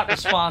you're not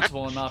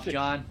responsible enough,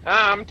 John.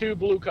 I'm too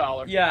blue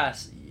collar.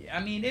 Yes. I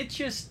mean, it's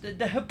just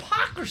the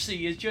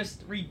hypocrisy is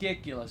just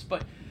ridiculous.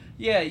 But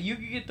yeah, you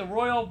can get the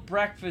Royal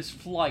Breakfast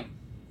Flight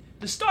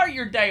to start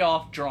your day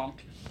off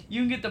drunk.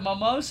 You can get the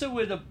mimosa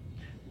with a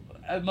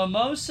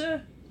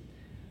mimosa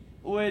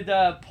with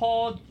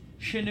Paul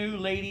Chenu,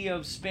 Lady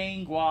of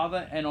Spain,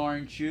 guava and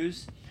orange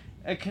juice,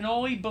 a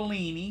canola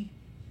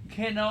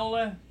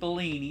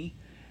Bellini,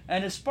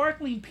 and a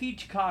sparkling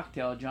peach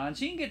cocktail, John.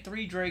 So you can get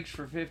 3 drinks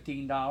for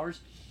 $15.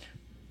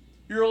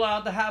 You're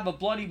allowed to have a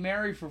Bloody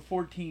Mary for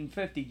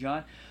 $14.50,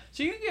 John.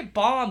 So you can get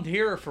bombed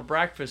here for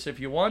breakfast if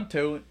you want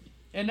to,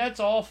 and that's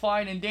all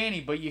fine and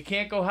dandy, but you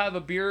can't go have a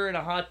beer and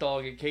a hot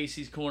dog at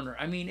Casey's Corner.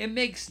 I mean, it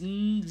makes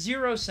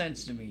 0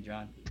 sense to me,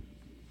 John.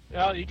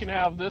 Yeah, you can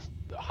have this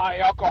high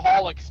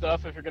alcoholic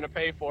stuff if you're going to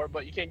pay for it,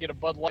 but you can't get a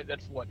Bud Light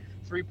that's,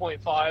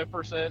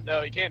 3.5%?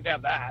 No, you can't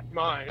have that.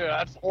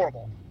 That's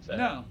horrible. So.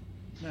 No.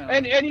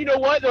 And you know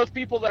what? Those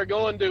people that are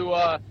going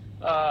to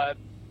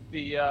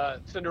the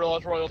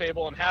Cinderella's Royal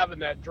Table and having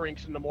that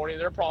drinks in the morning,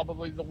 they're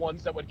probably the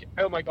ones that would get,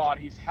 oh my God,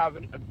 he's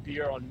having a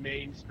beer on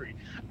Main Street.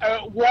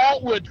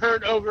 Walt would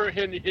turn over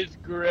in his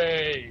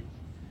grave.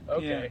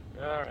 Okay,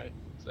 yeah. All right,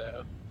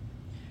 so.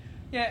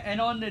 Yeah,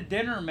 and on the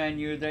dinner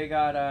menu, they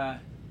got,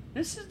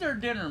 this is their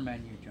dinner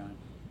menu, John.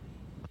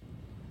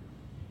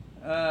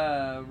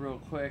 Real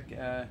quick,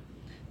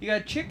 you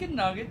got chicken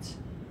nuggets,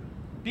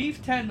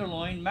 beef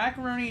tenderloin,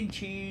 macaroni and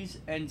cheese,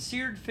 and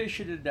seared fish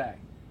of the day.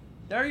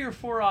 There are your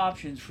 4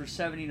 options for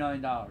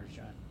 $79,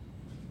 John.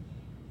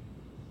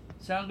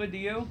 Sound good to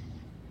you?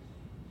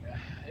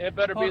 It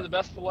better be the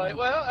best filet.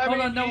 Well, I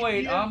mean,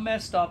 wait. I'm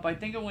messed up. I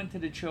think I went to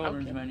the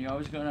children's menu.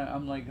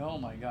 I'm like, oh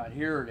my God,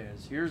 here it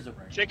is. Here's the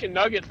break. Chicken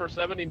nugget for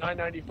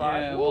 $79.95.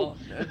 Yeah, well,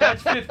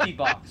 that's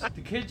 $50.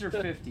 The kids are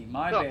 $50.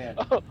 My bad.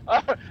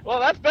 Well,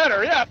 that's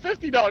better. Yeah,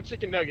 $50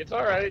 chicken nuggets.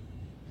 All right.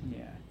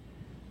 Yeah.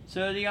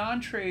 So the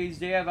entrees,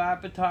 they have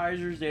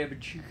appetizers. They have a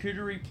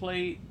charcuterie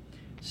plate,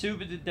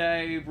 soup of the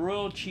day,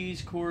 royal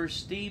cheese course,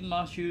 steamed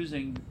mushrooms,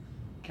 and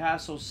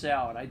castle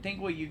salad. I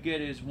think what you get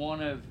is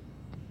one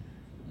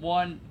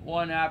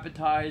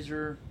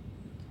appetizer,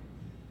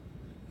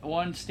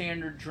 one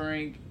standard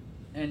drink,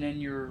 and then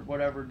your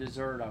whatever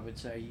dessert, I would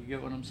say. You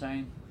get what I'm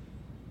saying?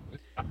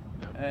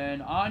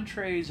 And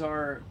entrees they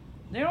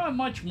don't have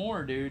much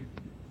more, dude.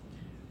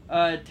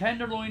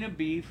 Tenderloin of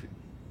beef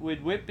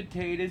with whipped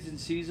potatoes and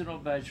seasonal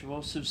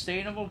vegetables,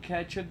 sustainable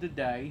catch of the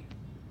day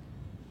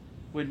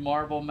with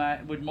marble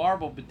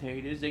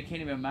potatoes. They can't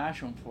even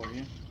mash them for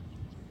you.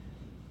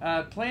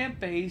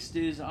 Plant-based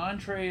is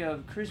entree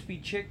of crispy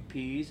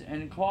chickpeas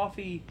and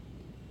coffee.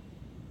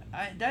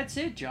 That's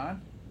it,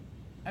 John.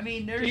 I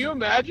mean, Can you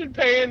imagine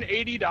paying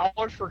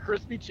 $80 for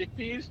crispy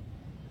chickpeas?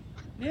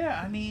 Yeah,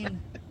 I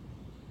mean...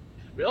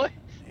 Really?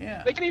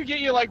 Yeah. They can even get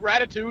you like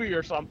ratatouille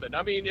or something.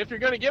 I mean, if you're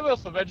going to give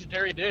us a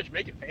vegetarian dish,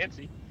 make it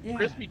fancy. Yeah.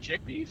 Crispy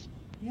chickpeas?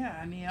 Yeah,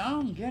 I mean, I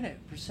don't get it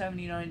for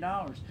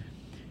 $79.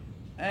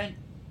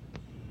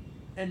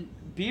 And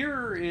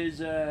beer is,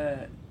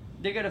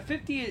 they got a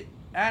 50th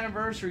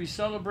anniversary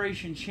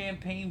celebration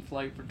champagne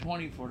flight for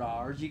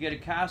 $24. You get a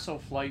castle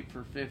flight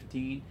for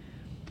 $15.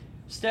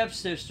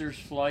 Stepsisters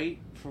flight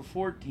for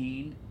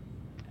 $14.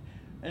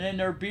 And then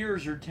their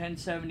beers are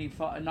 $9 to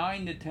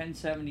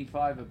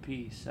 $10.75 a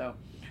piece. So,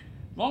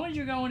 as long as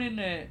you're going in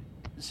the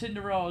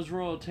Cinderella's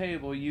Royal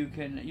Table,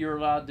 you're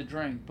allowed to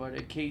drink, but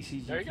at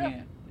Casey's you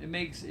can't. It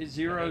makes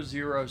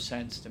 0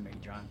 sense to me,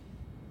 John.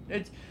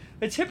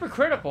 It's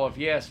hypocritical if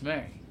you ask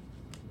me.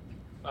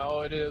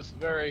 Oh, it is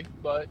very,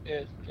 but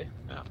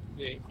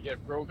you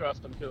grow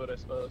accustomed to it, I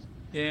suppose.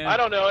 Yeah. I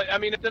don't know. I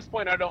mean, at this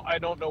point, I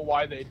don't know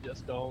why they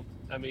just don't.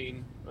 I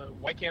mean,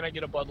 why can't I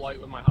get a Bud Light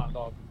with my hot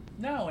dog?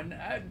 No, and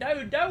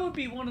that would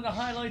be one of the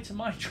highlights of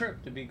my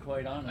trip, to be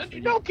quite honest.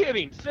 No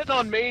kidding. Sitting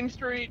on Main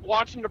Street,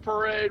 watching the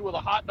parade with a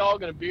hot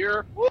dog and a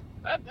beer. Whoop,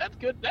 that's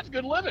good. That's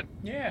good living.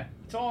 Yeah,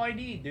 it's all I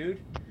need,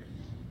 dude.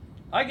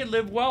 I could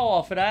live well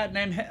off of that, and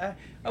then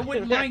I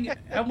wouldn't mind.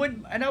 I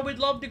would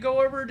love to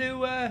go over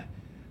to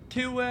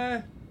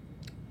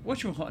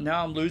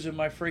now I'm losing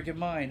my freaking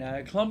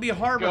mind. Columbia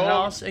Harbor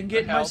House and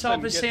get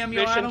myself a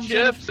Samuel Adams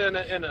chips and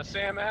a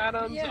Sam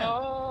Adams. Yeah.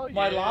 Oh, yeah.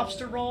 My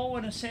lobster roll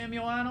and a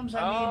Samuel Adams.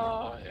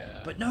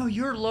 Yeah. But no,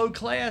 you're low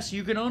class.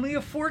 You can only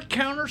afford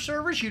counter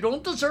service. You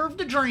don't deserve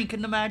to drink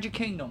in the Magic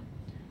Kingdom.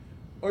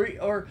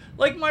 Or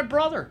like my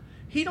brother.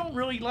 He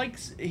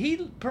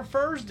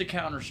prefers the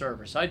counter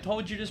service. I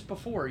told you this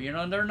before. You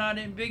know, they're not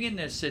big in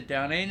this sit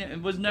down.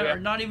 It was never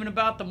not even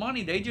about the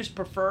money. They just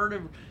prefer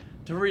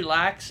to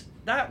relax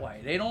that way.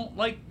 They don't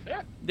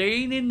they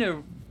ain't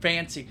into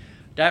fancy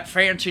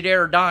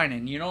there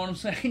dining. You know what I'm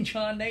saying,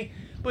 John?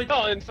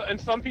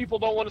 And some people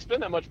don't want to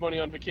spend that much money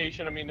on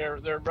vacation. I mean,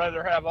 they'd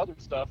rather have other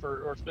stuff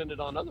or spend it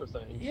on other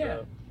things. Yeah,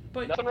 so,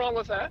 but nothing wrong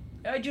with that.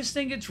 I just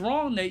think it's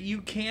wrong that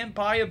you can't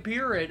buy a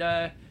beer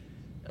at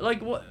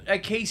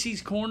at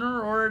Casey's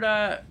Corner or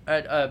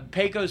at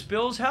Pecos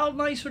Bills. How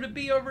nice would it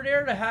be over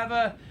there to have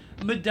a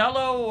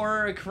Modelo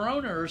or a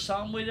Corona or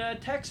something with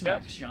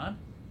Tex-Mex, John?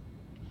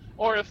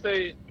 Or if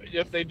they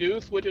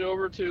do switch it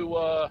over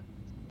to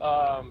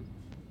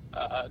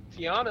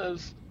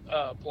Tiana's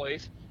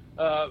place,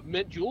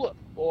 mint julep,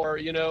 or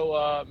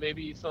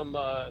maybe some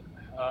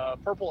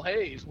purple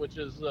haze, which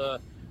is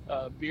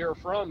beer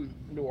from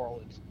New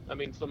Orleans. I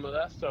mean, some of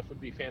that stuff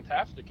would be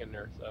fantastic in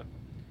there. So.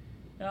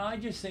 No, I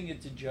just think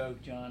it's a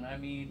joke, John. I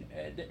mean,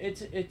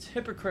 it's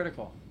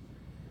hypocritical.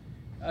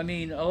 I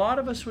mean, a lot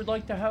of us would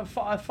like to have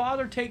a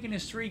father taking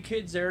his 3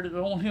 kids there to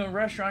only a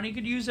restaurant. He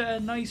could use a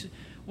nice,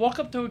 walk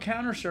up to a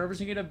counter service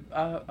and get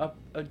a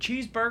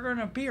cheeseburger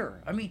and a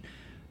beer. I mean,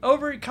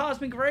 over at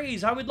Cosmic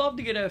Rays, I would love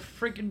to get a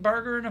freaking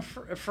burger and a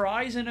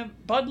fries and a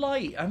Bud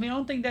Light. I mean, I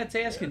don't think that's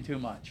asking too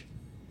much.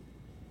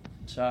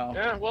 So.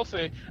 Yeah, we'll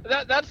see.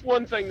 That's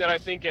one thing that I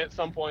think at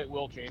some point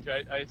will change.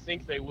 I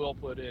think they will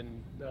put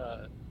in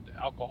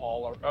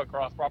alcohol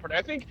across property.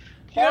 I think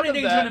the only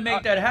thing that's going to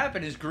make that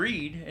happen is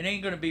greed. It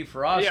ain't going to be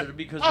for us. Yeah. It'll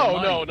be because of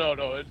money.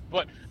 No.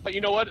 But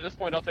you know what? At this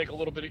point, I'll take a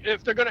little bit.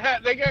 If they're going to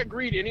they got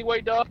greed anyway,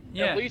 Duff.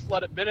 Yeah. At least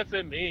let it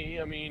benefit me.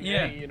 I mean,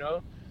 yeah. Hey,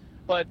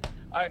 But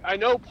I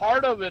know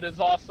part of it is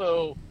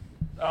also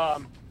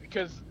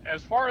because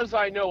as far as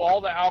I know,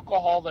 all the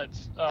alcohol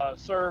that's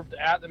served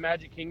at the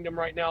Magic Kingdom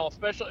right now,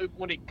 especially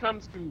when it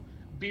comes to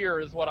beer,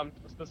 is what I'm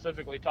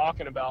specifically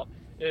talking about,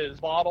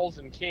 is bottles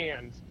and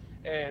cans.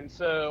 And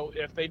so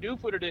if they do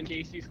put it in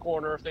Casey's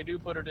Corner, if they do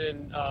put it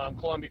in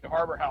Columbia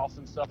Harbor House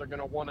and stuff, they're going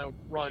to want to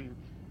run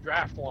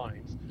draft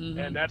lines. Mm-hmm.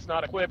 And that's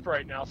not equipped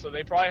right now. So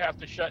they probably have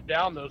to shut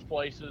down those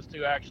places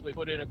to actually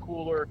put in a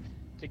cooler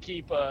to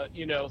keep,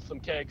 some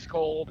kegs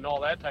cold and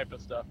all that type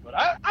of stuff. But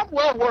I'm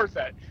well worth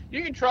that.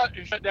 You can try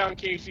to shut down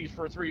Casey's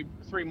for three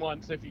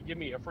months if you give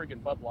me a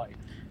freaking Bud Light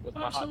with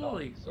my hot dog.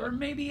 Absolutely. Or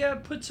maybe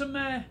put some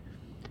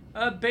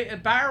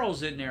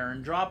barrels in there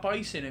and drop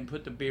ice in and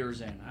put the beers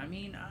in. I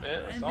mean,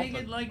 and make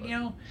it like,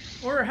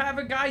 or have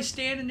a guy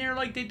standing there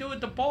like they do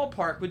at the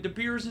ballpark with the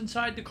beers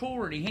inside the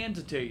cooler and he hands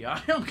it to you.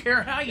 I don't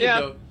care how you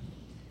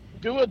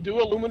do it.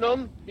 Do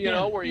aluminum,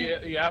 where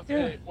you have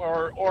to,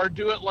 or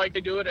do it like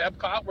they do at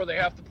Epcot where they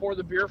have to pour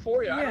the beer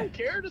for you. Yeah. I don't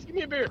care. Just give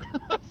me a beer.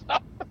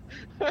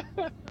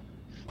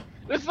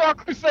 This is our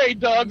crusade,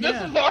 Doug.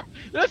 Yeah.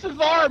 This is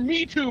our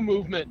Me Too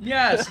movement.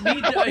 Yes, Me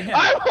Too. Yeah.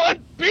 I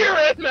want beer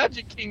at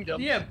Magic Kingdom.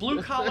 Yeah,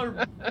 blue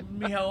collar,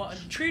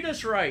 treat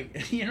us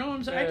right. You know what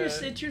I'm saying?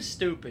 It's just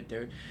stupid,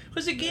 dude.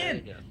 Because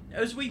again,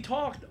 as we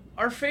talked,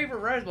 our favorite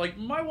restaurant, like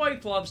my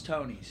wife loves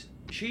Tony's.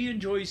 She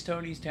enjoys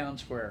Tony's Town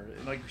Square.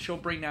 Like she'll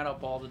bring that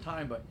up all the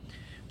time. But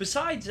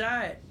besides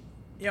that,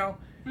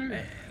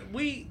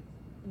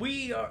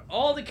 we are,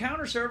 all the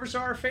counter service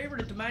are our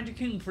favorite at the Magic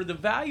Kingdom. For the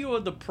value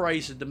of the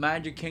price at the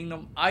Magic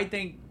Kingdom, I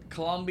think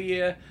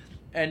Columbia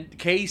and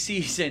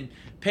Casey's and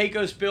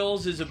Pecos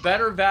Bills is a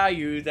better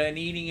value than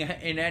eating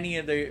in any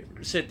of the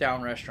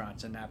sit-down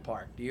restaurants in that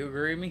park. Do you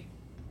agree with me?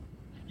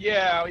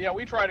 Yeah,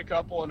 we tried a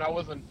couple, and I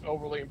wasn't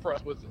overly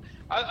impressed with it.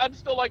 I'd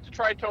still like to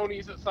try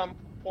Tony's at some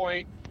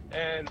point,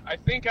 and I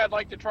think I'd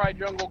like to try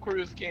Jungle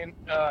Cruise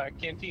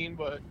Canteen,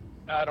 but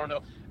I don't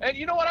know. And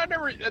you know what? I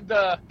never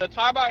the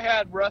time I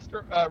had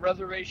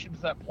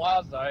reservations at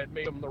Plaza, I had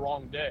made them the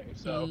wrong day.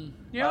 So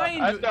me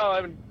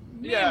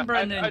and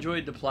Brendan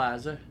enjoyed the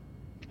Plaza.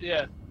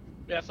 Yeah.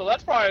 So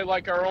that's probably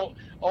like our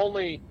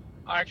only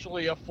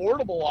actually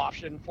affordable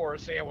option for a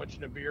sandwich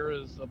and a beer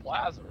is the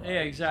Plaza. Right? Yeah,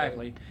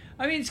 exactly. So,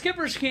 I mean,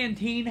 Skipper's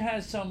Canteen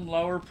has some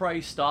lower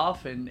price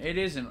stuff, and it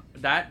isn't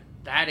that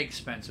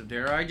expensive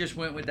there. I just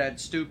went with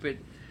that stupid.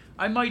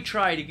 I might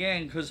try it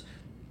again because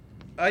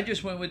I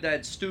just went with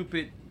that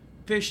stupid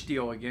fish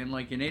deal again,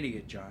 like an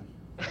idiot, John.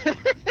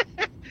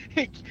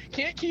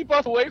 Can't keep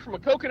us away from a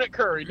coconut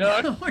curry,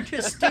 Doug. We're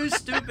just too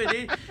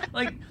stupid.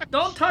 Like,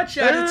 don't touch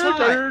that. It's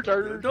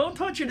hot. Don't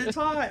touch it. It's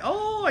hot.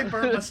 Oh, I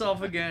burnt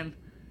myself again.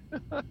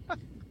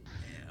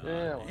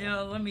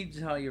 Let me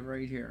tell you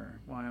right here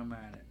why I'm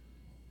at it.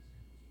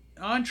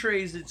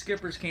 Entrees at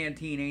Skipper's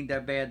Canteen ain't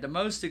that bad. The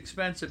most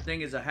expensive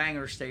thing is a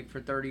hanger steak for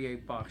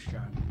 $38,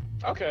 John.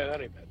 Okay, that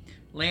ain't bad.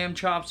 Lamb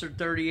chops are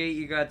 $38.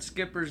 You got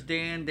Skipper's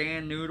Dan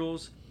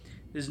noodles.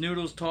 His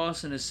noodles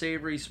tossed in a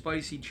savory,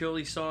 spicy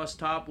chili sauce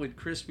topped with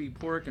crispy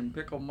pork and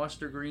pickled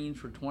mustard greens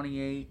for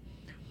 $28.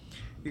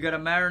 You got a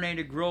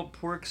marinated grilled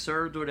pork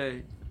served with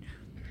a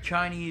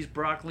Chinese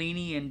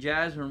broccolini and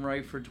jasmine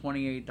rice for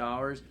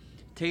 $28.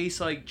 Tastes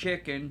like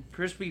chicken,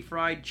 crispy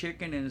fried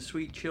chicken and a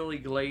sweet chili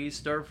glaze,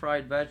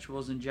 stir-fried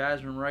vegetables and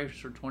jasmine rice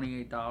for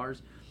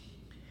 $28.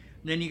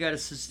 Then you got a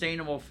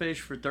sustainable fish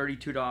for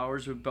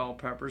 $32 with bell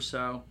peppers.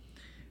 So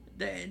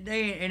it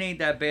ain't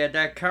that bad.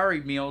 That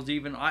curry meal's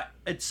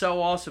it's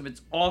so awesome.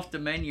 It's off the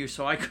menu,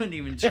 so I couldn't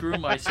even screw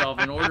myself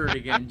and order it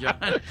again,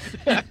 John.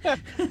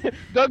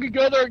 Doug, you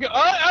go there and go,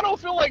 I don't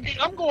feel like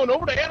I'm going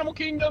over to Animal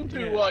Kingdom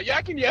to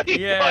Yak and Yeti to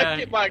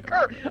get my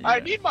curry. I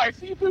need my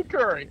seafood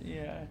curry.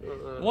 Yeah.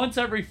 Once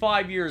every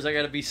 5 years, I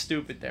got to be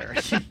stupid there.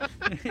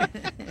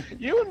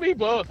 You and me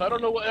both. I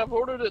don't know what. I've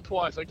ordered it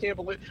twice. I can't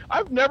believe.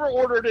 I've never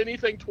ordered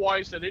anything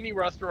twice at any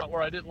restaurant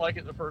where I didn't like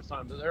it the first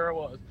time, but there it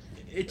was.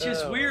 It's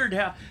just weird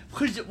how,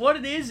 because what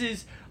it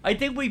is I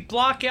think we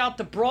block out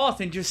the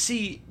broth and just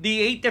see the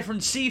 8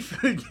 different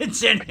seafood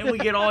that's in it, and we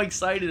get all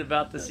excited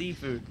about the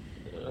seafood.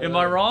 Am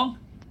I wrong?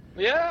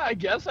 Yeah, I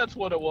guess that's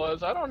what it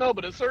was. I don't know,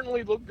 but it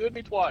certainly looked good to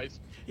me twice.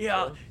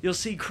 Yeah, you'll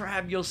see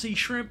crab, you'll see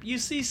shrimp, you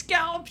see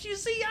scallops, you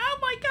see, oh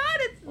my God,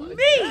 it's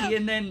me! Yeah.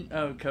 And then,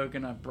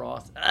 coconut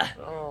broth.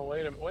 Oh,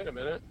 wait a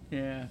minute.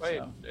 Yeah. Wait,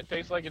 So. it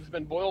tastes like it's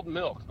been boiled in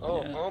milk.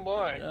 Oh, Yeah. oh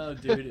boy. Oh,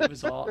 dude, it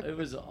was awful.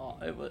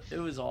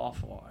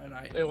 And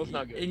It was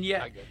not good. And yeah,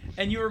 Not good.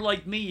 and you were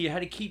like me. You had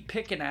to keep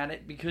picking at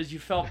it because you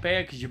felt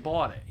bad because you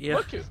bought it.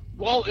 Yeah.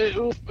 Well,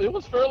 it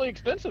was fairly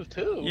expensive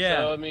too. Yeah.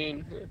 So, I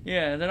mean.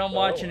 Yeah. And then I'm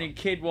watching a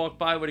kid walk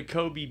by with a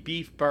Kobe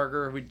beef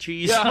burger with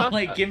cheese. Yeah. I'm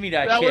like, give me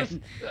that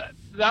kid.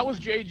 That was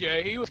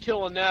JJ. He was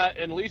killing that,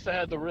 and Lisa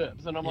had the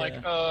ribs, and I'm like,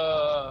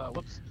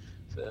 whoops.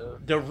 So.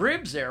 The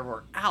ribs there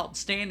were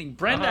outstanding.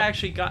 Brenda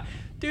actually got,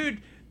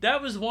 dude.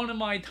 That was one of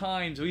my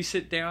times. We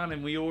sit down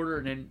and we order,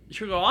 and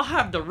she'll go, "I'll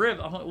have the rib."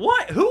 I'm like,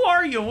 "What? Who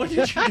are you? What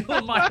did you do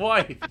with my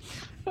wife?"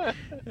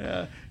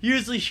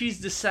 Usually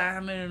she's the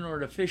salmon or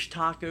the fish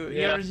taco.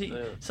 You ever see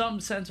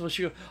something sensible?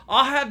 She go,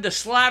 "I'll have the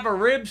slab of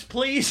ribs,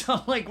 please."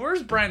 I'm like,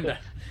 "Where's Brenda?"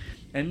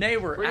 And they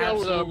were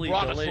absolutely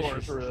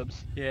delicious.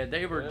 Ribs. Yeah,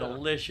 they were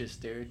delicious,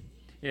 dude.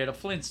 Yeah, the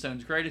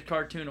Flintstones, greatest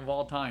cartoon of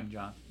all time,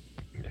 John.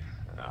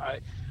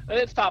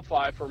 It's top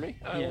 5 for me.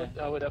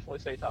 I would definitely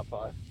say top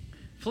 5.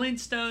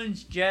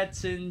 Flintstones,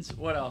 Jetsons.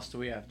 What else do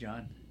we have,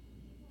 John?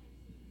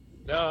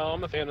 No,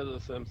 I'm a fan of The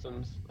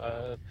Simpsons.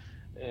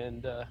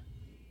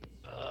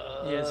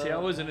 See, I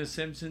wasn't a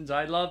Simpsons.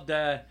 I loved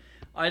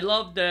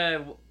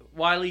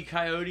Wile E.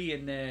 Coyote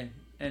and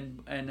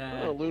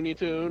Looney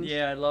Tunes.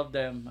 Yeah, I love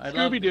them.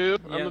 Scooby Doo.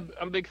 I'm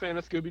a big fan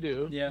of Scooby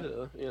Doo. Yeah.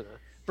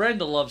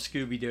 Brenda loves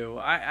Scooby Doo.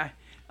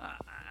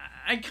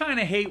 I kind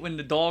of hate when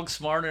the dog's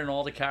smarter than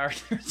all the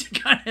characters.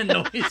 It kind of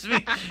annoys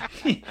me,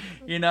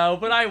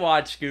 But I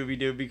watch Scooby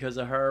Doo because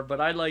of her.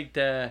 But I like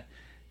the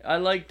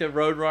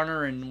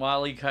Roadrunner and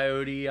Wile E.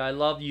 Coyote. I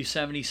love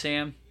Yosemite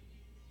Sam.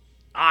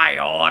 I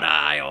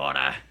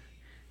oughta.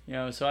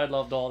 So I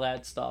loved all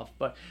that stuff.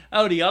 But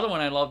the other one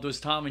I loved was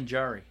Tom and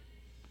Jerry.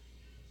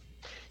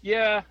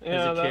 Yeah,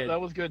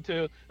 that was good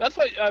too. That's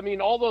why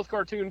all those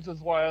cartoons is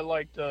why I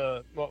liked.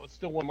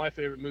 Still one of my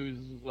favorite movies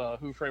is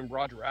Who Framed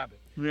Roger Rabbit.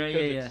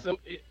 Yeah.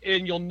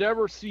 And you'll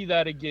never see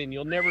that again.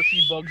 You'll never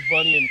see Bugs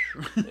Bunny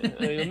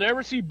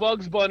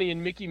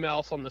and Mickey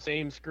Mouse on the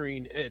same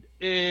screen at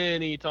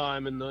any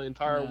time in the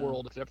entire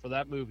world except for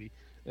that movie.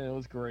 And it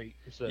was great.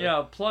 So.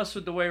 Yeah. Plus,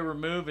 with the way we're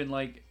moving,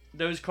 like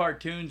those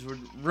cartoons would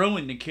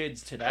ruin the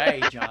kids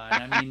today,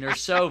 John. They're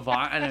so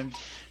violent.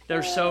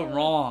 They're so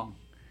wrong.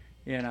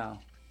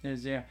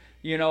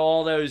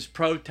 All those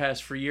protests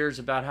for years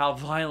about how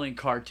violent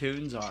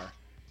cartoons are.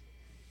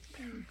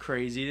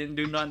 Crazy. Didn't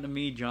do nothing to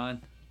me,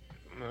 John.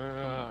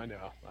 I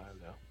know.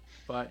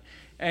 But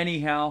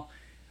anyhow,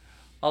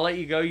 I'll let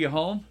you go. You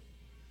home?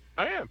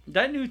 I am.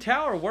 That new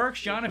tower works,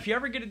 John. If you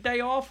ever get a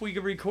day off, we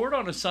could record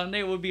on a Sunday.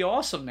 It would be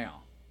awesome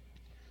now.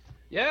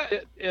 Yeah,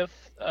 if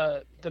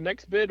the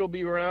next bid will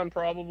be around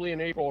probably in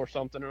April or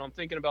something, and I'm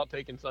thinking about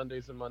taking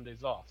Sundays and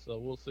Mondays off. So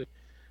we'll see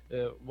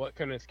what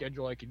kind of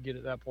schedule I could get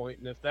at that point.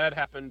 And if that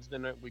happens,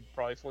 then we'd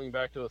probably swing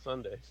back to a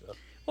Sunday. So.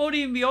 Well, it'd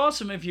even be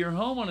awesome if you're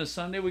home on a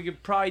Sunday. We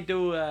could probably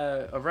do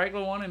a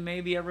regular one, and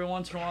maybe every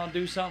once in a while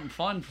do something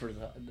fun for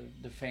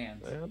the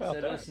fans.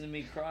 Instead of listening to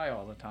me cry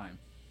all the time.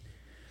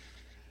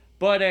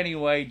 But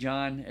anyway,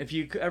 John, if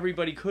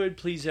everybody could,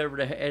 please head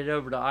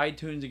over to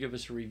iTunes and give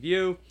us a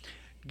review.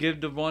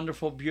 Give the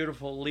wonderful,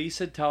 beautiful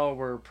Lisa, tell her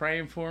we're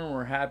praying for her.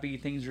 We're happy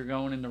things are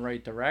going in the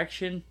right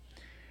direction.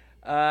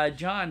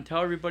 John,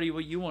 tell everybody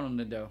what you want them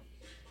to do.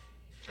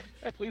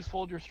 Hey, please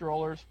fold your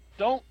strollers.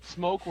 Don't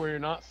smoke where you're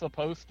not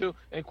supposed to,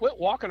 and quit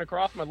walking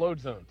across my load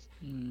zones.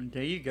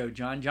 There you go,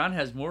 John. John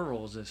has more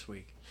rules this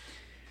week.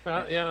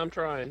 Yeah, I'm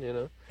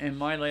trying, And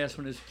my last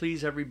one is,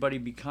 please, everybody,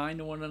 be kind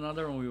to one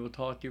another, and we will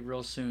talk to you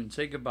real soon.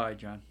 Say goodbye,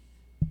 John.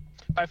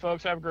 Bye,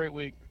 folks. Have a great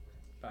week.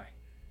 Bye.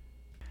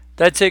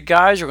 That's it,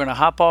 guys. We're going to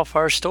hop off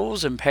our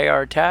stools and pay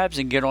our tabs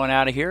and get on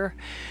out of here.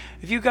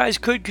 If you guys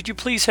could you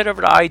please head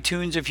over to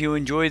iTunes if you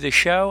enjoy the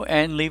show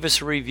and leave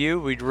us a review.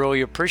 We'd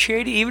really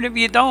appreciate it. Even if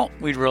you don't,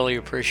 we'd really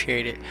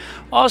appreciate it.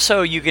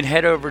 Also, you can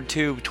head over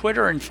to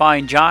Twitter and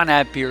find John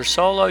at Beer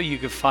Solo. You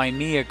can find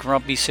me at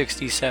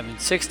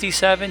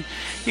Grumpy6767.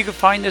 You can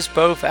find us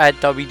both at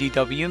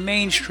WDW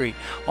Main Street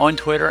on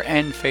Twitter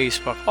and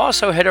Facebook.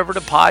 Also, head over to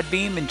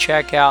Podbeam and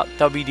check out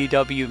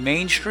WDW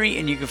Main Street,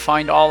 and you can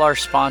find all our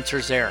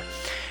sponsors there.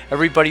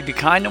 Everybody be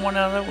kind to one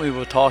another. We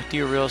will talk to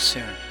you real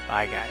soon.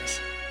 Bye,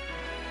 guys.